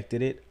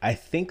rejected it, I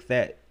think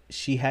that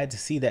she had to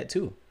see that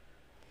too.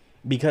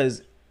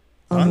 Because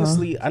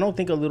honestly, I don't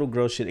think a little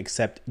girl should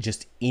accept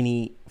just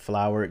any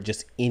flower,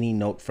 just any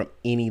note from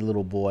any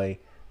little boy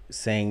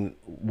saying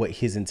what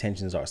his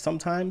intentions are.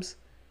 Sometimes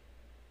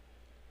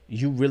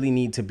you really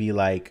need to be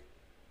like,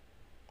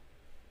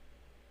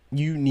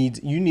 you need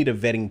a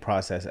vetting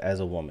process as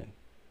a woman.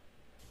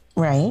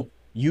 Right.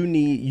 You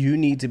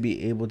need to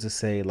be able to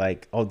say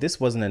like, oh, this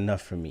wasn't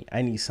enough for me.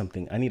 I need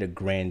something. I need a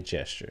grand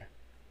gesture.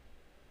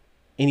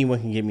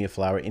 Anyone can give me a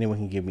flower. Anyone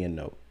can give me a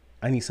note.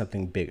 I need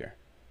something bigger.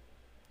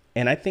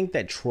 And I think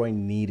that Troy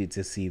needed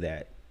to see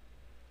that.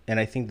 And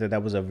I think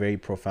that was a very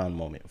profound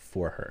moment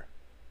for her.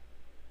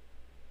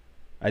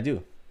 I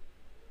do.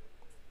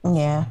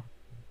 Yeah.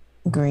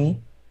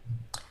 Agree.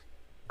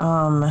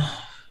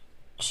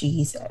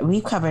 Geez,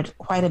 we covered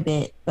quite a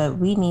bit, but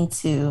we need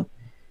to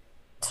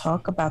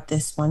talk about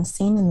this one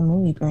scene in the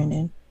movie,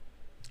 Brandon.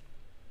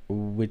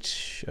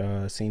 Which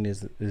scene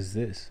is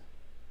this?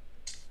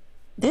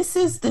 This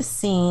is the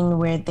scene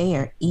where they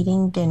are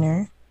eating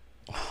dinner.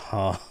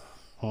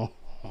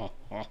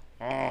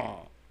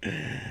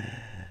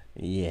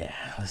 Yeah,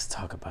 let's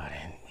talk about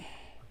it.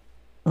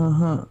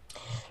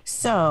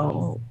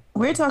 So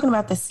we're talking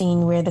about the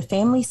scene where the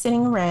family's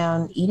sitting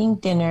around eating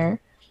dinner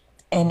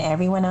and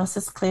everyone else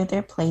has cleared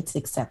their plates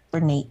except for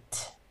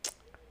Nate.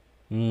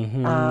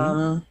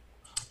 And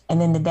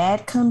then the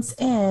dad comes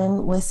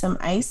in with some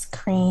ice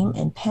cream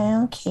and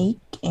pound cake,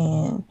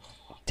 and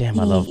damn,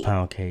 I love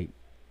pound cake.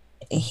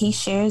 He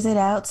shares it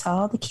out to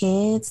all the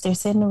kids. They're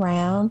sitting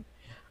around,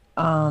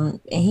 and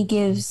he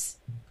gives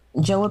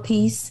Joe a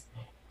piece,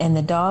 and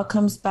the dog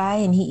comes by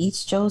and he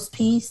eats Joe's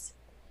piece.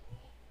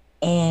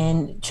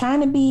 And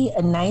trying to be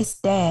a nice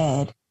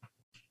dad,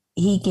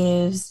 he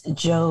gives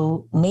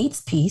Joe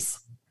Nate's piece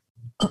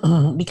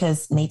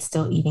because Nate's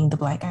still eating the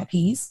black eyed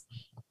peas.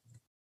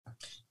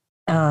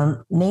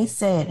 Nate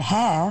said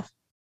half.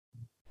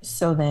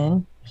 So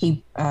then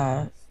he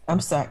said,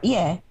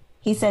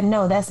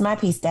 no, that's my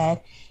piece,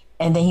 Dad.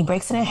 And then he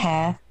breaks it in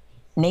half.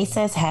 Nate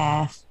says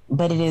half,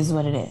 but it is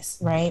what it is,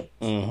 right?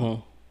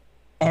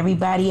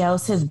 Everybody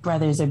else, his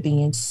brothers, are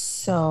being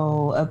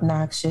so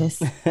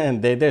obnoxious.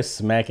 And they're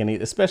smacking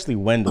it, especially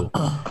Wendell.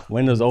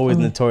 Wendell's always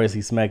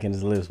notoriously smacking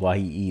his lips while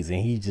he eats, and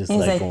he's just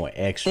like going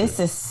extra. This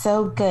is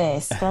so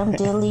good. So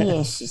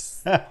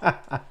delicious.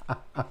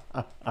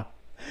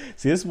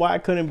 See, this is why I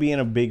couldn't be in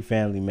a big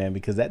family, man,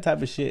 because that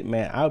type of shit,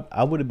 man,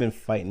 I would have been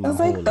fighting my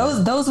whole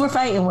life. Those were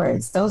fighting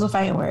words. Those were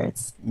fighting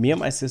words. Me and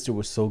my sister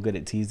were so good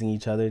at teasing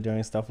each other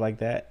during stuff like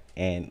that.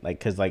 And like,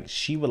 cause like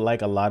she would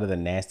like a lot of the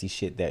nasty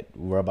shit that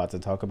we're about to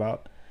talk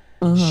about.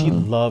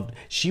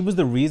 She was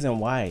the reason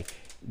why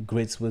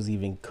grits was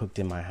even cooked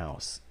in my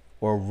house,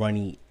 or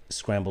runny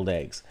scrambled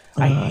eggs.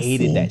 I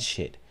hated that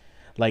shit.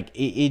 Like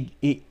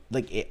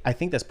I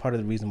think that's part of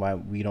the reason why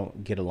we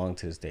don't get along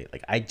to this day.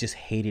 Like, I just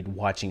hated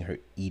watching her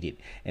eat it,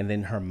 and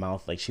then her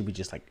mouth, like, she would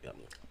just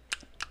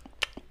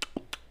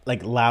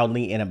like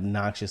loudly and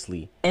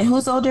obnoxiously. And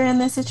who's older in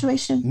this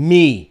situation?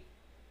 Me.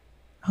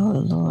 Oh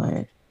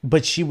Lord.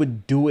 But she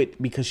would do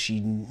it because she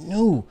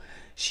knew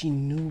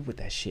what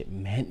that shit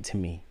meant to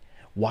me.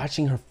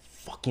 Watching her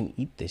fucking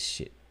eat this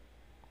shit.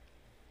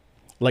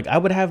 Like, I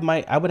would have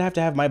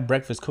to have my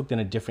breakfast cooked in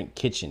a different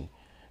kitchen,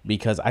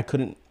 because I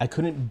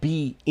couldn't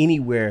be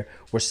anywhere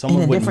where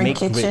someone would make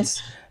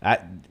grits.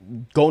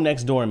 Go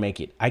next door and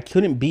make it. I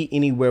couldn't be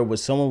anywhere where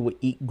someone would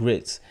eat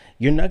grits.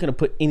 You're not gonna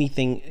put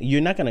anything.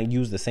 You're not gonna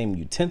use the same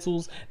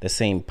utensils, the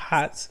same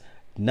pots,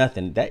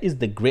 nothing. That is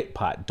the grit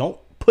pot. Don't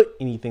put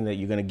anything that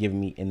you're gonna give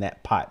me in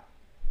that pot.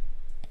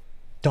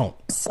 Don't.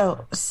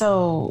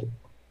 So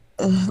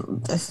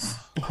this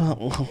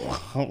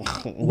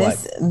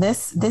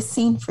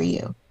scene for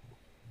you,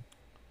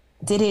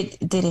 did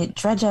it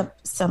dredge up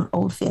some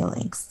old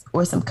feelings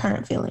or some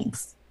current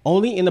feelings?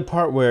 Only in the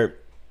part where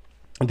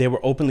they were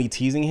openly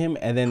teasing him,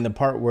 and then the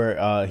part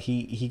where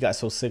he got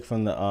so sick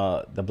from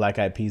the black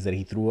eyed peas that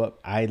he threw up.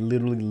 I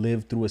literally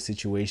lived through a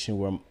situation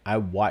where I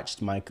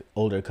watched my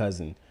older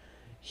cousin.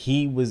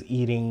 He was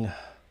eating.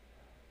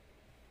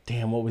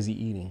 Damn, what was he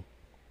eating?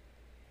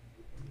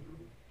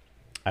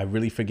 I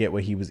really forget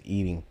what he was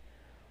eating,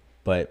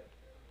 but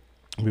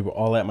we were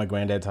all at my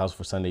granddad's house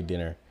for Sunday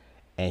dinner,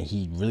 and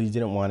he really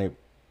didn't want it.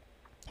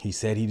 He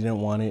said he didn't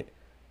want it.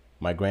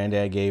 My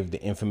granddad gave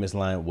the infamous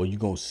line, "Well, you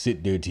gonna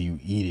sit there till you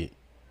eat it."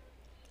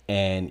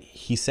 And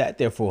he sat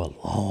there for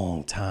a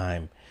long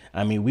time.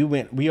 I mean,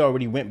 we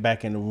already went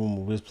back in the room.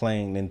 We was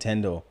playing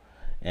Nintendo,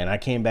 and I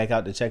came back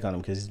out to check on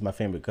him because he's my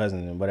favorite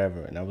cousin and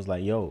whatever. And I was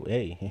like, "Yo,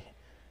 hey,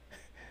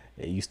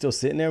 you still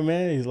sitting there,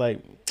 man?" He's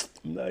like,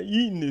 "I'm not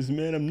eating this,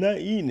 man. I'm not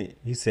eating it."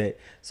 He said,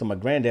 so my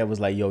granddad was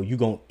like, "Yo, you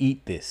gonna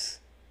eat this."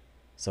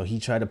 So he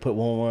tried to put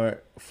one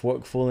more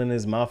forkful in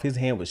his mouth. His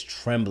hand was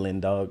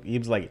trembling, dog. He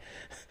was like,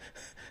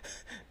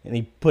 and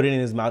he put it in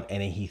his mouth,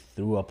 and then he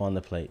threw up on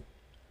the plate.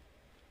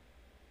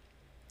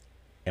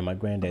 And my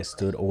granddad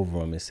stood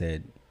over him and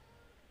said,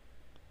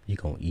 "You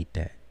gonna eat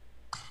that?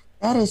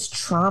 That is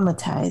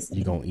traumatizing.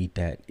 You gonna eat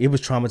that?" It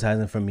was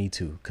traumatizing for me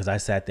too, because I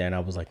sat there and I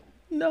was like,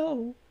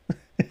 no.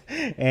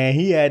 And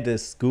he had to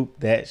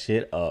scoop that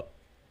shit up.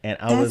 And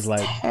I was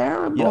like,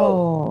 terrible.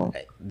 Yo,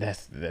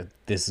 this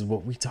is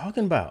what we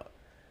talking about.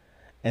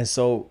 And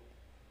so,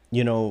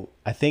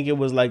 I think it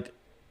was like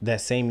that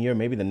same year,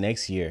 maybe the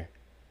next year,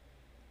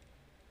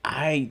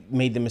 I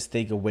made the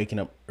mistake of waking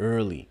up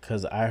early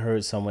because I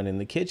heard someone in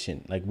the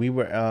kitchen. Like we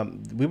were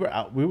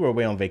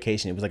away on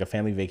vacation. It was like a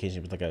family vacation.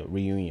 It was like a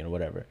reunion or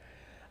whatever.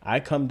 I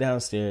come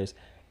downstairs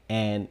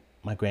and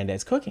my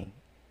granddad's cooking.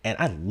 And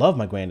I love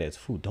my granddad's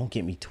food. Don't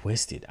get me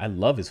twisted. I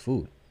love his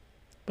food.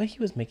 But he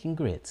was making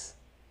grits.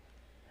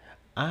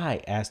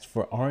 I asked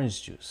for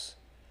orange juice.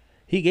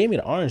 He gave me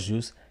the orange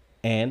juice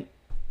and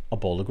a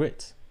bowl of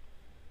grits.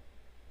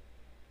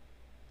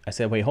 I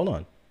said, "Wait, hold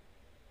on.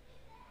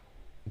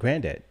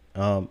 Granddad,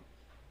 I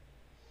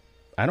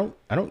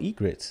don't eat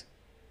grits."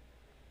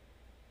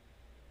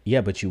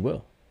 "Yeah, but you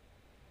will."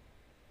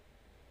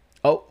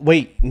 "Oh,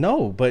 wait,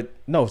 no,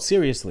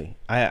 seriously.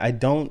 I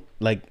don't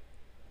like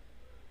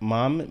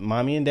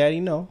mommy and daddy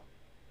know.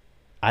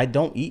 I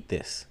don't eat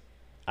this.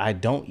 I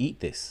don't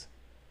eat this."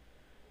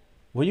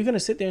 "Well, you're going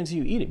to sit there until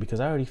you eat it because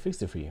I already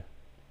fixed it for you."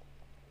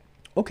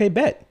 "Okay,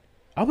 bet."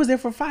 I was there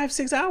for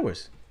 5-6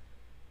 hours.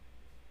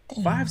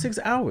 5-6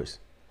 hours.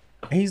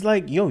 And he's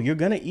like, "Yo, you're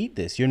going to eat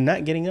this. You're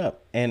not getting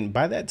up." And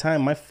by that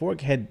time, my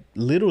fork had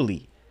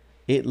literally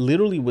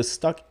was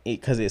stuck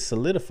because it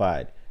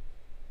solidified.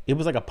 It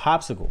was like a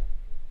popsicle.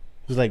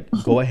 He was like,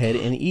 "Go ahead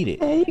and eat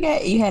it."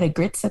 You had a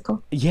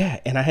gritsicle. Yeah,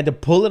 and I had to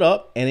pull it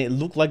up, and it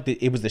looked like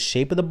it was the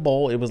shape of the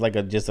bowl. It was like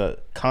just a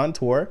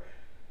contour.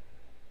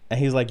 And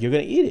he's like, "You're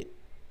going to eat it."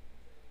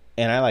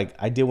 And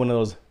I did one of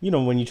those,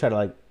 when you try to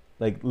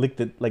like lick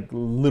the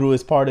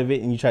littlest part of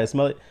it and you try to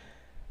smell it.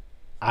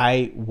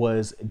 I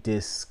was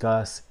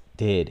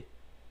disgusted,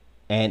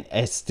 and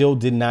I still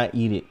did not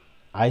eat it.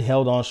 I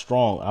held on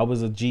strong. I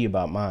was a G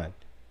about mine.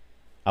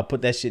 I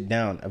put that shit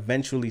down.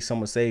 Eventually,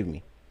 someone saved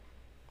me.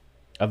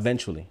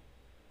 Eventually.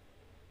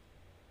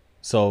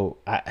 So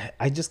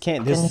I just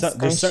can't.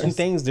 There's certain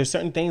things. There's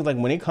certain things like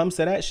when it comes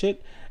to that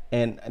shit,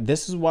 and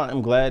this is why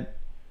I'm glad.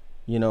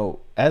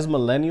 As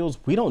millennials,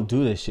 we don't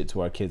do this shit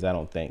to our kids. I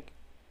don't think.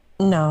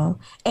 No.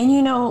 And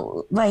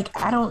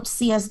I don't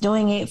see us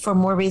doing it for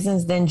more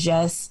reasons than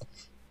just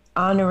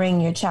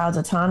honoring your child's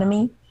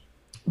autonomy.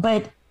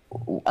 But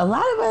a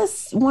lot of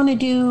us want to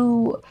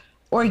do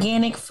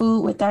organic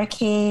food with our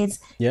kids.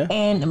 Yeah.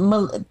 And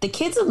the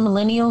kids of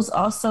millennials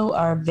also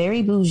are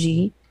very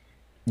bougie.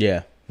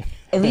 Yeah.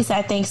 At least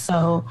I think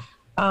so.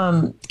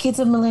 Kids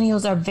of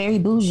millennials are very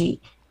bougie.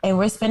 And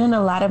we're spending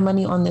a lot of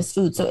money on this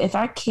food. So if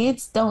our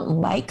kids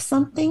don't like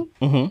something,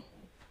 mm-hmm.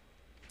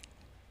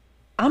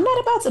 I'm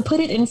not about to put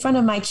it in front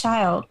of my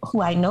child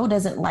who I know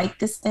doesn't like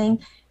this thing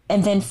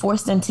and then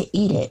force them to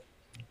eat it.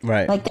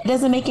 Right. Like that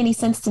doesn't make any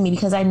sense to me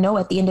because I know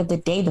at the end of the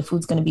day, the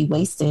food's going to be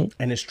wasted.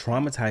 And it's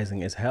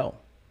traumatizing as hell.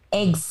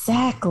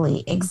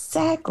 Exactly.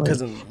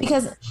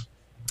 Because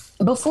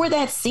before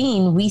that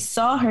scene, we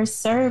saw her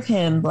serve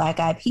him black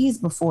eyed peas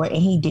before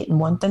and he didn't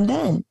want them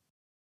then.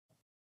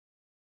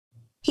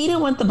 He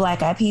didn't want the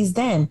black eyed peas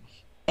then.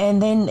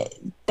 And then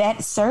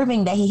that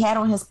serving that he had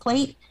on his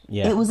plate,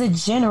 it was a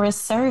generous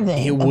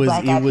serving of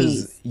black eyed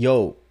peas.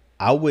 Yo,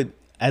 I would,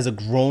 as a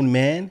grown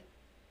man,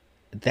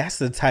 that's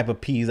the type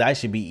of peas I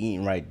should be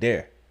eating right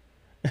there.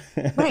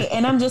 Right.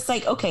 And I'm just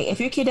like, okay,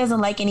 if your kid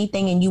doesn't like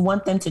anything and you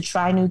want them to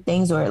try new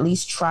things or at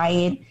least try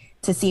it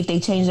to see if they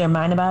change their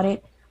mind about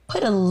it,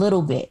 put a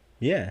little bit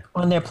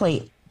on their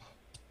plate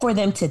for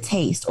them to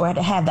taste or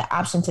to have the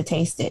option to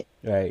taste it.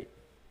 Right.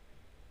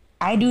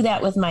 I do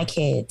that with my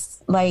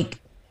kids. Like,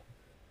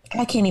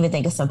 I can't even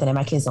think of something that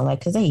my kids don't like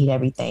because they eat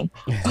everything.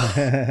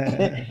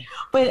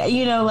 But,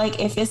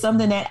 if it's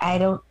something that I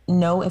don't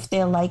know if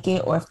they'll like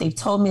it or if they've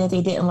told me that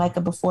they didn't like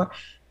it before,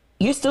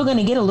 you're still going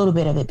to get a little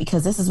bit of it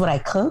because this is what I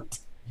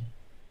cooked.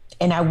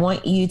 And I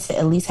want you to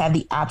at least have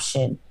the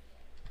option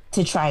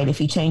to try it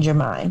if you change your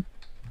mind.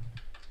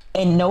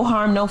 And no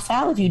harm, no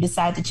foul if you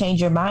decide to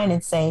change your mind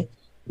and say,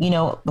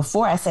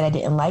 before I said I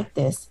didn't like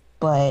this,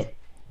 but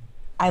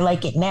I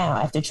like it now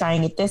after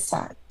trying it this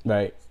time.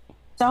 Right.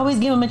 So always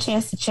give them a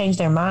chance to change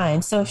their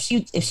mind. So if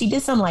she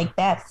did something like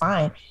that,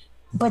 fine.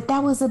 But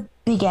that was a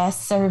big ass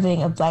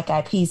serving of black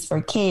eyed peas for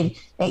a kid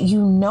that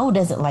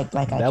doesn't like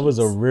black eyed peas. That was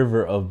a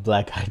river of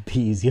black eyed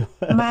peas.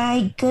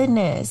 My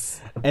goodness.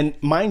 And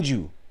mind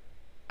you,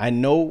 I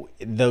know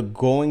the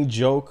going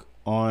joke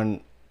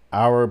on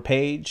our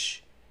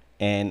page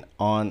and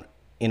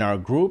in our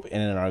group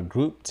and in our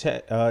group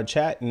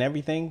chat and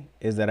everything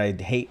is that I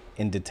hate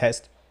and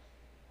detest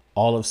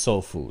all of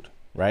soul food,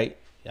 right?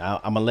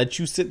 I'm gonna let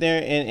you sit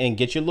there and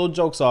get your little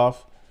jokes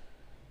off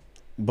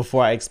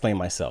before I explain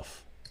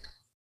myself.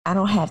 I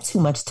don't have too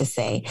much to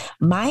say.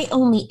 My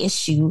only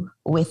issue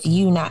with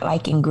you not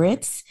liking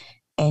grits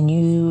and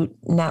you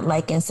not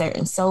liking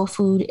certain soul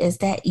food is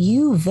that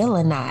you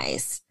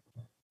villainize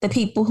the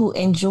people who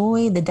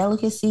enjoy the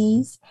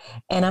delicacies.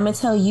 And I'm going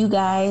to tell you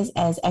guys,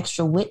 as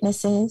extra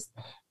witnesses,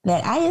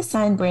 that I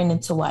assigned Brandon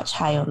to watch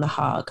High on the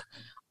Hog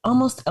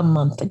almost a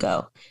month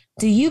ago.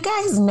 Do you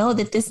guys know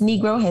that this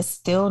Negro has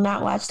still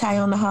not watched High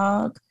on the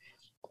Hog?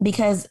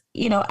 Because,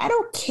 I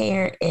don't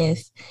care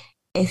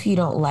if you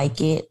don't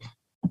like it,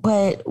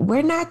 but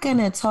we're not going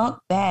to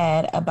talk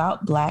bad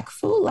about Black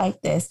food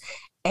like this.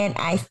 And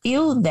I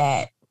feel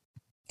that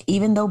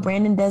even though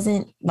Brandon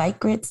doesn't like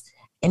grits,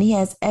 and he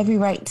has every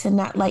right to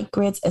not like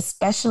grits,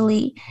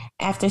 especially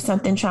after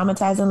something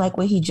traumatizing like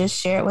what he just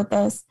shared with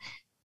us,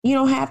 you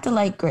don't have to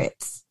like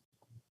grits,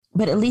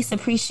 but at least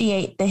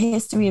appreciate the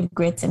history of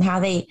grits and how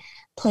they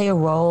play a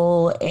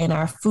role in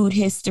our food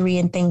history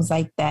and things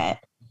like that.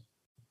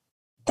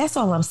 That's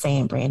all I'm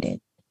saying, Brandon.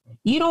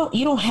 You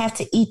don't have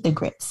to eat the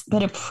grits,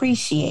 but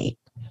appreciate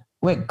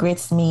what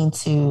grits mean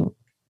to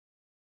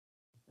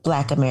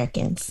Black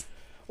Americans.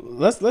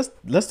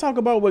 Let's talk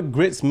about what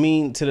grits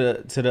mean to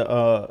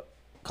the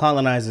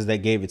colonizers that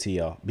gave it to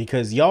y'all,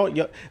 because y'all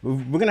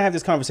we're gonna have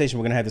this conversation.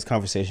 We're gonna have this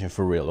conversation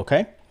for real,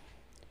 okay?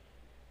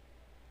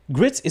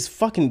 Grits is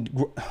fucking.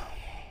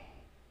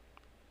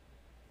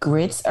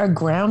 Grits are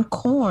ground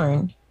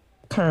corn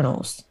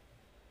kernels.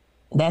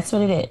 That's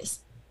what it is.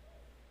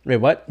 Wait,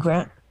 what?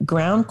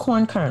 Ground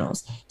corn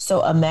kernels.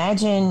 So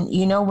imagine,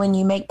 when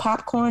you make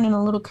popcorn and the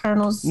little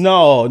kernels.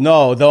 No.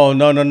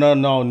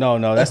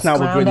 That's not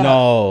what grits.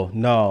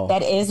 No.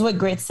 That is what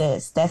grits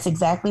is. That's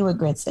exactly what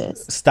grits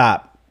is.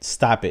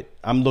 Stop it.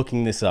 I'm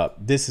looking this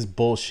up. This is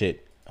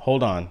bullshit.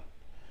 Hold on.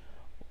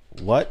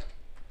 What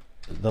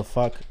the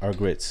fuck are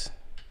grits?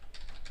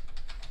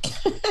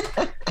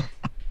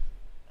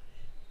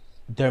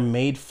 They're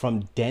made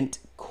from dent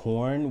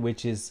corn,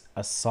 which is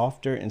a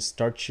softer and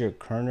starchier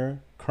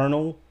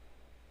kernel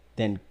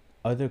than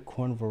other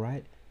corn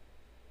variety.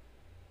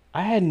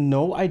 I had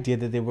no idea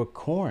that they were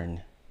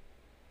corn.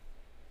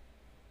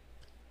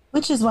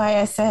 Which is why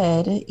I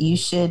said you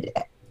should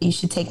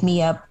take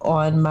me up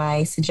on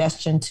my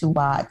suggestion to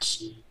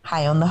watch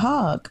High on the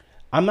Hog.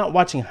 I'm not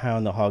watching High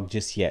on the Hog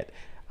just yet.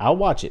 I'll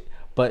watch it.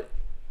 But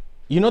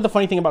you know the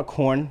funny thing about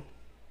corn?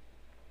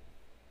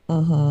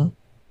 Mm-hmm.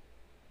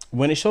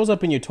 When it shows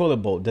up in your toilet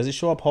bowl, does it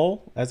show up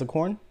whole as a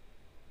corn?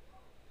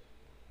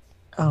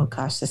 Oh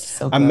gosh, this is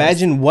so gross.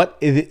 Imagine what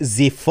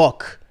the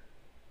fuck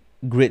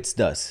grits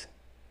does.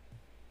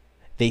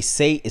 They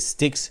say it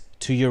sticks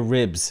to your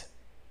ribs.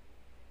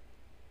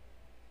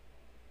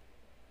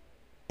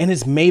 And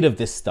it's made of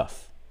this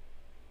stuff.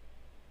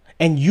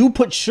 And you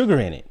put sugar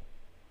in it.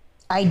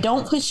 I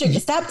don't put sugar.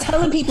 Stop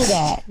telling people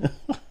that.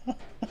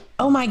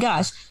 Oh my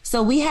gosh.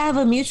 So we have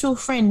a mutual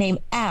friend named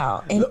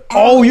Al. And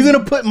Al you're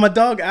going to put my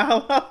dog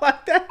Al out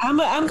like that?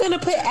 I'm going to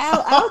put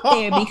Al out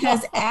there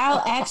because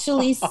Al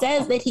actually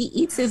says that he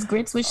eats his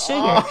grits with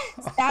sugar.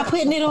 Stop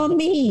putting it on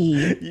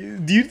me.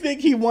 Do you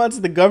think he wants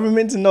the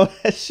government to know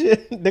that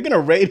shit? They're going to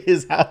raid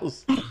his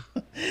house.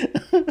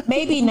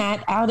 Maybe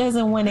not. Al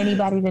doesn't want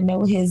anybody to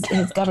know his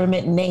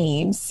government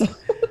names.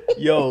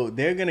 Yo,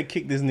 they're going to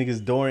kick this nigga's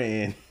door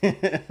in. And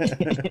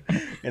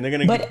they're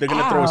going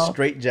to throw a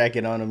straight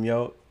jacket on him,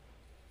 yo.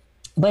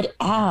 But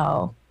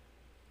Al,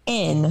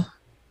 I'm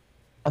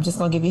just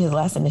going to give you his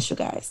last initial,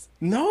 guys.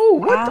 No,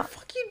 what the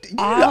fuck you do?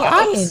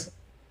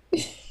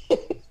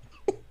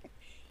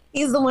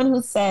 He's the one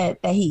who said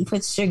that he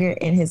puts sugar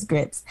in his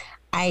grits.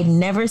 I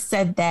never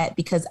said that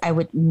because I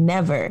would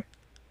never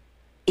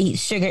eat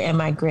sugar in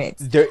my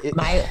grits.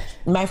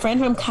 My friend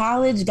from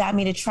college got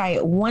me to try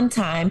it one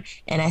time,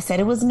 and I said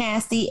it was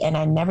nasty, and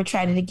I never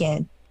tried it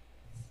again.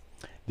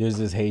 There's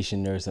this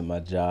Haitian nurse at my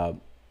job,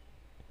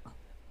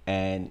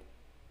 and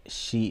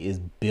she is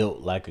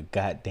built like a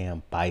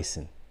goddamn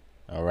bison.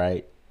 All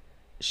right,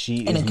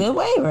 in a good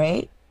way,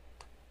 right?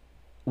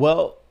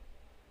 Well,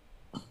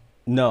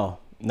 no,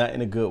 not in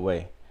a good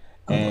way.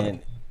 Oh, and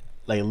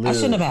like, I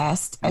shouldn't have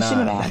asked.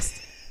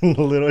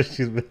 Little,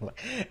 she's been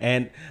like,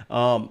 and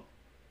but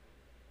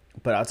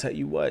I'll tell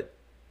you what,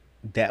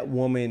 that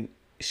woman,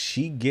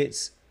 she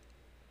don't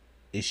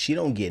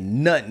get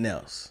nothing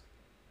else.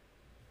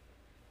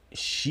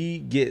 She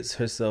gets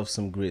herself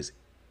some grits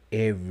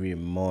every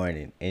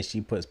morning, and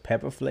she puts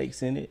pepper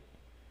flakes in it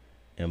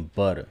and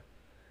butter.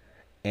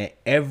 And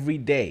every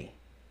day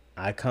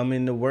I come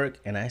into work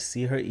and I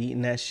see her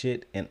eating that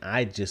shit, and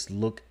I just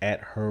look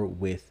at her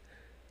with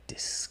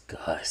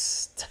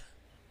disgust.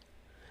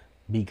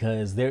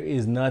 Because there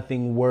is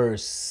nothing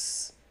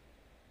worse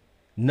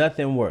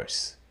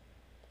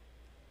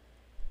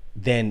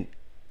than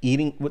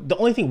eating. The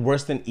only thing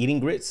worse than eating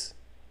grits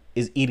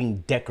is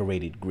eating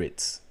decorated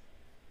grits.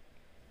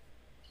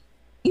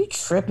 You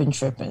tripping.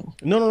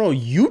 No.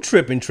 You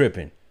tripping.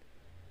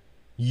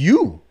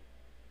 You.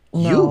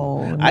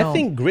 No. I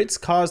think grits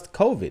caused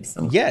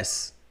COVID.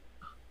 Yes.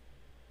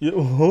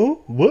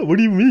 What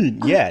do you mean?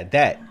 Yeah,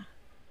 that.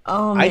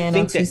 Oh man,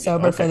 I'm too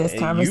sober for this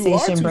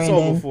conversation, Brandon. You are too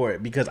sober for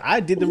it because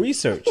I did the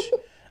research.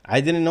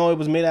 I didn't know it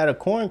was made out of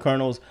corn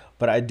kernels,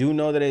 but I do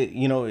know that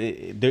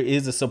there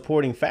is a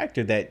supporting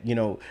factor that,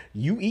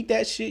 you eat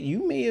that shit,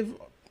 you may have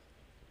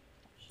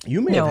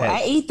No, had.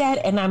 I eat that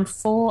and I'm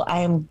full.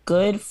 I am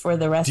good for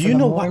the Do rest of you the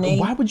know why? morning.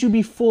 Why would you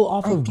be full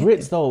off I of get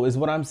grits it. though? Is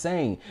what I'm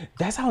saying.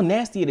 That's how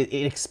nasty it is.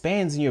 It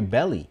expands in your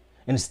belly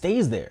and it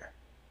stays there.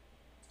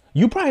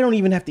 You probably don't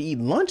even have to eat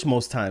lunch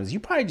most times. You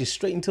probably just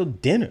straight until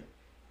dinner.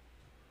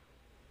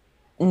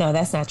 No,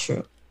 that's not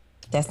true.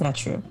 That's not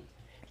true.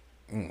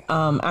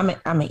 I'm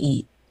a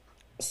eat.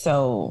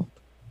 So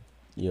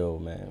Yo,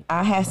 man.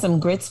 I have some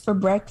grits for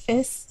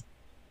breakfast.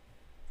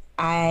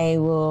 I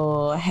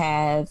will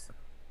have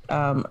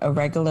a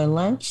regular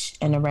lunch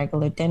and a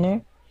regular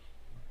dinner.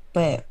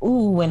 But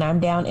ooh, when I'm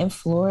down in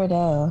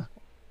Florida,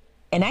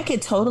 and I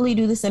could totally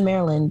do this in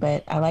Maryland,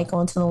 but I like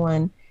going to the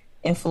one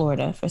in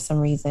Florida for some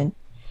reason.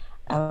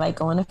 I like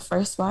going to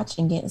First Watch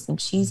and getting some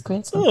cheese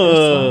grits from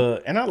First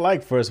Watch. And I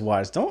like First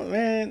Watch. Don't,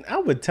 man. I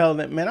would tell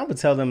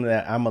them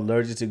that I'm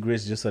allergic to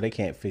grits just so they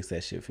can't fix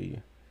that shit for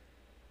you.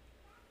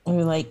 And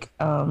you're like,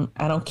 I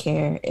don't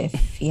care if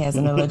he has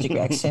an allergic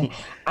reaction.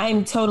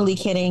 I'm totally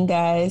kidding,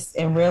 guys.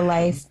 In real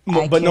life,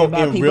 I But care no,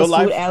 about in real people's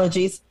food life,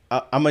 allergies.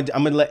 I'm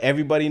gonna let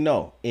everybody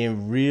know.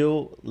 In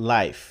real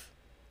life,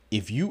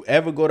 if you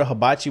ever go to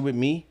hibachi with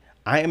me,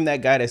 I am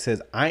that guy that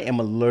says I am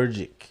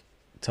allergic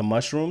to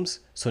mushrooms,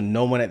 so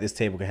no one at this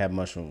table can have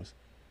mushrooms.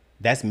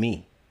 That's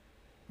me.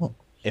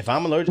 If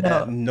I'm allergic,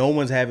 No, no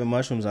one's having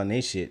mushrooms on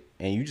their shit,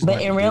 and you just gonna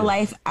but have to in real deal.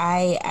 life,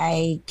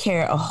 I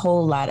care a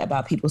whole lot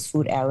about people's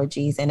food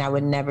allergies, and I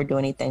would never do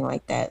anything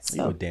like that.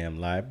 You a So damn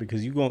lie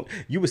because you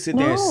would sit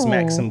there and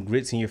smack no. some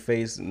grits in your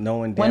face,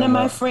 knowing One of damn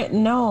my well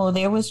friend, no,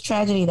 there was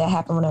tragedy that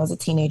happened when I was a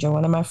teenager.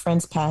 One of my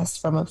friends passed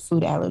from a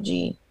food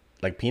allergy,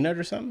 like peanut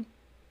or something.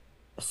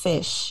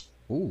 fish.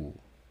 Ooh,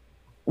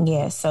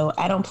 Yeah, so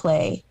I don't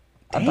play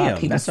about damn,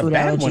 people's that's a food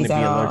bad one to allergies be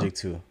at all. allergic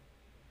to.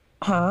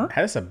 Huh?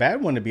 That's a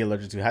bad one to be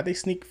allergic to. How'd they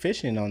sneak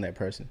fish in on that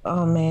person?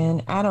 Oh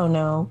man, I don't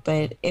know,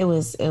 but it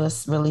was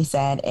really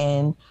sad.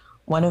 And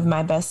one of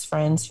my best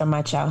friends from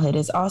my childhood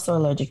is also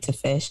allergic to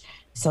fish.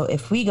 So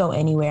if we go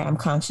anywhere, I'm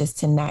conscious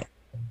to not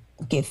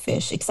get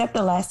fish. Except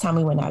the last time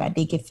we went out, I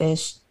did get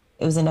fish.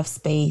 It was enough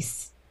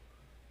space,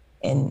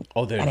 and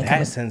Oh, they're I didn't come that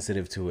with.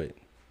 sensitive to it.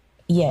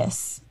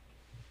 Yes,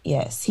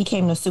 yes. He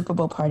came to a Super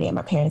Bowl party at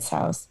my parents'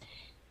 house,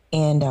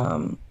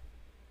 and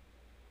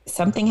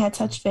something had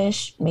touched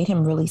fish, made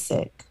him really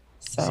sick.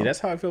 See, So, that's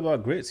how I feel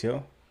about grits,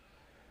 yo.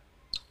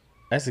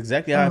 That's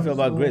exactly how I oh feel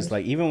about grits.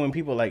 Lord. Like even when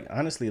people like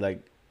honestly,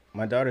 like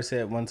my daughter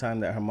said one time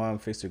that her mom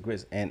fixed her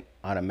grits and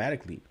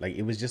automatically, like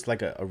it was just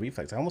like a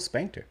reflex. I almost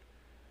spanked her.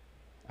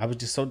 I was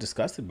just so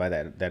disgusted by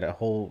that a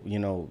whole,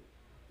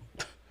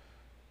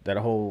 that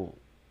whole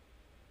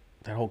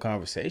that whole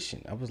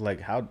conversation. I was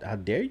like, how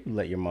dare you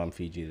let your mom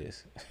feed you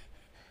this?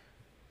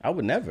 I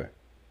would never.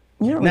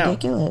 You're Now,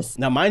 ridiculous.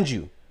 now mind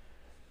you,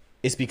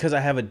 it's because I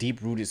have a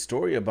deep rooted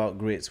story about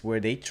grits where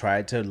they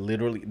tried to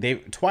they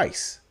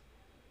twice.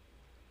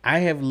 I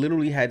have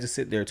literally had to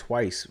sit there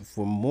twice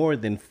for more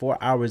than 4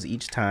 hours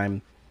each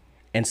time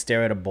and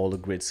stare at a bowl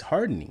of grits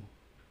hardening.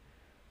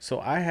 So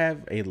I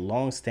have a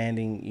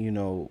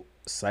long-standing,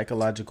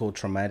 psychological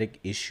traumatic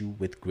issue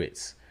with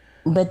grits.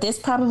 But this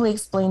probably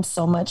explains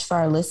so much for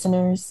our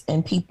listeners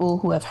and people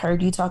who have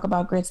heard you talk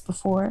about grits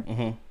before.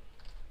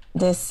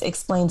 This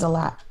explains a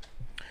lot.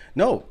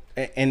 No,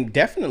 and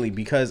definitely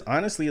because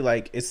honestly,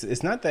 like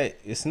it's not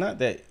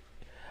that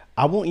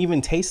I won't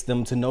even taste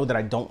them to know that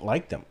I don't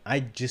like them. I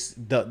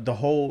just the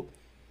whole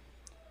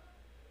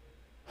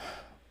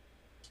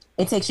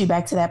It takes you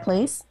back to that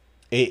place.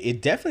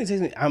 it definitely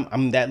takes me.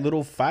 I'm that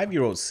little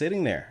 5-year-old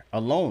sitting there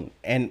alone.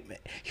 And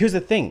here's the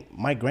thing: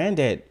 my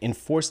granddad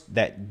enforced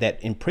that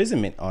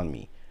imprisonment on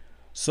me.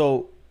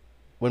 So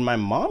when my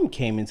mom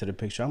came into the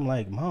picture, I'm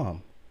like,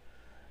 Mom,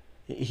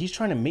 he's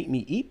trying to make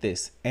me eat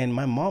this. And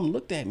my mom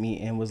looked at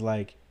me and was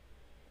like,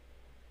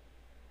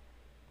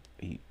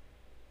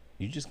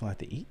 you just gonna have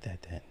to eat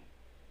that then.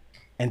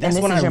 And And that's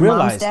this when is I your mom's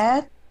realized,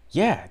 dad?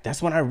 yeah,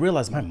 that's when I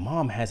realized my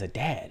mom has a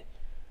dad.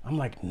 I'm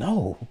like,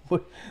 no,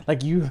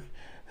 like you're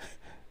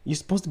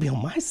supposed to be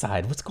on my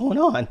side. What's going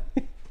on?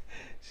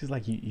 She's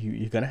like,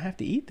 you're gonna have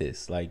to eat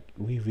this. Like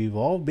we've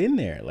all been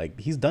there. Like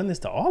he's done this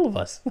to all of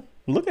us.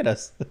 Look at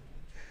us.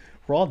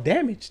 We're all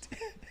damaged.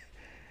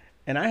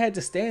 And I had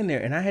to stand there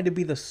and I had to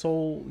be the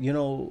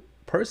sole,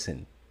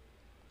 person.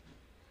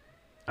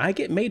 I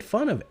get made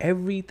fun of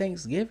every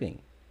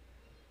Thanksgiving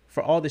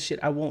for all the shit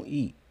I won't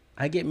eat.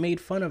 I get made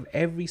fun of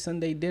every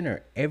Sunday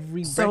dinner,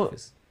 every So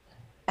breakfast.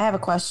 I have a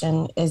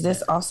question. Is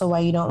this also why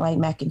you don't like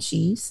mac and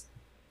cheese?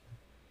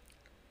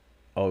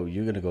 Oh,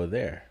 you're gonna go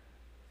there.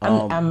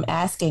 I'm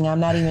asking. I'm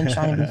not even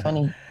trying to be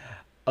funny.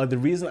 The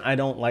reason I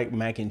don't like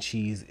mac and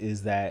cheese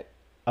is that,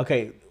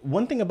 okay,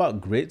 one thing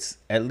about grits,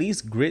 at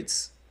least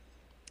grits,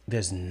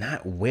 there's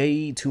not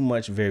way too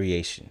much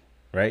variation,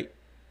 right?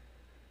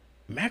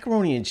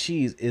 Macaroni and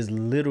cheese is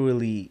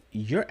literally,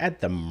 you're at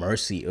the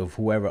mercy of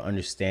whoever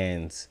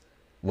understands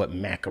what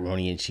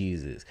macaroni and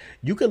cheese is.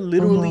 You could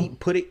literally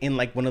put it in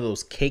like one of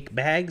those cake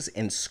bags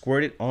and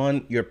squirt it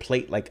on your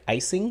plate like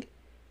icing,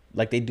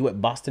 like they do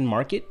at Boston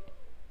Market.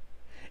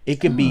 It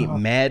could be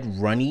mad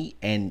runny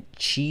and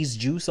cheese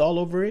juice all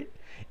over it.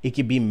 It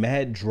could be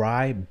mad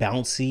dry,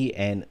 bouncy,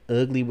 and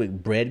ugly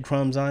with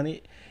breadcrumbs on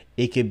it.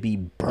 It could be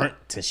burnt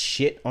to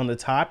shit on the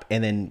top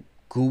and then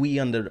gooey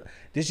under.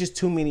 There's just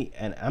too many,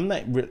 and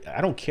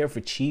I don't care for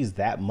cheese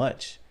that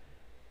much.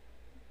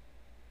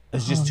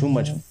 It's just too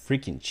much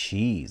freaking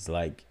cheese.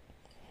 Like,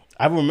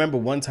 I remember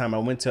one time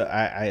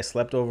I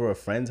slept over a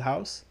friend's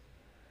house,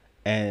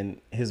 and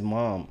his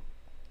mom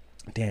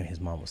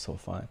was so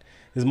fine.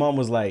 His mom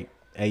was like,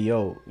 hey,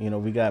 yo,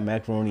 we got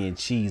macaroni and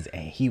cheese.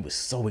 And he was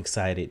so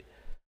excited.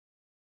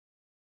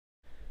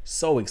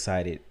 So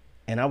excited.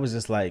 And I was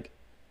just like,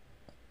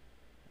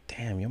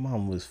 damn, your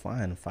mom was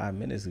fine 5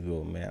 minutes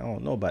ago, man. I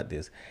don't know about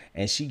this.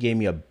 And she gave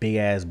me a big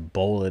ass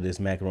bowl of this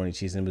macaroni and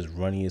cheese, and it was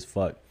runny as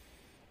fuck.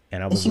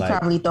 And I was she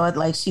probably thought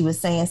like she was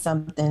saying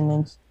something,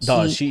 and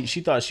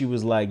she thought she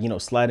was like,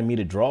 sliding me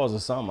the drawers or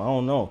something. I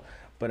don't know.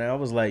 But I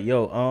was like,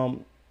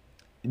 yo,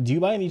 do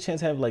you by any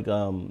chance have like I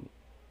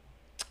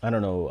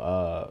don't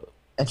know,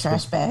 a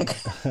trash bag?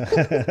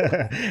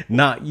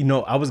 Nah,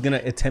 I was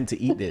gonna attempt to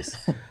eat this.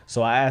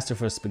 So I asked her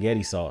for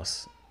spaghetti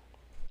sauce.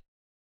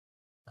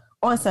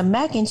 On some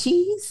mac and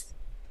cheese?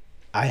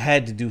 I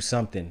had to do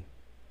something.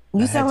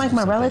 You sound like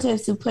my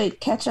relatives who put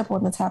ketchup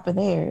on the top of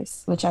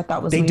theirs, which I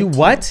thought was weird. They do too.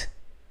 What?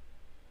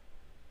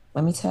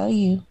 Let me tell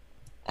you.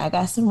 I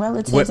got some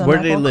relatives. Where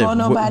do they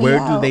live? Where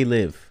do they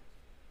live?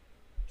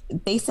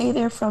 They say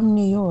they're from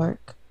New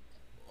York.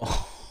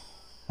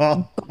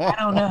 I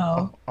don't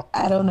know.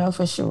 I don't know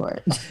for sure.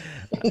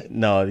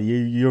 No,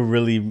 you're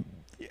really,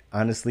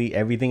 honestly,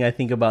 everything I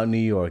think about New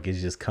York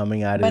is just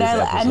coming out of this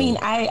episode. I mean,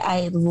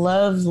 I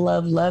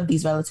love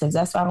these relatives.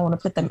 That's why I don't want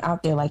to put them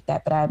out there like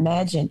that. But I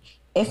imagine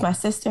if my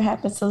sister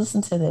happens to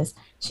listen to this,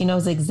 she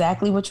knows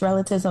exactly which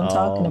relatives I'm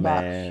talking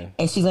about. Man.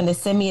 And she's going to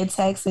send me a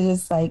text and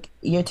it's like,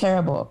 you're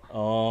terrible.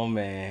 Oh,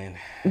 man.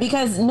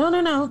 Because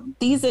no.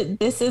 These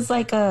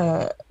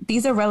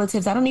are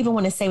relatives. I don't even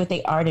want to say what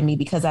they are to me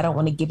because I don't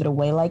want to give it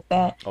away like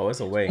that. Oh, it's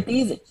a way.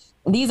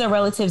 These are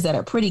relatives that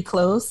are pretty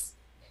close.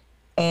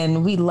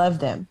 And we love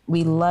them.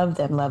 We love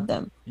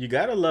them. You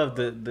gotta love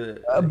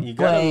you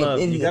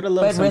gotta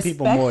love some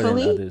people more than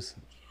others.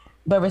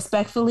 But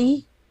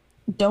respectfully,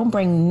 don't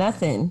bring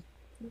nothing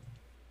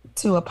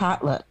to a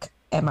potluck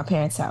at my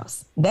parents'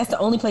 house. That's the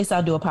only place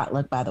I'll do a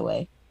potluck, by the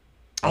way.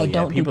 I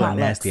don't do potlucks. People are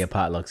nasty at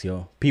potlucks,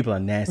 yo. People are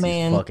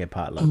nasty as fuck at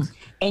potlucks.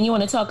 And you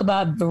want to talk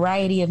about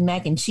variety of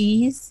mac and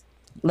cheese?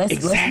 Let's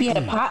be at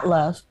a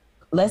potluck.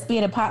 Let's be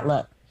at a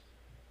potluck.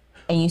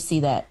 And you see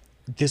that.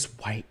 This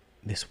white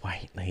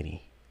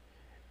lady.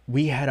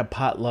 We had a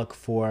potluck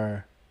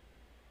for,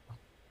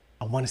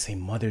 I want to say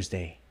Mother's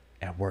Day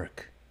at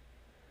work.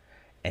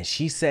 And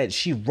she said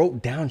she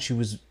wrote down she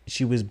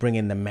was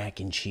bringing the mac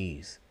and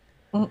cheese.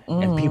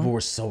 And people were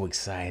so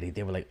excited.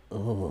 They were like,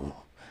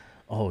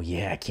 oh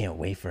yeah, I can't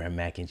wait for her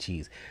mac and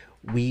cheese.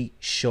 We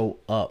show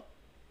up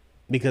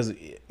because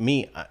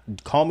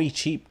call me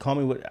cheap,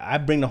 I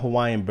bring the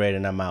Hawaiian bread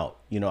and I'm out.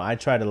 I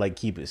try to like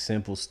keep it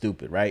simple,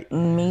 stupid, right?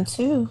 Me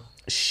too.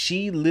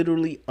 She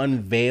literally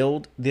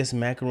unveiled this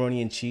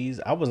macaroni and cheese.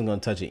 I wasn't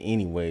gonna touch it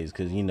anyways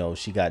because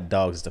she got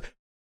dogs and stuff.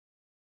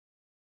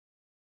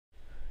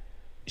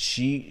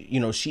 She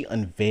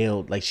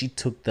unveiled, like, she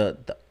took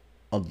the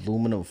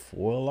aluminum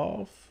foil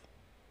off,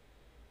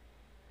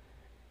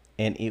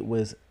 and it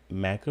was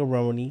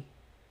macaroni,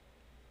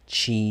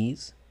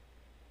 cheese,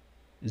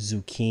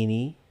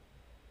 zucchini,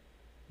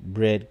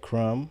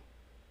 breadcrumb,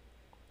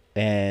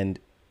 and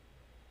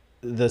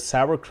the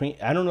sour cream.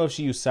 I don't know if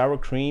she used sour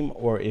cream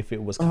or if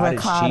it was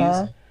cottage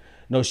cheese.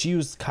 No, she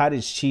used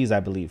cottage cheese, I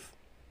believe.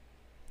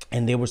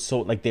 And they were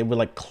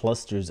like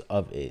clusters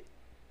of it.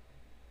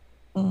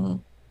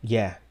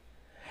 Yeah.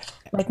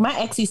 Like my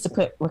ex used to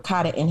put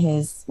ricotta in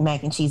his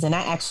mac and cheese, and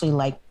I actually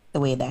like the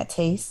way that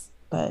tastes,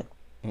 but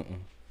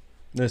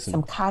listen,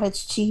 some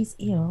cottage cheese,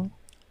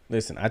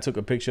 Listen, I took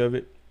a picture of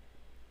it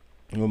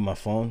with my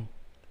phone,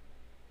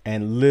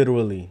 and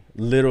literally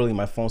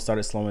my phone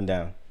started slowing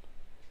down.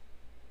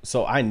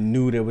 So I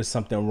knew there was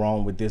something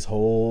wrong with this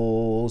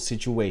whole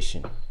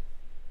situation.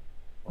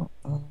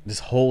 This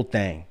whole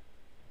thing.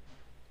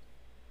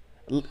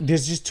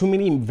 There's just too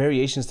many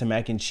variations to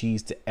mac and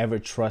cheese to ever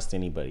trust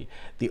anybody.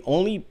 The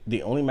only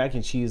mac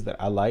and cheese that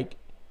I like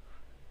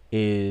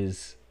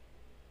is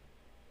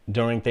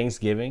during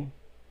Thanksgiving.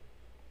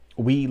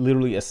 We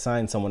literally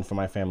assign someone from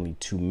my family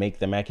to make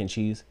the mac and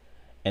cheese,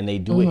 and they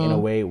do it in a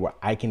way where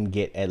I can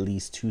get at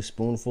least 2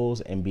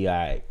 spoonfuls and be all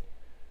right.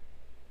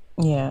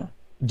 Yeah.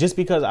 Just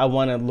because I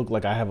want to look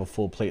like I have a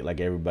full plate like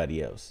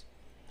everybody else.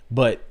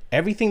 But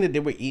everything that they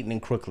were eating in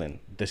Crooklyn,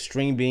 the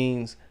string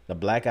beans, the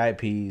black eyed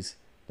peas,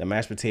 the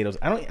mashed potatoes,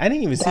 I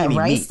didn't even see any meat. The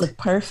rice looked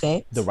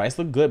perfect. The rice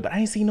looked good, but I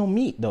didn't see no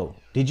meat though.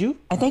 Did you?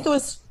 I think it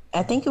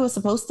was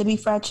supposed to be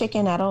fried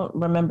chicken. I don't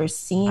remember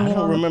seeing it. I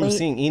don't remember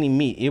seeing any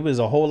meat. It was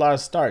a whole lot of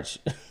starch.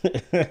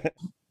 It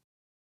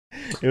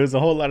was a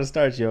whole lot of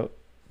starch, yo.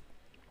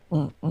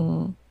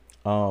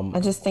 I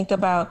just think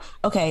about,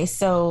 okay,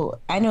 so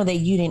I know that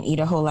you didn't eat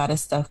a whole lot of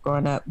stuff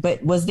growing up,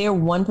 but was there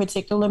one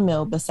particular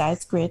meal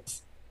besides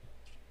grits?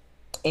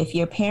 If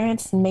your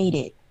parents made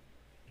it,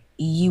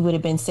 you would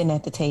have been sitting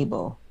at the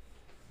table.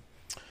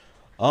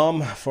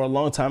 For a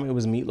long time it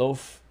was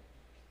meatloaf.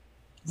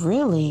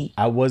 Really?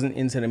 I wasn't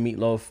into the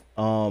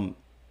meatloaf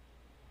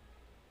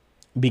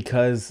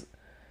because,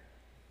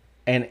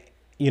 and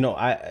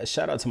I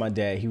shout out to my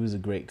dad. He was a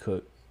great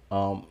cook.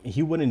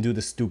 He wouldn't do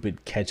the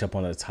stupid ketchup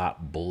on the top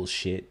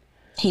bullshit.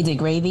 He did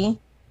gravy?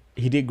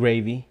 He did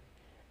gravy.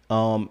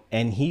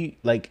 And he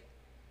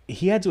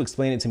had to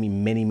explain it to me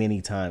many,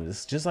 many times.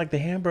 It's just like the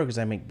hamburgers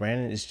I make,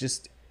 Brandon. It's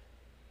just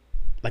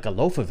like a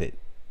loaf of it,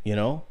 you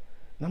know?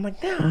 And I'm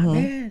like, nah,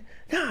 man,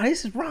 nah,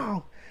 this is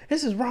wrong.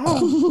 This is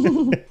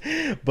wrong.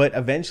 But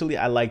eventually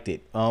I liked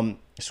it.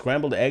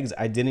 Scrambled eggs,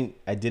 I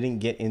didn't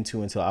get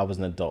into until I was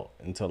an adult,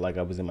 until like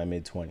I was in my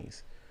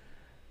mid-20s.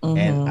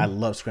 And I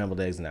love scrambled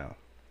eggs now.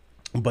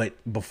 But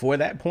before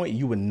that point,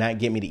 you would not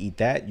get me to eat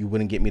that. You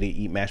wouldn't get me to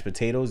eat mashed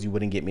potatoes. You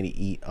wouldn't get me to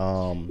eat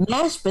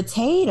mashed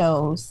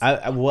potatoes.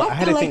 I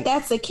feel like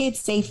that's a kid's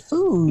safe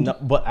food. No,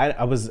 but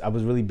I was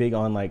really big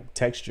on like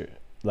texture.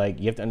 Like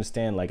you have to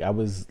understand, like I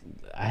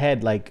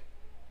had like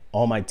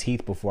all my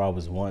teeth before I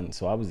was 1,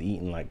 so I was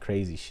eating like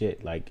crazy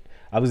shit. Like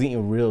I was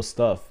eating real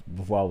stuff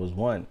before I was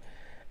 1,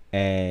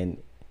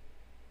 and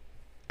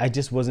I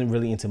just wasn't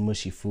really into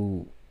mushy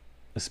food.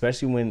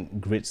 Especially when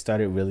grits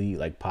started really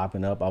like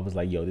popping up, I was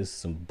like, yo, this is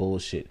some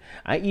bullshit.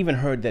 I even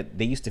heard that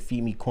they used to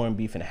feed me corned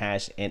beef and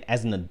hash, and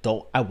as an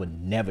adult, I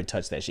would never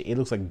touch that shit. It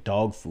looks like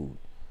dog food.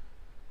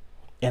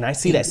 And I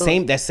see that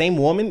same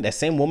woman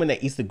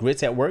that eats the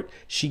grits at work,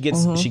 she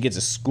gets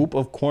a scoop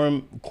of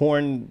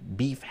corned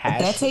beef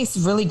hash. That tastes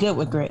really good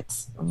with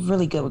grits.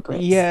 Really good with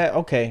grits. Yeah,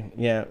 okay.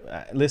 Yeah.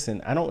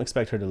 Listen, I don't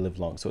expect her to live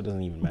long, so it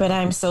doesn't even matter. But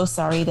I'm so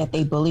sorry that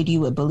they bullied you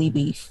with bully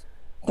beef.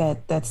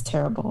 That's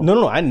terrible.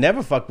 No, I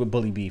never fucked with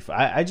bully beef.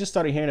 I just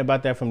started hearing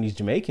about that from these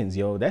Jamaicans,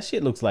 yo. That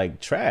shit looks like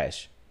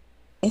trash.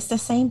 It's the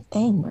same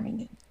thing,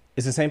 Brandon.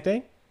 It's the same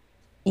thing?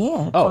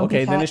 Yeah. Oh,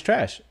 okay, then it's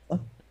trash.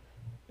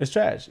 It's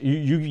trash.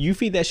 You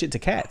feed that shit to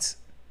cats.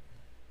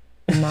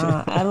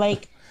 Nah, I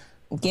like,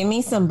 give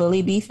me some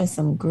bully beef and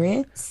some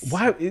grits.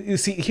 Why? You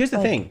see, here's the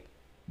thing.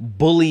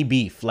 Bully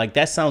beef. Like,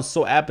 that sounds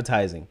so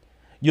appetizing.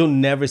 You'll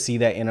never see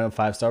that in a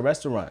 5-star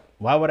restaurant.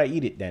 Why would I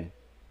eat it then?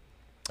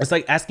 It's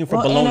like asking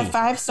for bologna. In a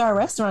 5-star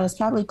restaurant, it's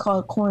probably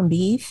called corned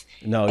beef.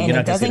 No, and you're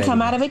not it doesn't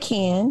come out of a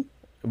can.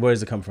 Where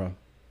does it come from?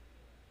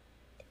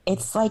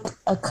 It's like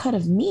a cut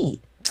of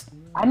meat.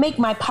 I make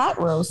my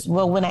pot roast.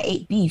 Well, when I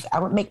ate beef, I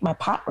would make my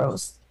pot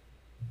roast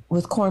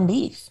with corned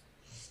beef.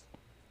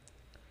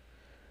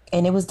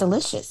 And it was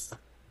delicious.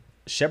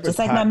 Shepherd's Just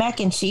like pie. my mac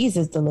and cheese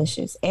is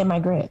delicious. And my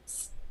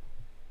grits.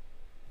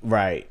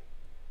 Right.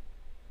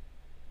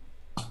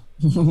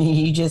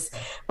 You just,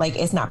 like,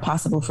 it's not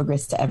possible for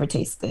grits to ever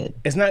taste good.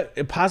 It's not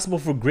possible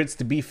for grits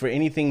to be for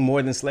anything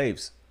more than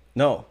slaves.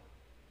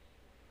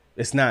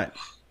 It's not.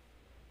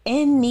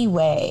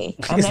 Anyway,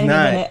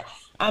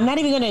 I'm not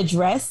even gonna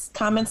address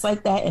comments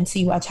like that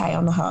until you watch High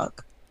on the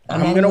Hog.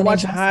 I'm gonna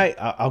watch High.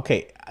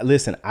 Okay,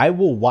 listen, I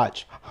will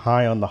watch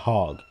High on the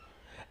Hog,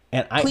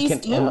 and I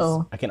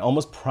can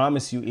almost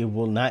promise you it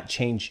will not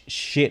change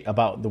shit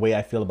about the way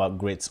I feel about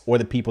grits or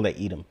the people that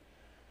eat them.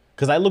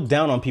 Because I look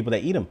down on people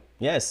that eat them.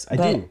 Yes, I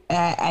do.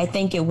 I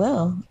think it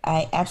will.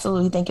 I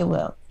absolutely think it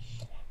will.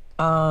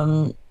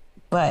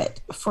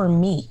 But for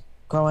me,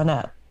 growing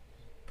up,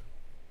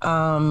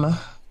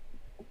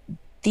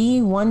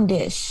 the one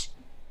dish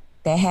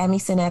that had me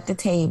sitting at the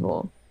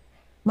table,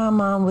 my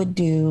mom would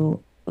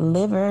do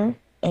liver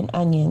and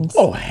onions.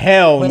 Oh,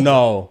 hell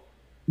no.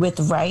 With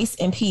rice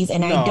and peas.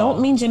 And I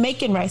don't mean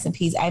Jamaican rice and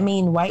peas. I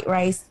mean white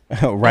rice.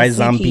 Rice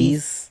and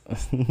peas.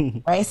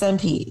 Rice and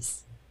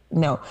peas.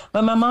 No,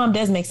 but my mom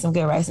does make some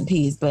good rice and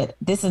peas, but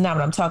this is not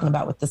what I'm talking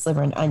about with the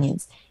liver and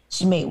onions.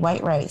 She made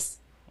white rice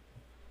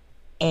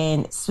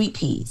and sweet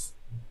peas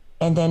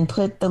and then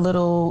put the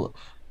little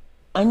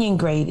onion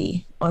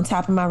gravy on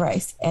top of my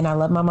rice. And I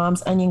love my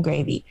mom's onion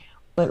gravy,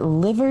 but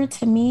liver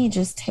to me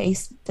just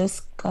tastes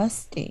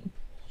disgusting.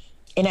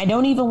 And I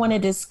don't even want to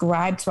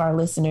describe to our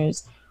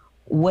listeners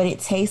what it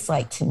tastes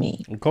like to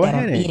me. Go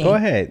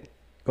ahead.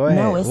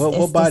 No,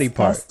 what body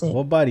disgusting. Part?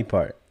 What body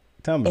part?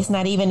 Tell me. It's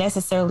not even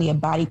necessarily a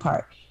body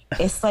part.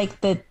 It's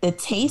like the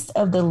taste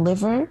of the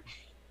liver.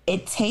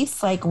 It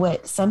tastes like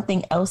what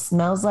something else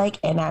smells like.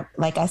 And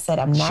like I said,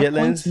 I'm not chitlins?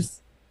 going to.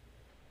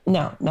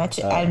 No,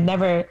 not I've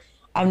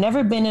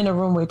never been in a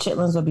room where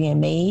chitlins were being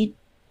made.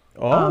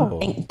 Oh,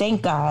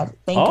 thank God.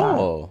 Thank God.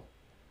 Oh,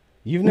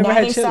 you've never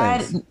had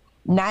chitlins.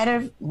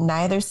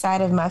 Neither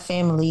side of my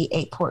family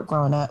ate pork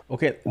growing up.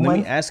 Okay, let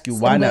me ask you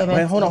why not.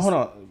 Wait, hold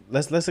on.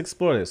 Let's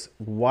explore this.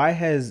 Why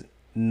has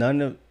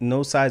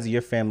no sides of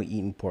your family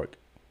eaten pork?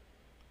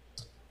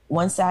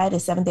 One side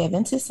is Seventh-day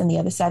Adventist and the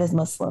other side is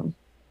Muslim.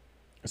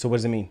 So what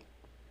does it mean?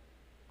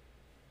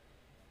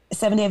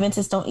 Seventh-day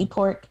Adventists don't eat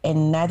pork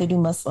and neither do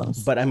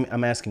Muslims. But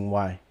I'm asking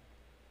why.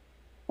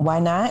 Why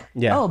not?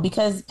 Yeah. Oh,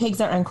 because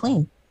pigs are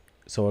unclean.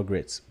 So are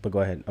grits. But go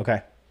ahead.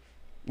 Okay.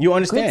 You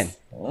understand?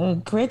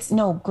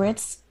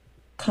 Grits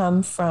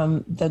come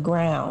from the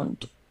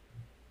ground.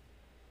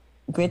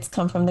 Grits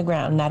come from the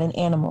ground, not an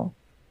animal.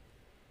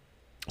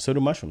 So do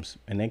mushrooms,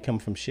 and they come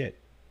from shit.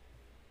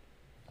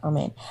 Oh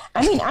man.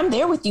 I mean, I'm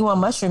there with you on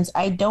mushrooms.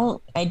 I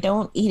don't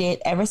eat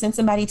it. Ever since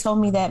somebody told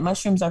me that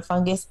mushrooms are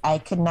fungus,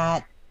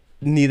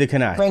 Neither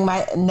can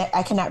I.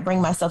 I cannot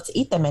bring myself to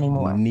eat them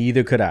anymore.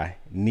 Neither could I.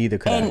 Neither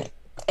could I.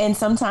 And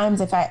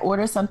sometimes if I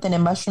order something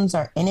and mushrooms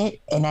are in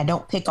it and I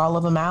don't pick all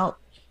of them out,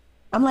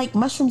 I'm like,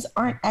 mushrooms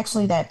aren't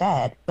actually that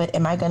bad, but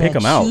am I going Pick to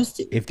them out. choose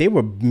to? If they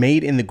were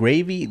made in the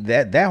gravy,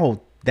 that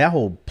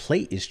whole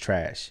plate is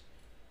trash.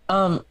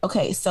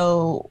 Okay,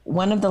 so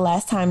one of the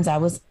last times I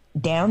was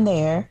down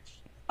there,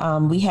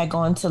 we had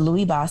gone to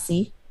Louis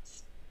Bassi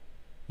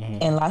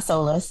and Las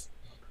Olas,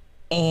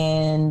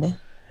 and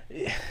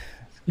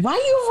why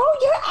you roll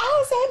your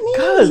eyes at me?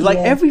 Cause like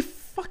every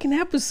fucking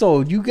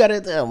episode, you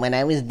gotta. When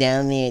I was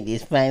down there at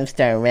this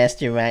 5-star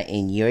restaurant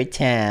in your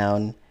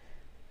town,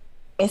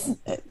 it's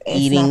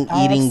eating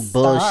not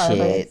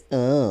bullshit.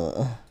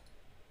 Ugh.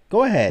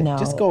 Go ahead. No,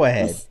 Just go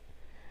ahead.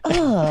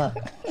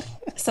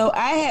 So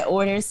I had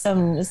ordered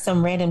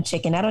some random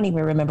chicken. I don't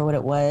even remember what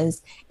it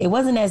was. It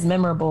wasn't as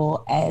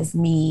memorable as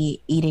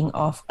me eating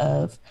off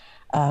of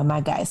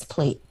my guy's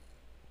plate.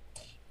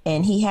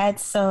 And he had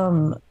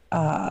some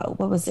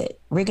what was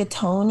it?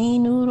 Rigatoni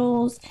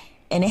noodles,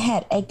 and it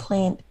had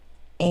eggplant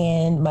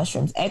and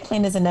mushrooms.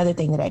 Eggplant is another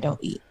thing that I don't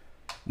eat.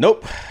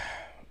 Nope.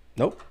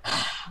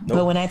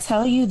 But when I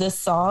tell you the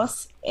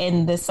sauce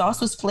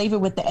was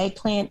flavored with the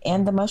eggplant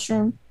and the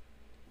mushroom,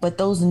 but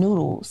those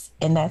noodles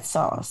and that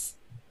sauce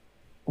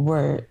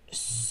were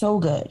so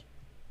good.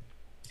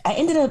 I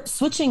ended up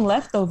switching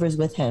leftovers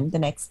with him the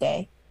next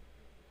day.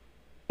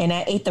 And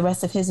I ate the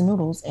rest of his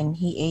noodles and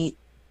he ate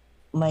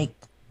like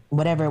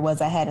whatever it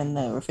was I had in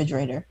the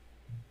refrigerator.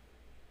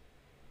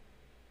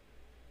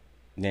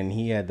 Then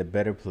he had the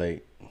better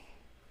plate.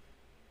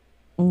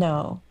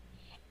 No.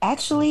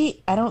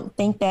 Actually, I don't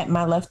think that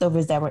my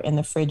leftovers that were in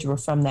the fridge were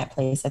from that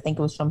place. I think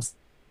it was from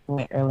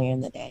somewhere earlier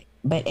in the day.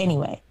 But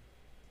anyway,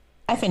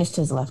 I finished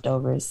his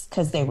leftovers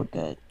because they were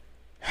good.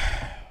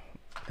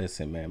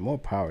 Listen, man, more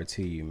power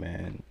to you,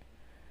 man.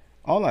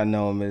 All I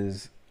know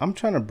is I'm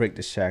trying to break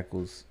the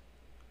shackles.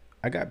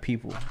 I got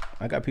people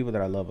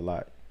that I love a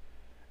lot.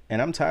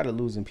 And I'm tired of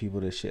losing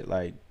people to shit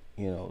like,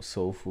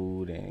 soul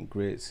food and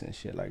grits and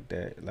shit like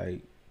that.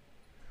 Like,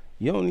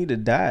 you don't need to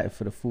die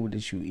for the food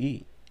that you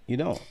eat. You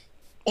don't.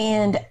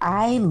 And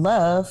I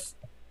love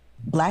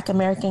Black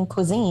American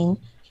cuisine.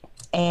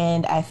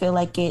 And I feel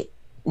like it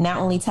not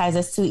only ties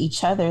us to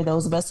each other,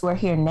 those of us who are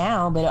here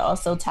now, but it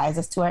also ties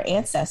us to our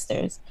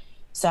ancestors.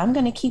 So I'm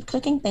going to keep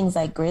cooking things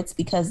like grits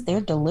because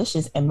they're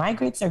delicious. And my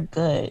grits are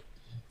good.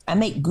 I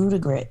make Gouda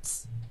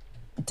grits.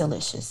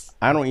 Delicious.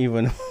 I don't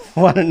even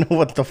want to know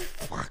what the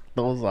fuck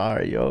those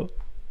are, yo.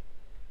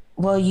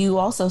 Well, you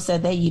also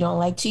said that you don't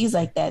like cheese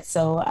like that.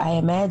 So I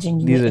imagine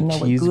you wouldn't know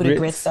what Gouda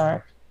grits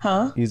are.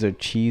 Huh? These are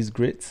cheese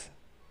grits?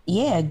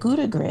 Yeah,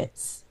 Gouda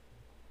grits.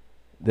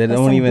 That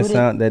don't even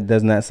sound, that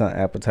does not sound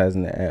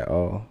appetizing at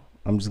all.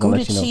 I'm just going to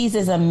let you know. Gouda cheese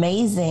is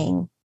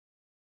amazing.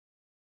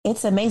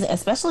 It's amazing,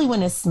 especially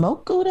when it's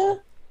smoked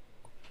Gouda.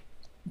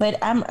 But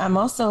I'm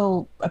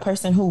also a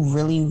person who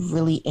really,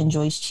 really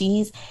enjoys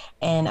cheese.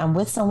 And I'm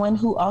with someone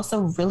who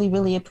also really,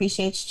 really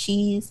appreciates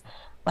cheese.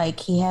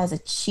 Like he has a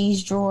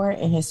cheese drawer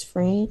in his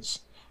fridge.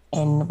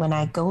 And when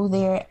I go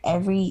there,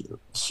 every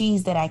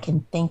cheese that I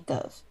can think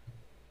of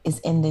is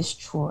in this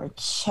drawer.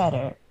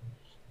 Cheddar,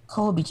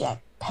 Colby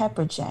Jack,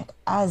 Pepper Jack,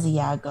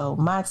 Asiago,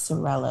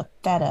 mozzarella,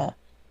 feta,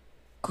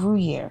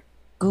 Gruyere,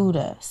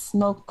 Gouda,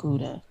 smoked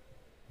Gouda.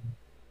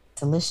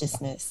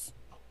 Deliciousness.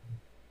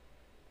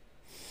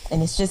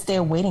 And it's just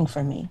there waiting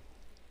for me.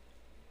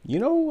 You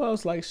know who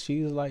else likes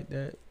cheese like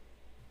that?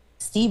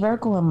 Steve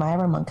Urkel and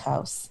Myra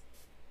Monkhouse.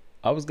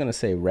 I was going to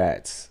say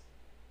rats.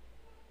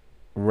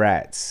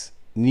 Rats.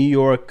 New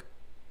York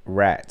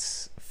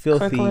rats.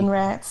 Filthy Crooklyn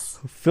rats.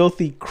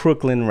 Filthy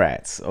Crooklyn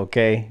rats,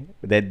 okay?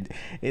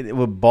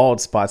 With bald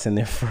spots in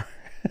their fur.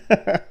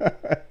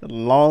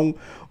 Long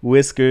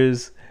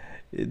whiskers,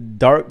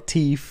 dark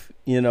teeth,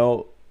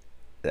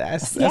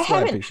 That's what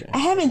I picture. I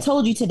haven't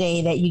told you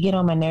today that you get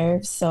on my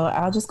nerves, so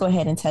I'll just go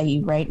ahead and tell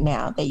you right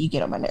now that you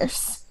get on my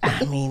nerves.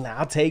 I mean,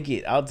 I'll take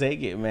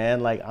it,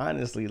 man. Like,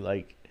 honestly,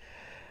 like,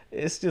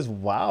 it's just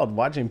wild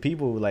watching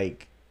people,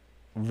 like,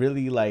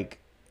 really, like,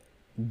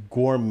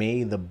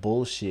 gourmet the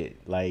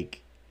bullshit.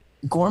 Like,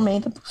 gourmet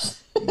the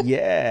bullshit?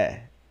 Yeah.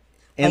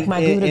 Like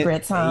my Gouda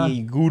grits, huh?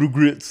 Gouda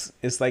grits.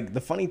 It's like,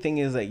 the funny thing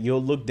is, like,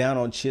 you'll look down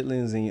on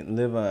chitlins and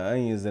liver and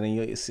onions, and then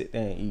you'll sit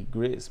there and eat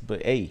grits.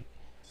 But, hey.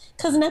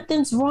 Because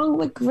nothing's wrong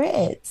with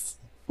grits.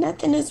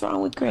 Nothing is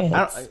wrong with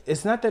grits.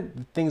 It's not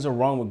that things are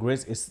wrong with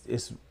grits.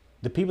 It's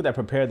the people that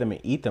prepare them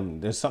and eat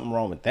them. There's something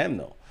wrong with them,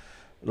 though.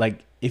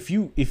 Like, if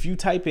you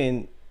type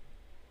in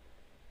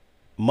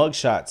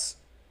mugshots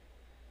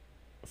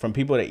from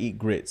people that eat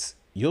grits,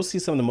 you'll see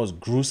some of the most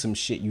gruesome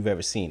shit you've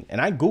ever seen. And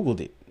I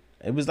Googled it.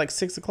 It was like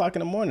 6 o'clock in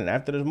the morning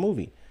after the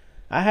movie.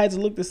 I had to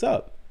look this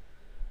up.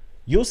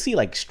 you'll see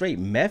like straight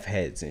meth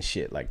heads and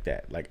shit like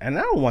that. Like, and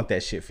I don't want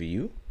that shit for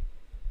you.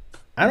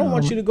 I don't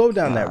want you to go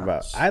down that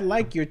route. I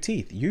like your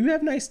teeth. You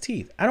have nice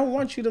teeth. I don't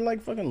want you to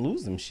like fucking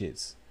lose them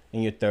shits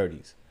in your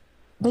 30s.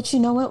 But you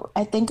know what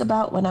I think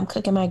about when I'm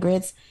cooking my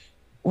grits?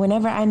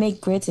 Whenever I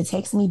make grits, it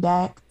takes me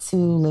back to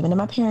living in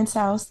my parents'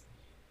 house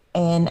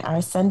and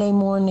our Sunday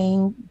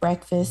morning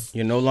breakfast.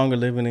 You're no longer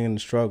living in the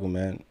struggle,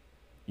 man.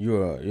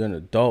 You're an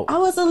adult. I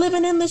wasn't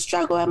living in the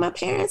struggle at my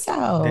parents'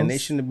 house. Then they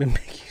shouldn't have been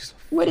making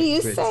you. What are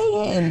you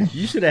saying?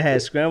 You should have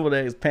had scrambled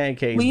eggs,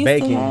 pancakes,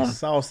 bacon,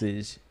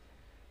 sausage,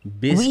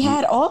 biscuit. We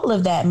had all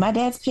of that. My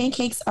dad's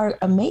pancakes are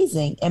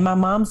amazing, and my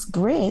mom's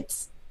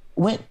grits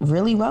went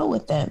really well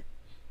with them.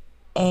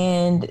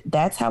 And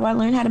that's how I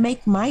learned how to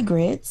make my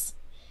grits.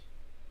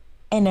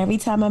 And every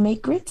time I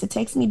make grits, it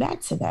takes me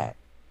back to that.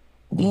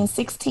 Being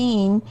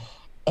 16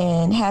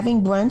 and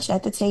having brunch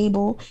at the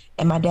table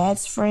and my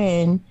dad's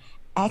friend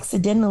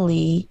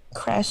accidentally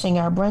crashing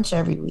our brunch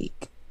every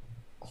week.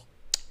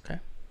 Okay.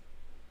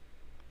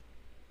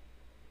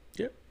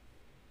 Yep.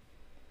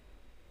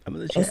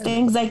 It's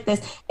things like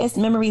this. It's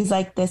memories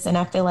like this. And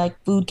I feel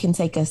like food can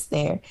take us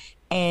there.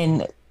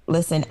 And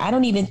listen, I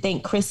don't even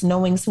think Chris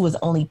Knowings, who was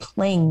only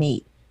playing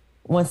mate,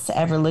 wants to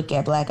ever look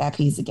at Black Eyed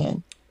Peas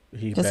again.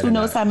 Because who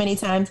knows how many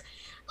times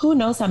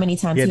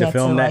he had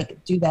to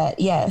like do that.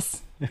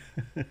 Yes.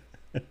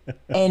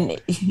 And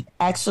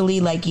actually,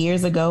 like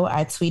years ago,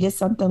 I tweeted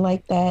something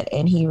like that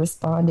and he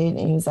responded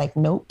and he was like,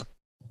 nope.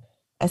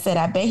 I said,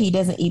 I bet he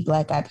doesn't eat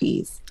Black Eyed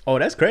Peas. Oh,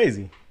 that's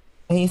crazy.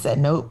 And he said,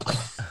 nope.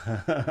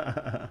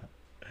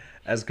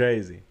 That's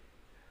crazy.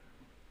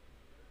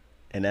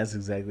 And that's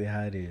exactly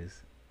how it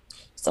is.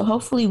 So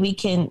hopefully we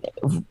can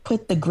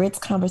put the grits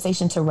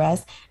conversation to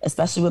rest,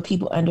 especially with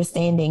people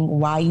understanding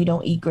why you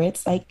don't eat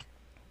grits. Like,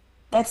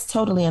 that's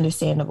totally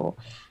understandable.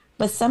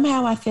 But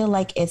somehow I feel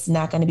like it's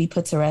not going to be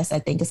put to rest. I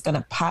think it's going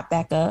to pop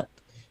back up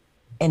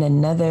in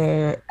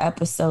another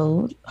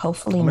episode.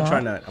 Hopefully I'm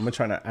gonna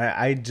try not.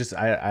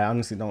 I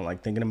honestly don't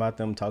like thinking about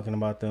them, talking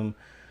about them.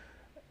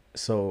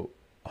 So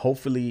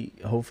hopefully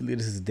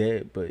this is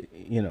dead. But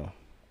you know,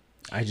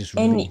 I just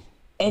really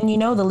and you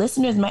know, the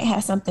listeners might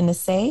have something to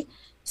say.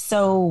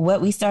 So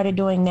what we started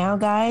doing now,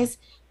 guys,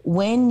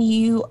 when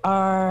you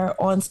are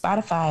on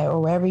Spotify or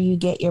wherever you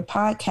get your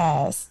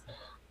podcasts,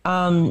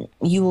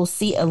 you will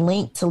see a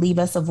link to leave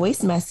us a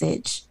voice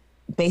message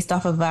based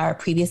off of our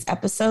previous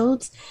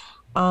episodes.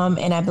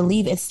 And I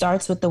believe it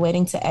starts with the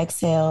Waiting to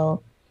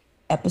Exhale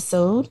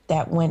episode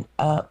that went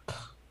up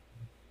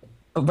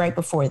right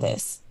before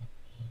this.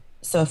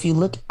 So if you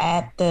look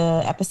at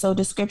the episode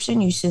description,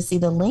 you should see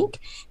the link.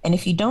 And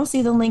if you don't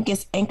see the link,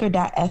 it's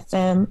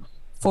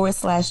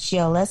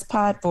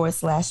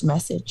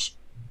anchor.fm/GLSpod/message.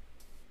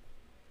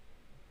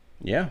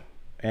 Yeah.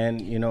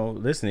 And, you know,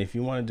 listen, if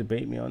you want to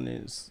debate me on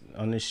this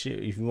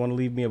shit, if you want to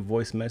leave me a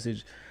voice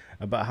message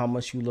about how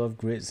much you love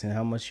grits and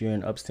how much you're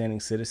an upstanding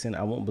citizen,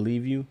 I won't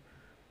believe you.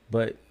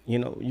 But, you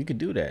know, you could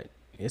do that.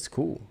 It's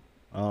cool.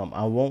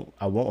 I won't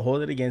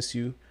hold it against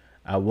you.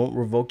 I won't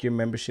revoke your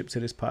membership to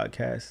this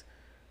podcast.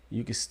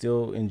 You can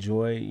still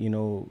enjoy, you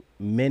know,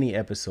 many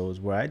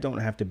episodes where I don't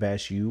have to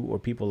bash you or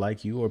people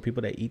like you or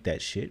people that eat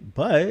that shit.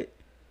 But,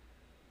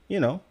 you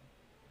know,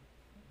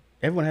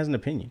 everyone has an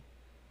opinion.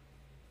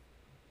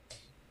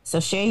 So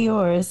share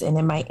yours and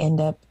it might end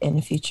up in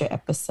a future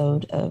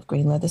episode of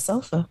Green Leather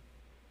Sofa.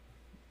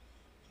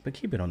 But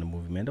keep it on the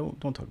movie, man.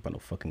 Don't talk about no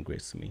fucking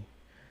grits to me.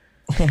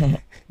 All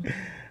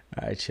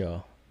right,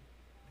 y'all.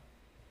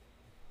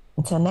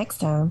 Until next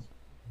time.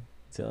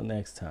 Till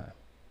next time.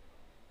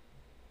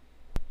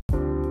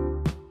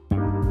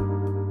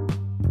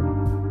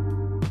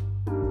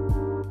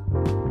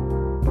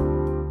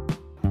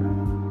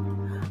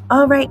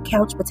 All right,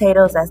 couch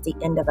potatoes, that's the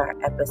end of our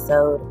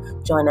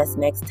episode. Join us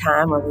next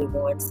time when we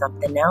warn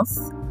something else.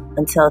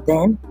 Until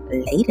then,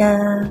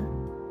 later.